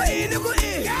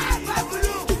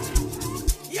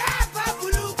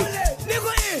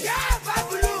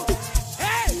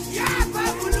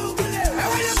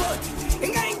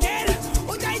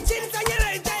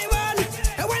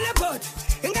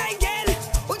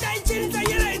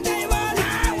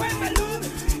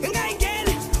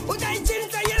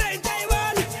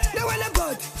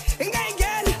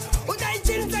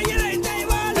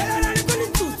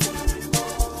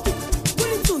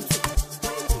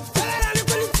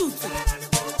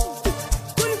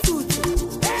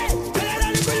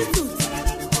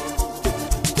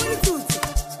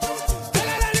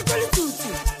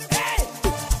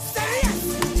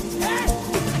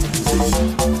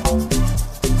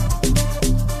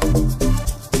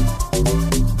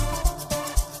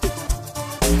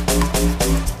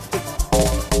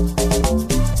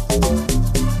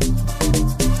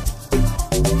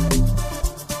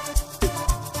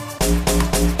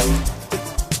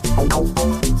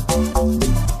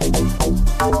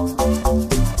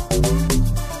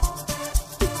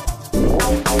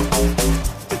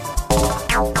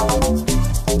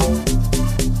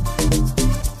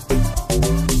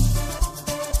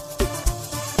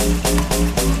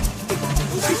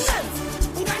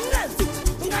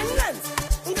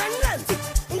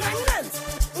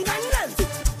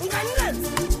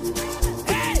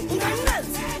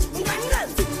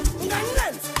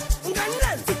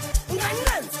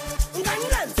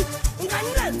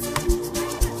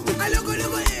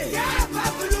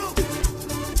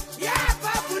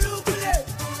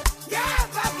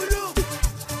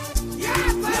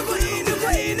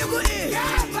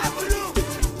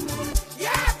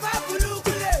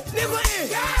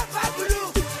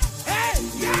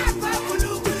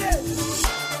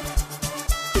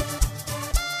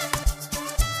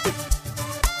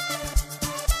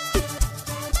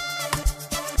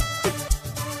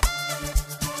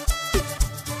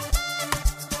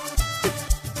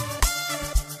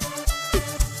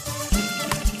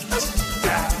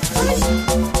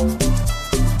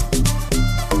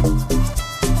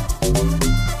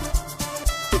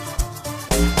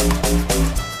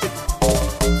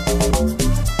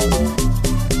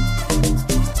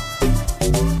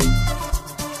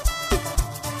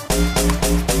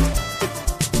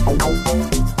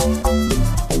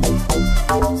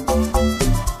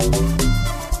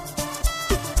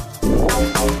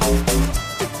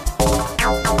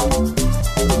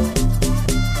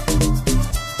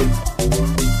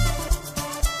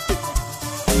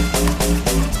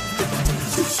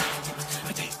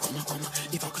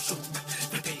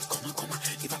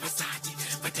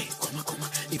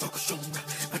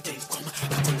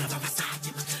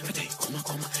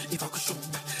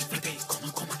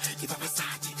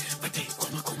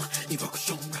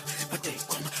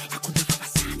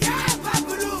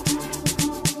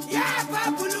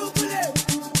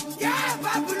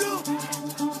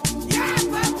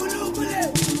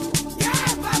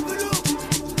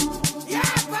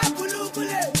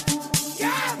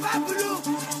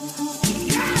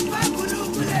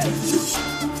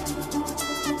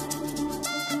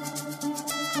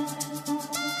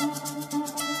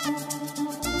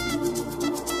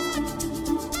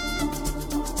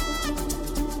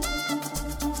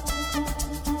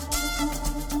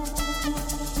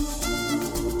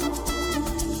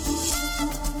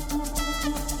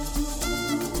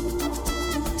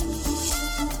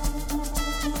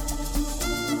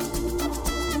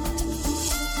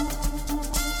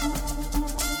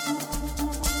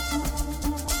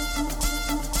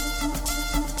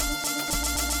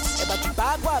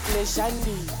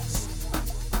 Shandis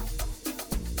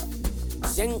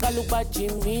Sengiqala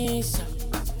ukubajimisa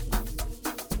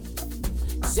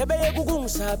sebeye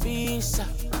kukungisabisa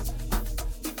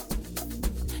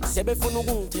sebefuna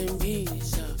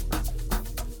ukungithembisa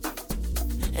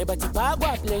bathi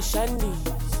bakwaple Shandis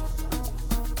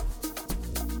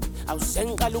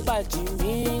awusengiqala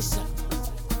ukubajimisa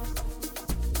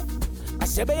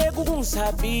asebeye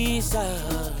kukungisabisa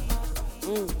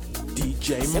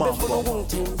DJ Mambo.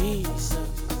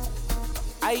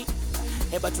 Ay,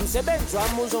 bathi umsebenzi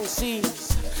wami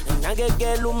uzongisiza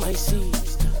ngakekela my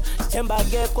sister themba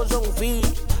akekho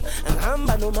uzongivika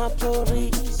ngihamba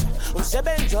nomaphorisa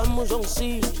umsebenzi wami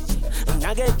uzongisiza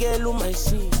ngakekela my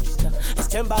sister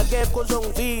themba akekho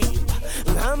uzongivika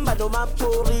ngihamba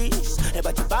nomaphorisa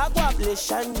bathi bakwaple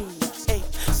Shandis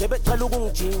sebeqala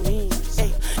ukungijimisa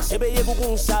sebeyeka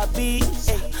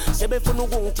ukungisabisa sebefuna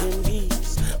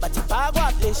ukungithembisa bathi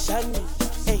bakwaple Shandis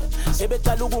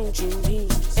sebeqala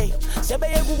ukungijimisa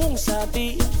sebeyeka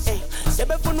ukungisabisa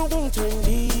sebefuna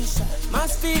ukungithembisa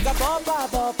masifika bopa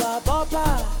bopa bopa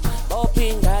bopa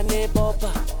ingane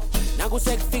bopa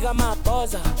nakusekufika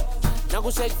amabhoza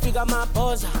nakusekufika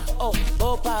amabhoza oh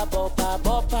bopa bopa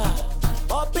bopa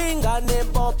bopa ingane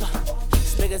bopa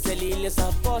sibekezelile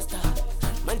safosta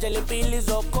manje lempilo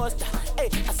izokosta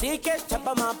asike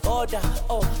sithamba amaboda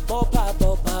oh bopa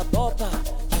bopa bopa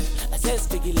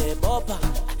asesifikile bopa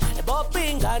bopa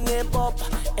ingane bopa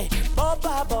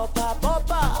bopa bopa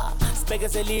bopa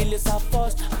sibekezelile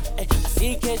safosta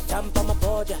asike sithamba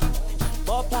amaboda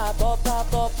bopa bopa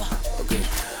bopa okay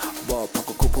bopa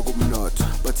kukhupha kumnotho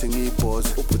bathi ngiyibhoza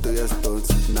ubhudo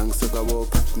uyazidonsa nangiseka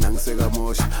bopa nangiseka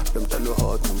mosha lomntana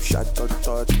hot nomshado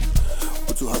tot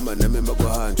uthi uhamba nami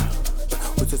emakuhanja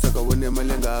uthatha kawone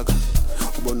imali engaka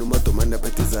ubona umadomane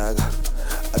aphethe zaka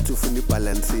athi ufuna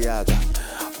ibalance yaka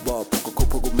bopa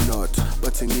kukhupha kumnotho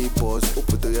bathi ngiyibhoza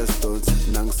ubhudo uyazidonsa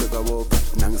nangiseka bopa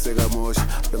nangiseka mosha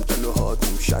lomntana hot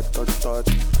nomshado tot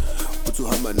uthi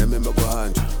uhamba nami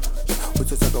emakuhanja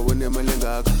uthatha kawone imali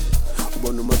engaka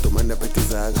ubona umadomane aphethe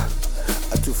zaka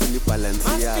athi ufuna ibalance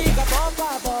yaka bopa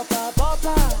bopa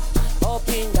bopa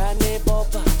bopa ingane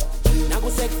bopa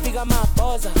nakusekufika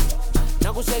amabhoza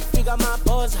nakusekufika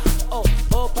amabhoza oh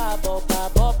bopa bopa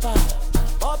bopa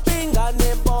bopa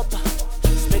ingane bopa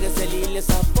sibheke selile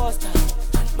saposta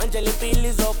manje le mpilo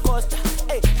izokosta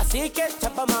asike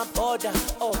chapa maboda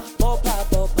bopa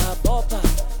bopa bopa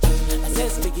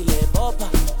asesibikile bopa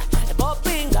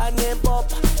bopa ingane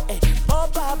bopa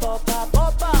bopa bopa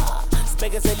bopa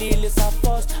sibheke selile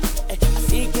saposta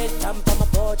asike chapa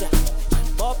maboda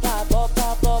bopa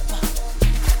bopa bopa.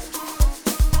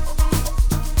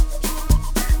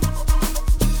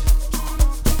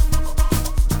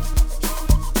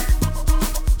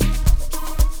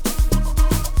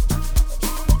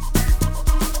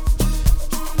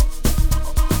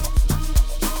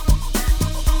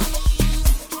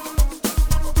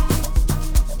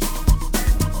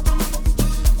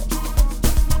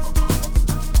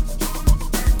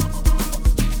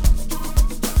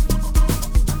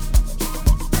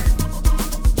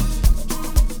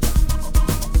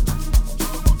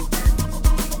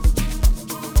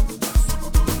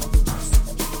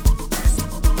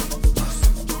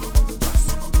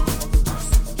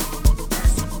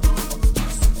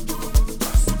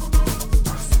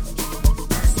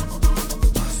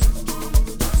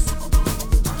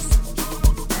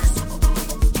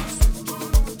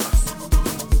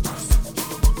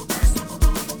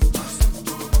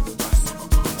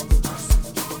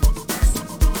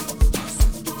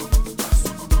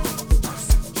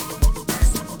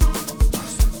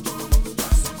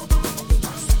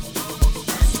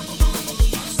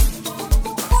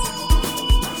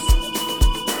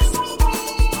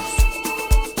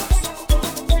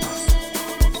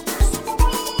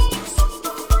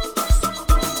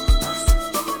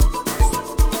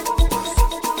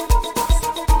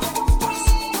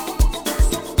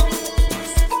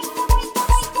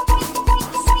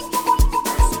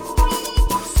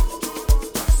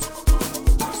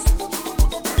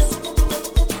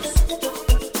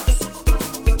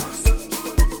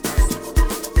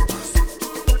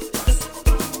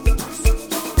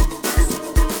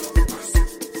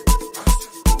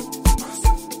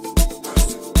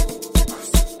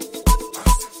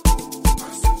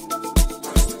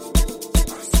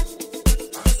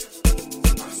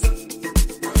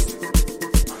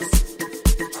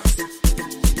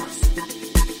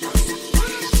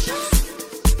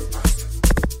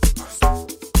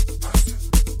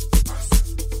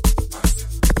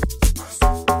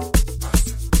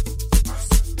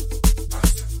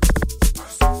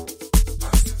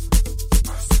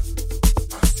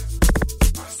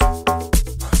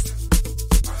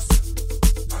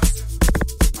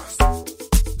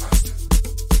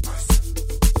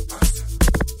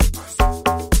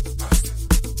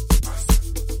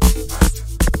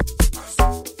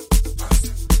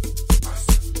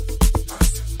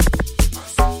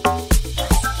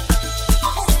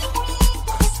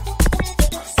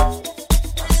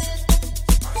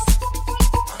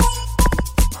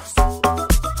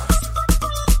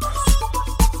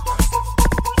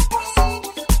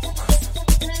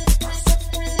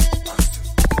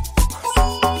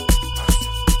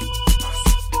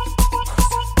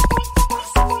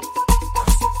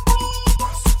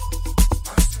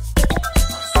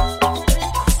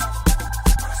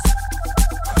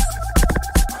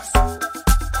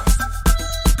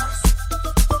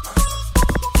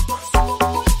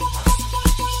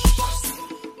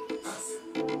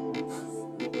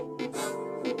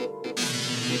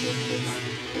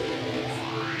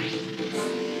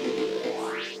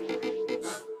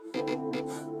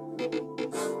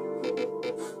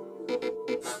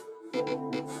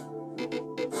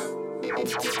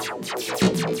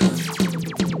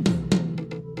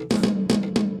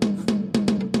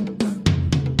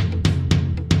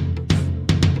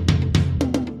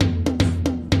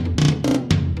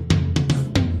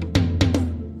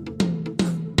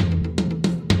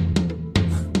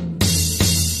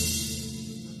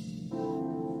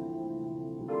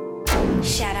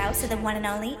 Shout out to the one and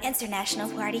only international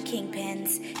party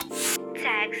kingpins.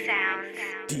 Tag Sounds.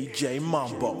 DJ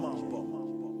Mambo.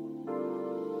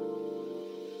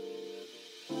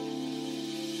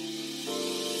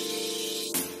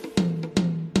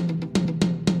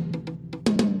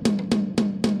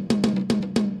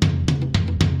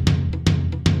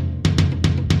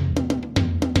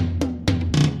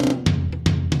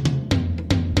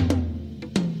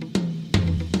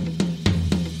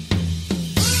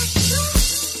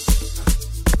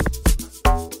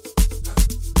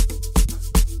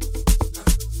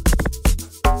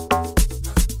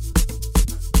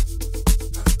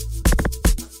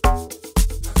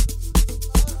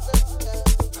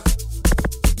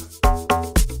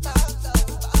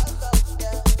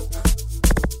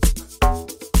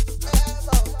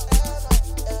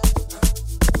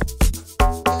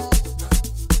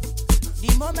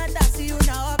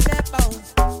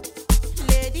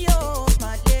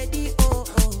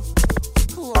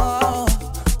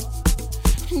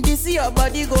 your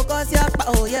body go cause your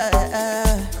oh yeah.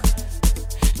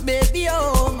 Baby,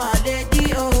 oh, my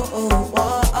lady,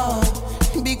 oh.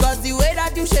 Because the way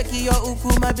that you shake your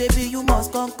uku, my baby, you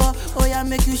must conquer. Oh, yeah,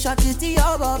 make you shake it to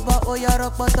your baba. Oh, yeah,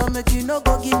 rock bottom, make you no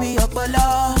go give me your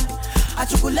bala.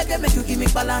 Achukuleke, make you give me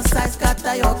balance size,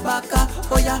 scatter your baka.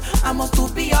 Oh, yeah, I must to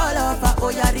be all over. Oh,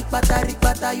 yeah,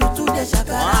 rikbata, you to the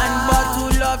shakara. One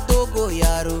bottle of Togo,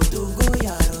 yaro. Togo,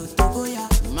 yaro, Togo,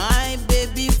 yaro. My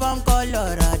baby from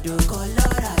Colorado.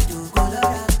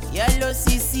 Yellow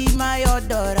CC, my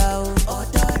odora,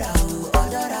 odora.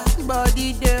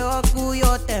 Body de oku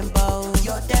your temper,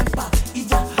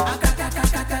 ija,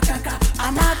 akakakakakaka.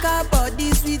 Amaka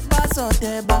body sweet bass on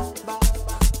teba.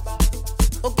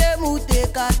 Okay,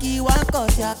 mute kaki wako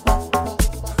siakpa.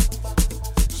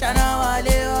 Shana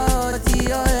wale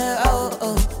oti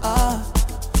oh.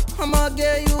 I'ma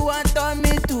get you want on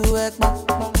me to ekpa.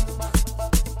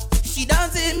 She don't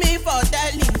see me for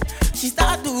telly. She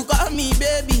start to call me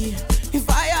baby. If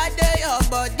I had your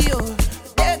body, oh,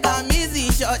 take a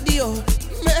easy shorty, oh.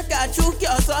 Make her choke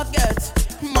your socket.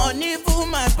 Money full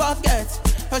my pocket.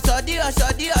 Oh, shorty,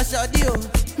 oh.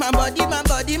 My body,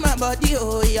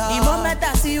 oh, yeah. The moment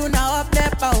I see you now up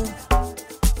there, oh.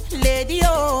 Lady,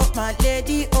 oh, my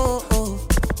lady, oh.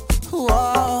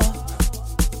 Whoa.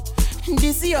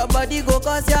 This your body go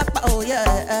cause your oh,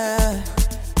 yeah.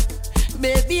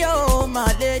 Baby, oh,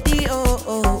 my lady, oh.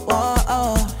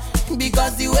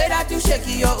 Because the way that you shake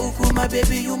your uku, my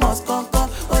baby, you must conquer.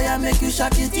 Oh, yeah, make you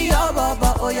shake it to your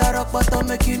baba. Oh, yeah, rock bottom,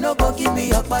 make you no go give me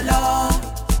your bala.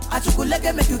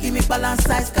 Achukuleke, make you give me balance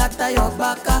size, scatter your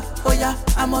baka. Oh, yeah,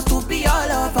 I must to be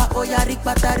all over. Oh, yeah,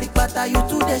 rikbata, you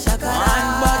to the shakara.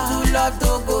 One bottle of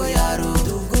Togo, yaro.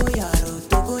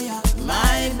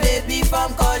 My baby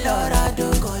from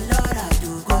Colorado.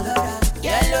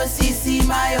 Yellow CC,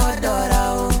 my odora,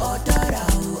 odora.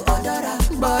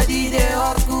 Body de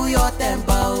oku your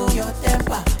temper,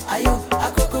 ayo,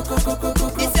 akoko.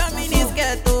 It's your mini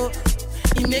skirt, oh.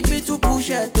 It make me to push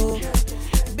it, oh.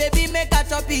 Baby, make a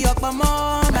chop your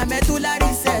mama, my medulla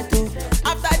reset, oh.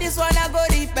 After this one, I go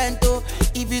repent, oh.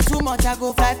 If it's too much, I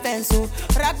go fly fence, oh.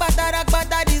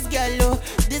 Ragbata, this girl, oh.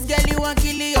 This girl, you want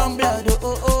kill your blood,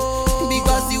 oh.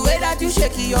 Because the way that you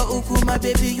shake your uku, my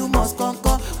baby, you must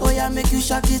conquer. Oh, yeah, make you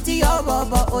shake it to your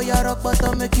baba. Oh, yeah, rock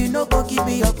bottom, make you no go give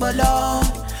me your bala.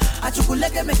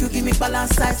 Achukuleke, make you give me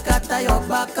balance size, scatter your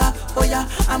baka. Oh, yeah,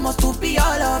 I must to be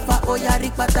all over. Oh, yeah,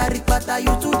 rikbata, you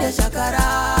to the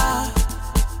shakara.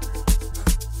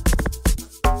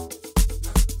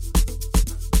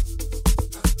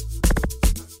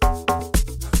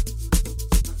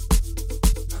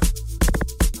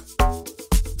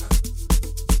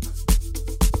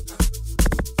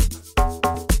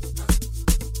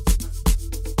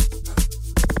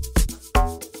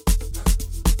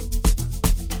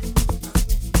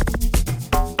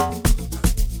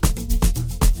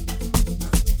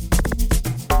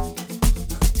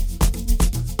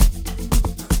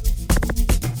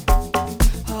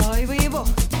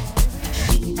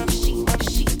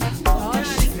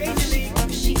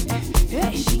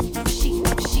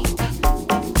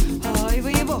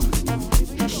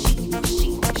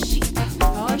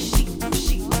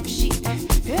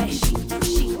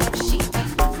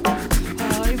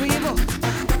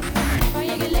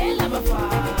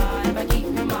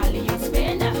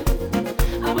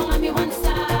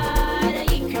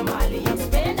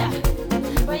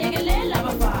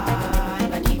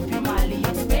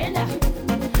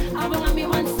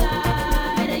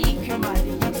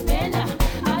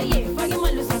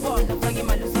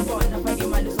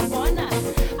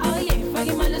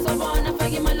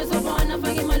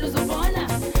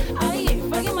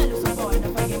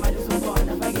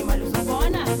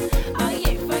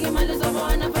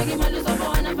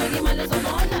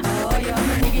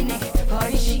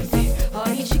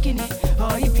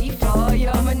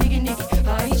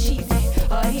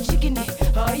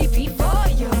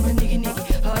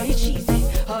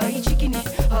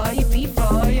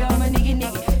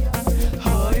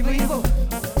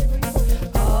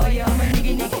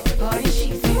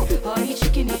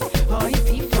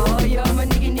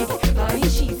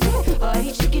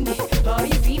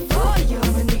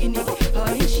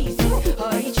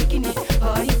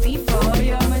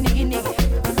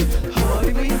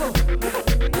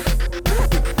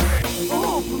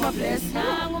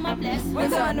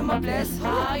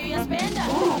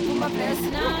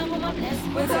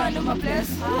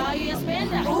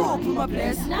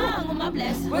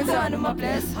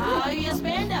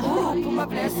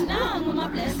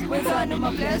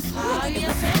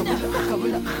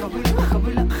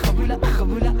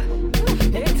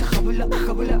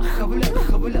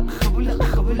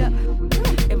 Kabula.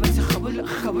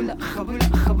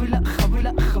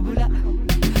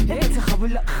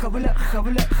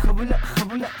 Khabula, khabula,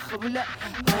 khabula, khabula.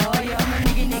 Oh, yeah, my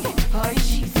nigga, nigga. Oh,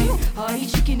 cheesy. Oh,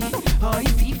 chicken it. Oh,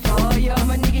 beef. Oh, yeah,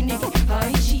 my nigga, nigga. Oh,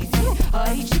 cheesy.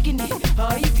 Oh, chicken it.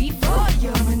 Oh, beef. Oh,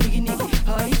 yeah, my nigga, nigga.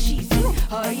 Oh, cheesy.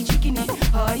 Oh, chicken it.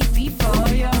 Oh, beef. Oh,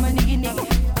 yeah, my nigga, nigga.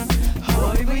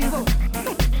 Oh, we go.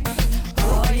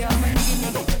 Oh, yeah, my nigga,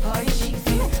 nigga. Oh,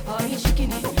 cheesy. Oh,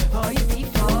 chicken it. Oh,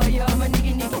 beef. Oh, yeah, my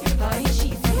nigga, nigga. Oh,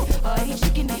 cheesy. Oh,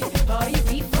 chicken it. Oh,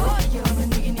 beef. Oh, yeah, my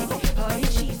nigga, nigga. Oh,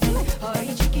 cheesy.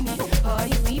 Oh, chicken it. Oh,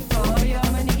 beef. Oh, yeah,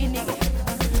 my nigga, nigga.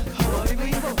 Oh,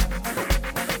 we go.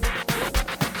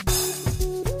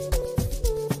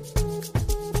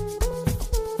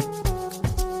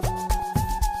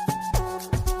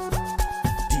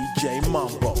 DJ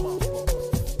Mambo.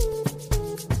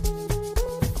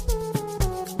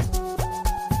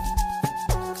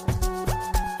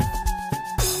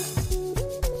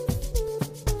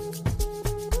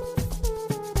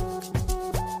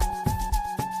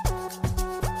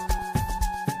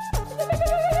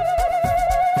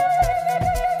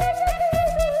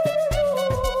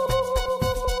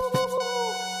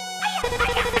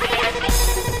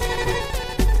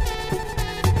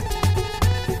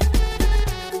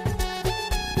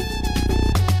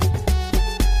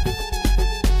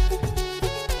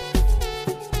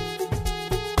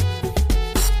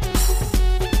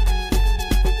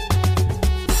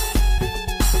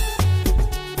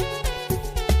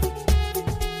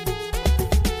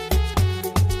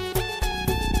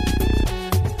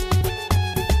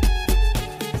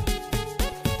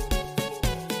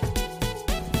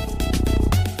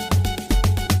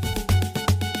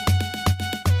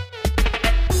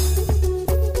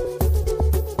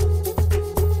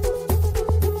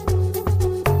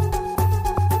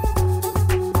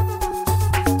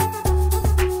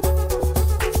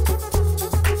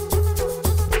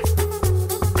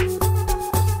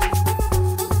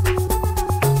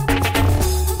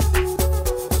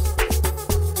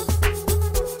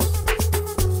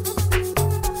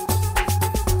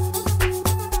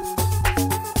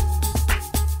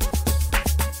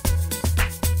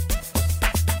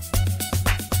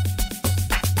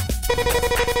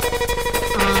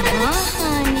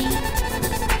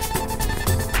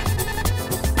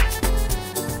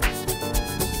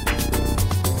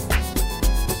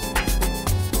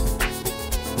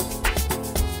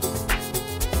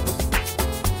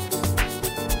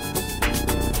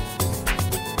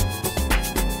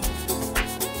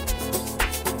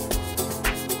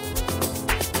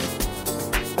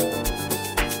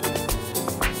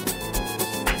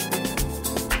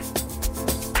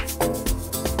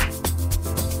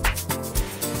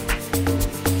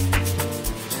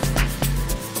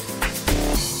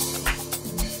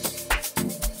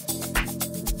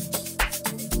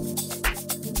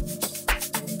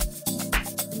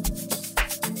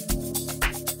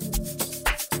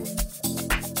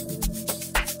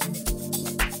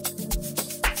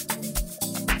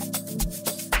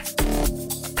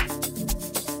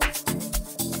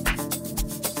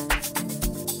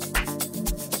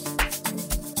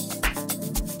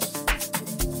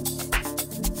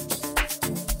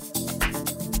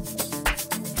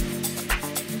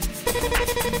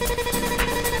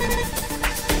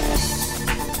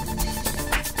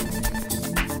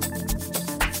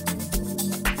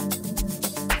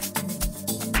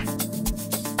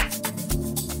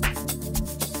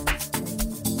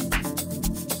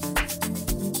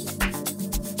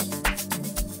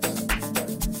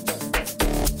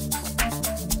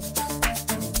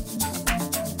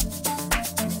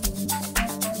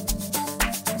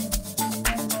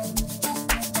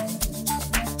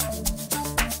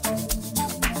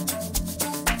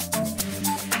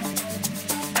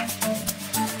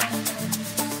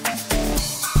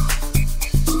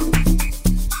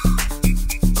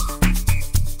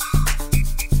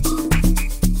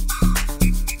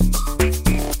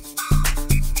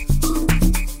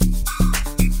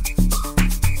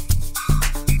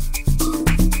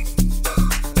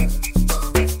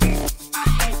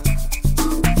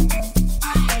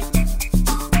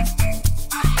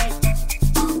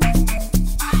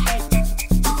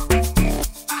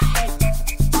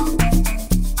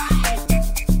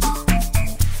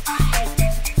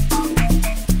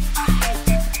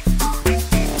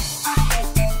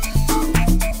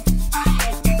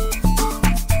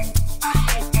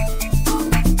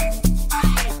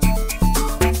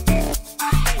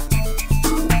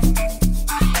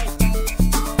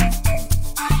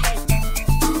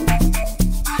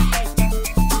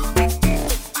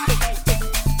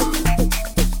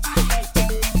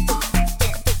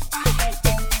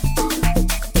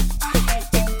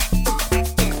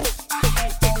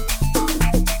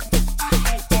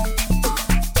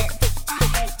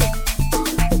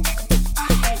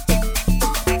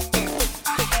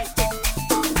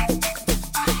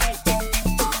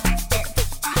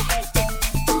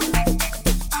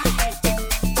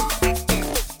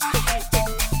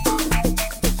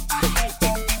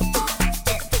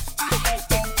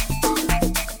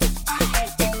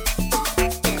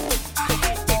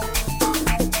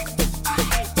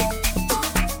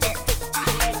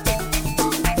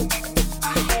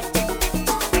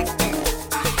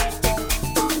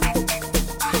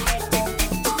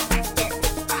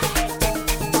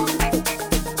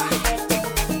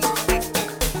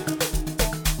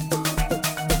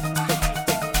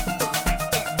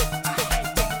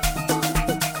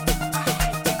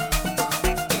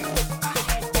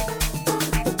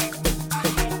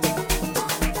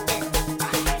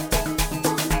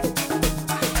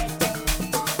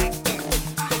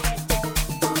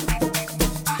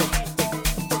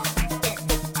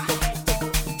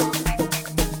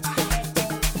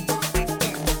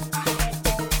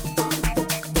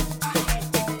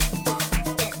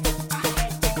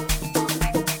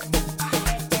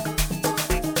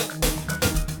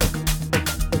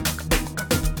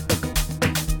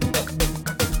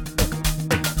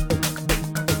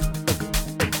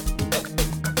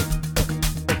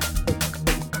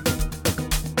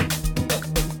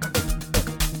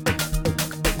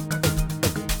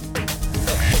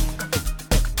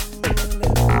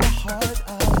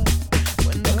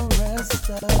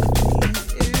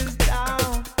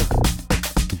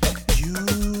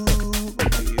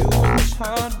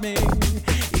 me,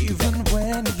 even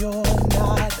when you're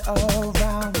not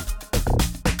around.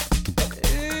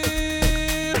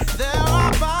 If there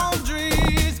are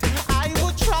boundaries, I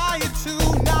will try to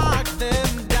knock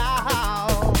them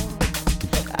down.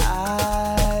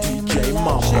 I'm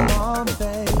latching on,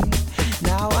 babe.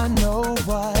 Now I know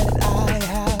what I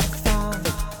have found.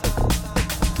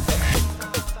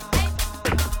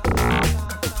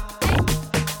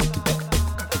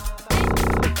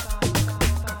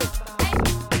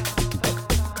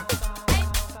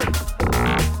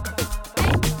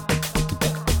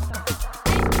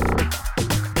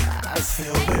 I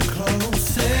feel we're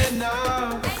close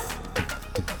enough.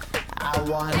 I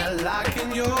wanna lock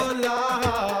in your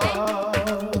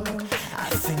love. I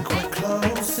think we're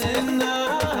close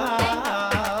enough.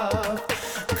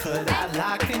 Could I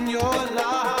lock in your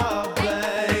love,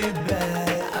 baby?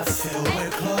 I feel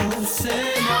we're close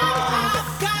enough.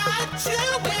 I've got you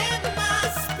in my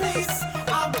space.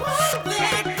 I won't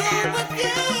let go of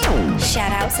you.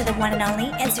 Shout out to the one and only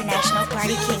international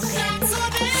party kingpins.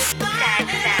 Tag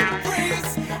Sound.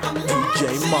 DJ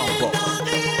Mambo.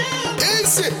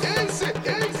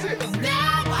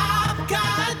 Now I've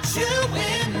got you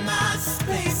in my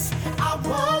space. I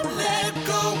won't let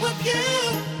go of you.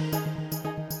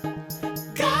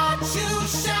 Got you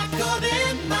shackled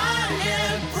in my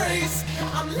embrace.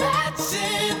 I'm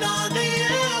latching onto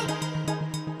you.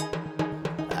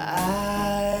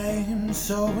 I'm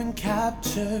so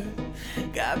encaptured.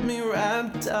 Got me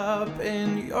wrapped up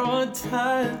in your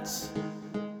touch.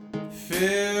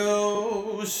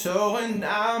 Feel so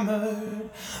enamored.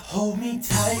 Hold me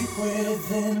tight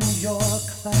within your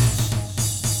clutch.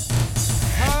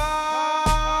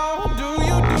 How do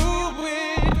you do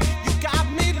it? You got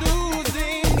me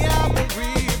losing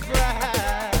every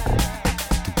breath.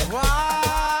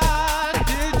 What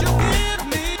did you give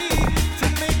me to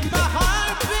make my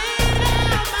heart beat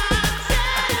out my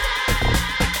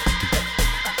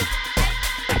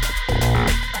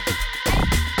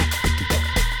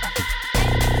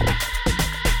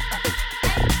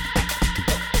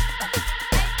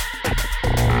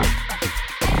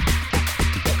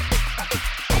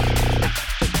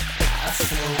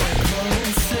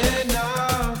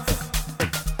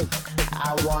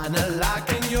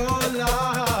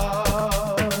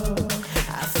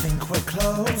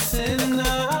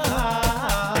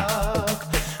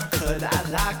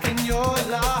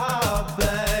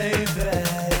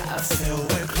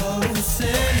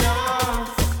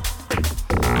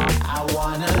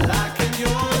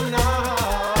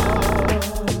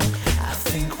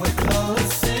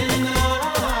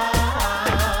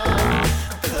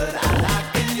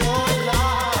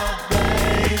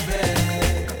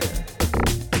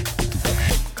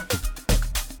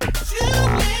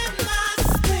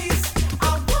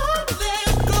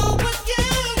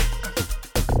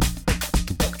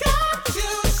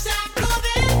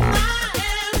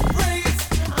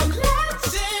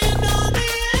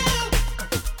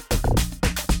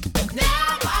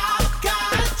Now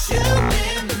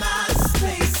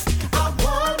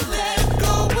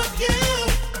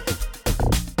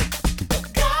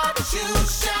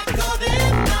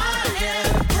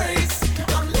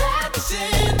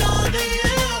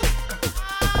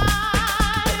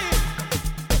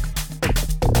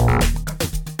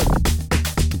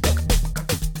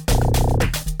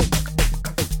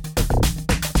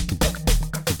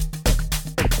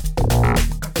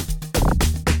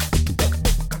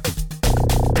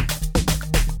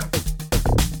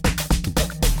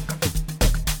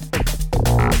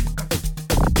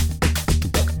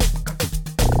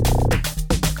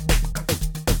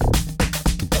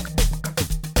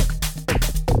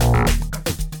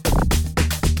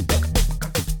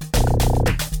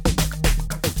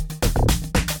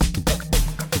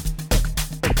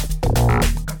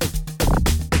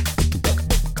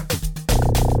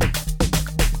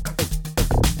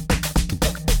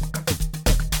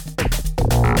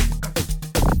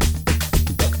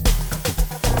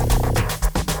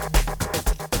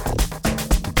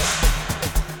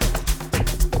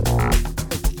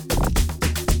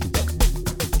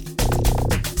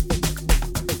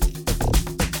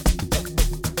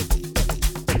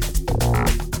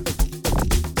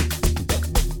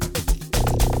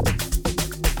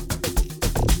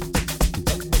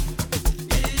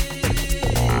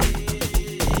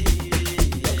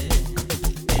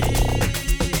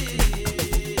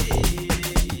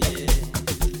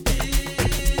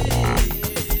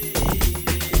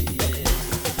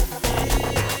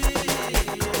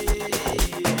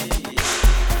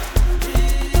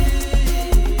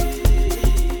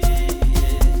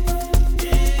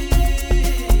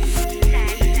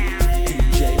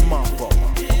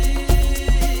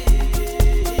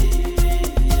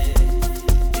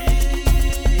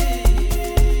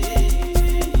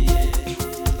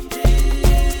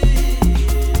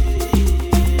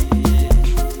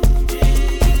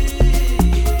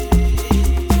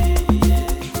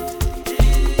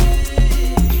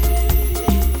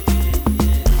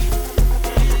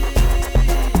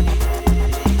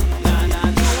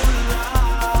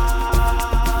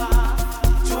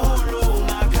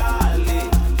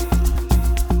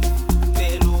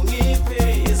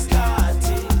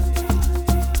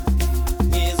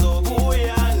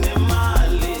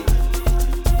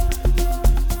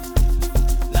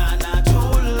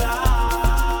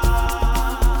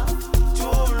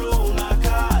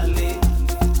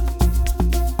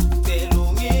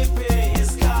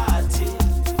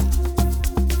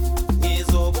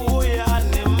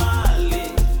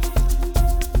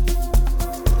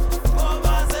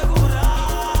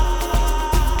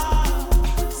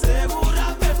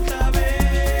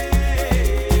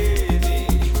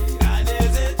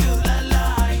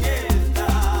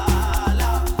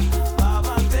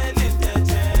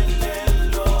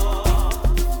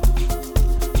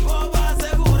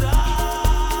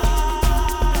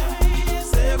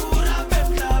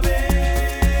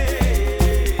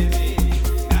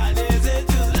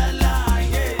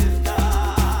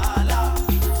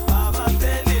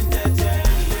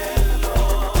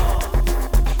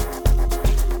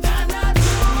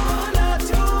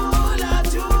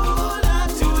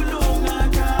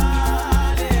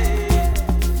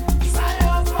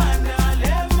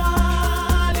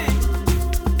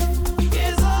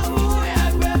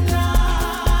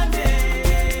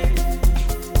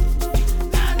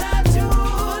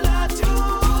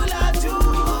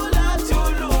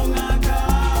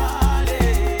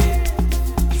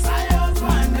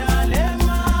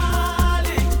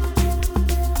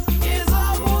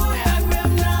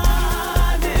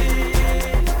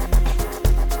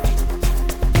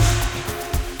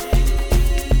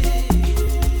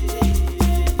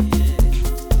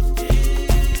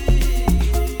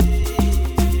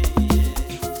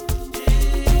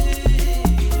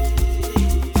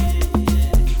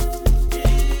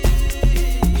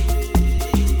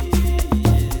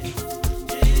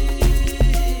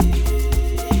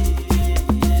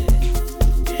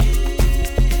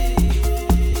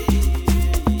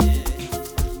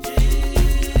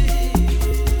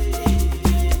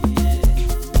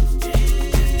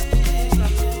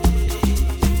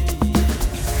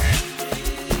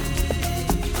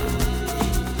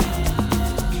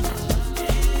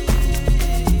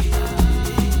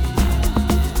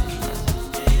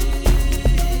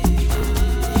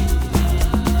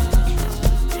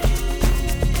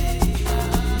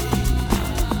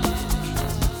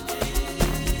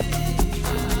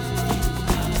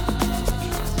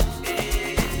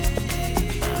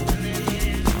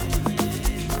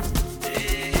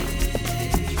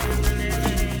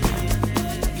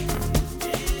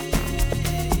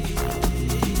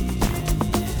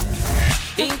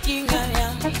inkinga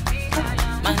yami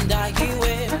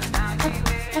mandakiwe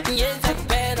yenza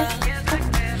kuphela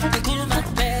ngikhuluma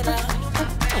kuphela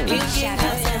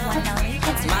inkinga yami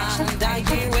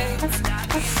mandakiwe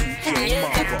yenza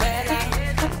kuphela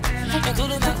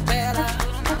ngikhuluma kuphela.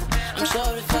 I'm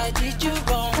sorry if I did you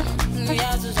wrong,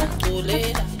 yazi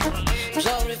uzangixolela. I'm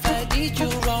sorry if I did you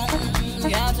wrong,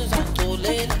 yazi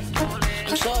uzangixolela.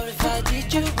 I'm sorry if I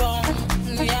did you wrong,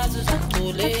 yazi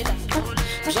uzangixolela.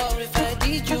 I'm sorry if I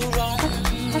did you wrong,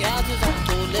 yazi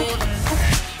uzangixolela.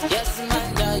 Yes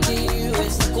mandakiwe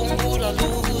sikhumbula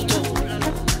lutho,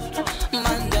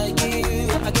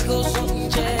 mandakiwe akekho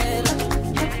songitshela.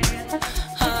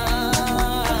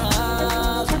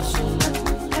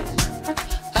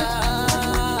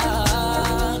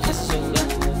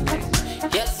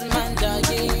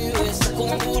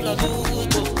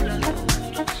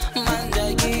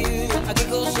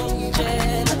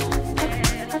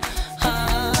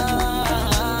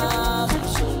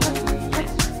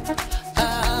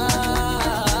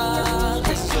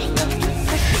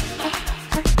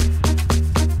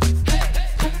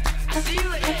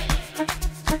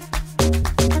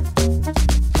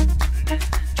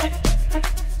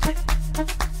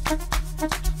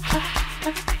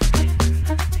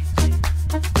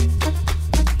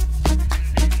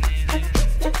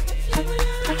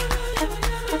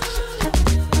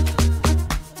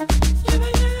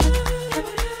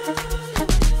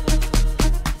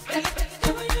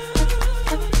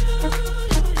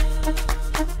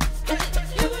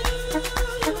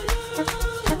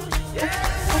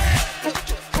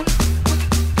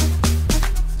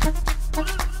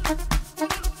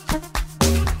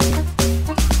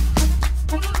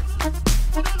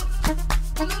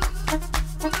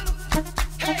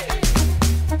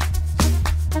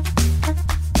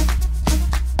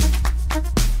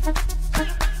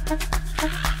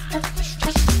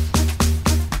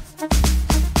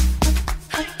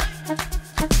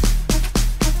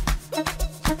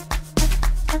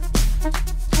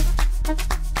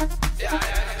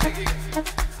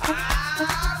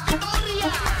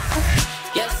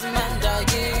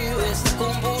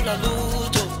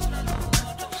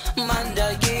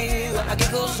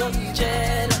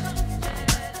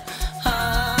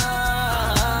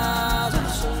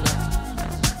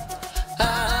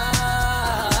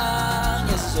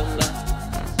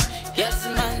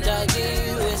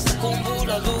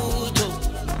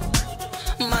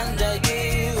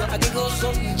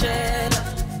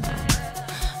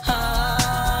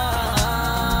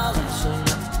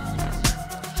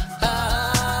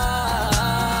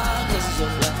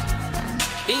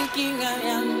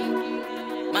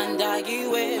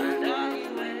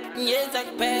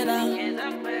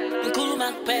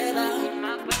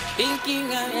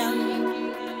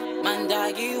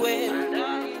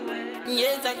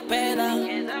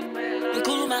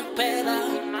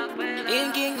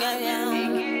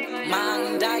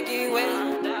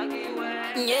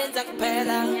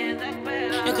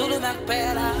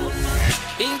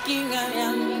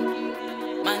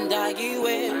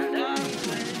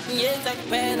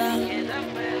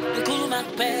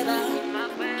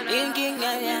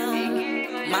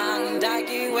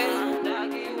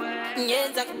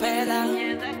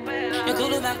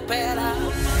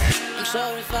 I'm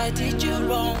sorry if I did you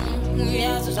wrong,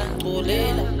 yazi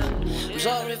uzangixolela. I'm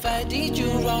sorry if I did you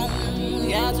wrong,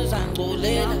 yazi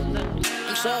uzangixolela.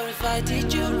 I'm sorry if I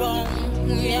did you wrong,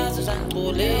 yazi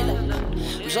uzangixolela.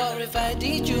 I'm sorry if I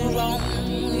did you wrong,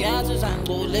 yazi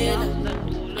uzangixolela.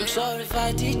 I'm sorry if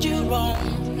I did you wrong,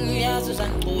 yazi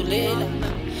uzangixolela.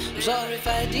 I'm sorry if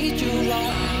I did you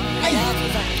wrong, yazi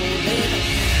uzangixolela.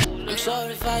 I'm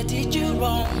sorry if I did you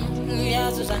wrong,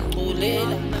 yazi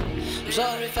uzangixolela. I'm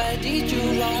sorry if I did you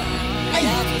wrong.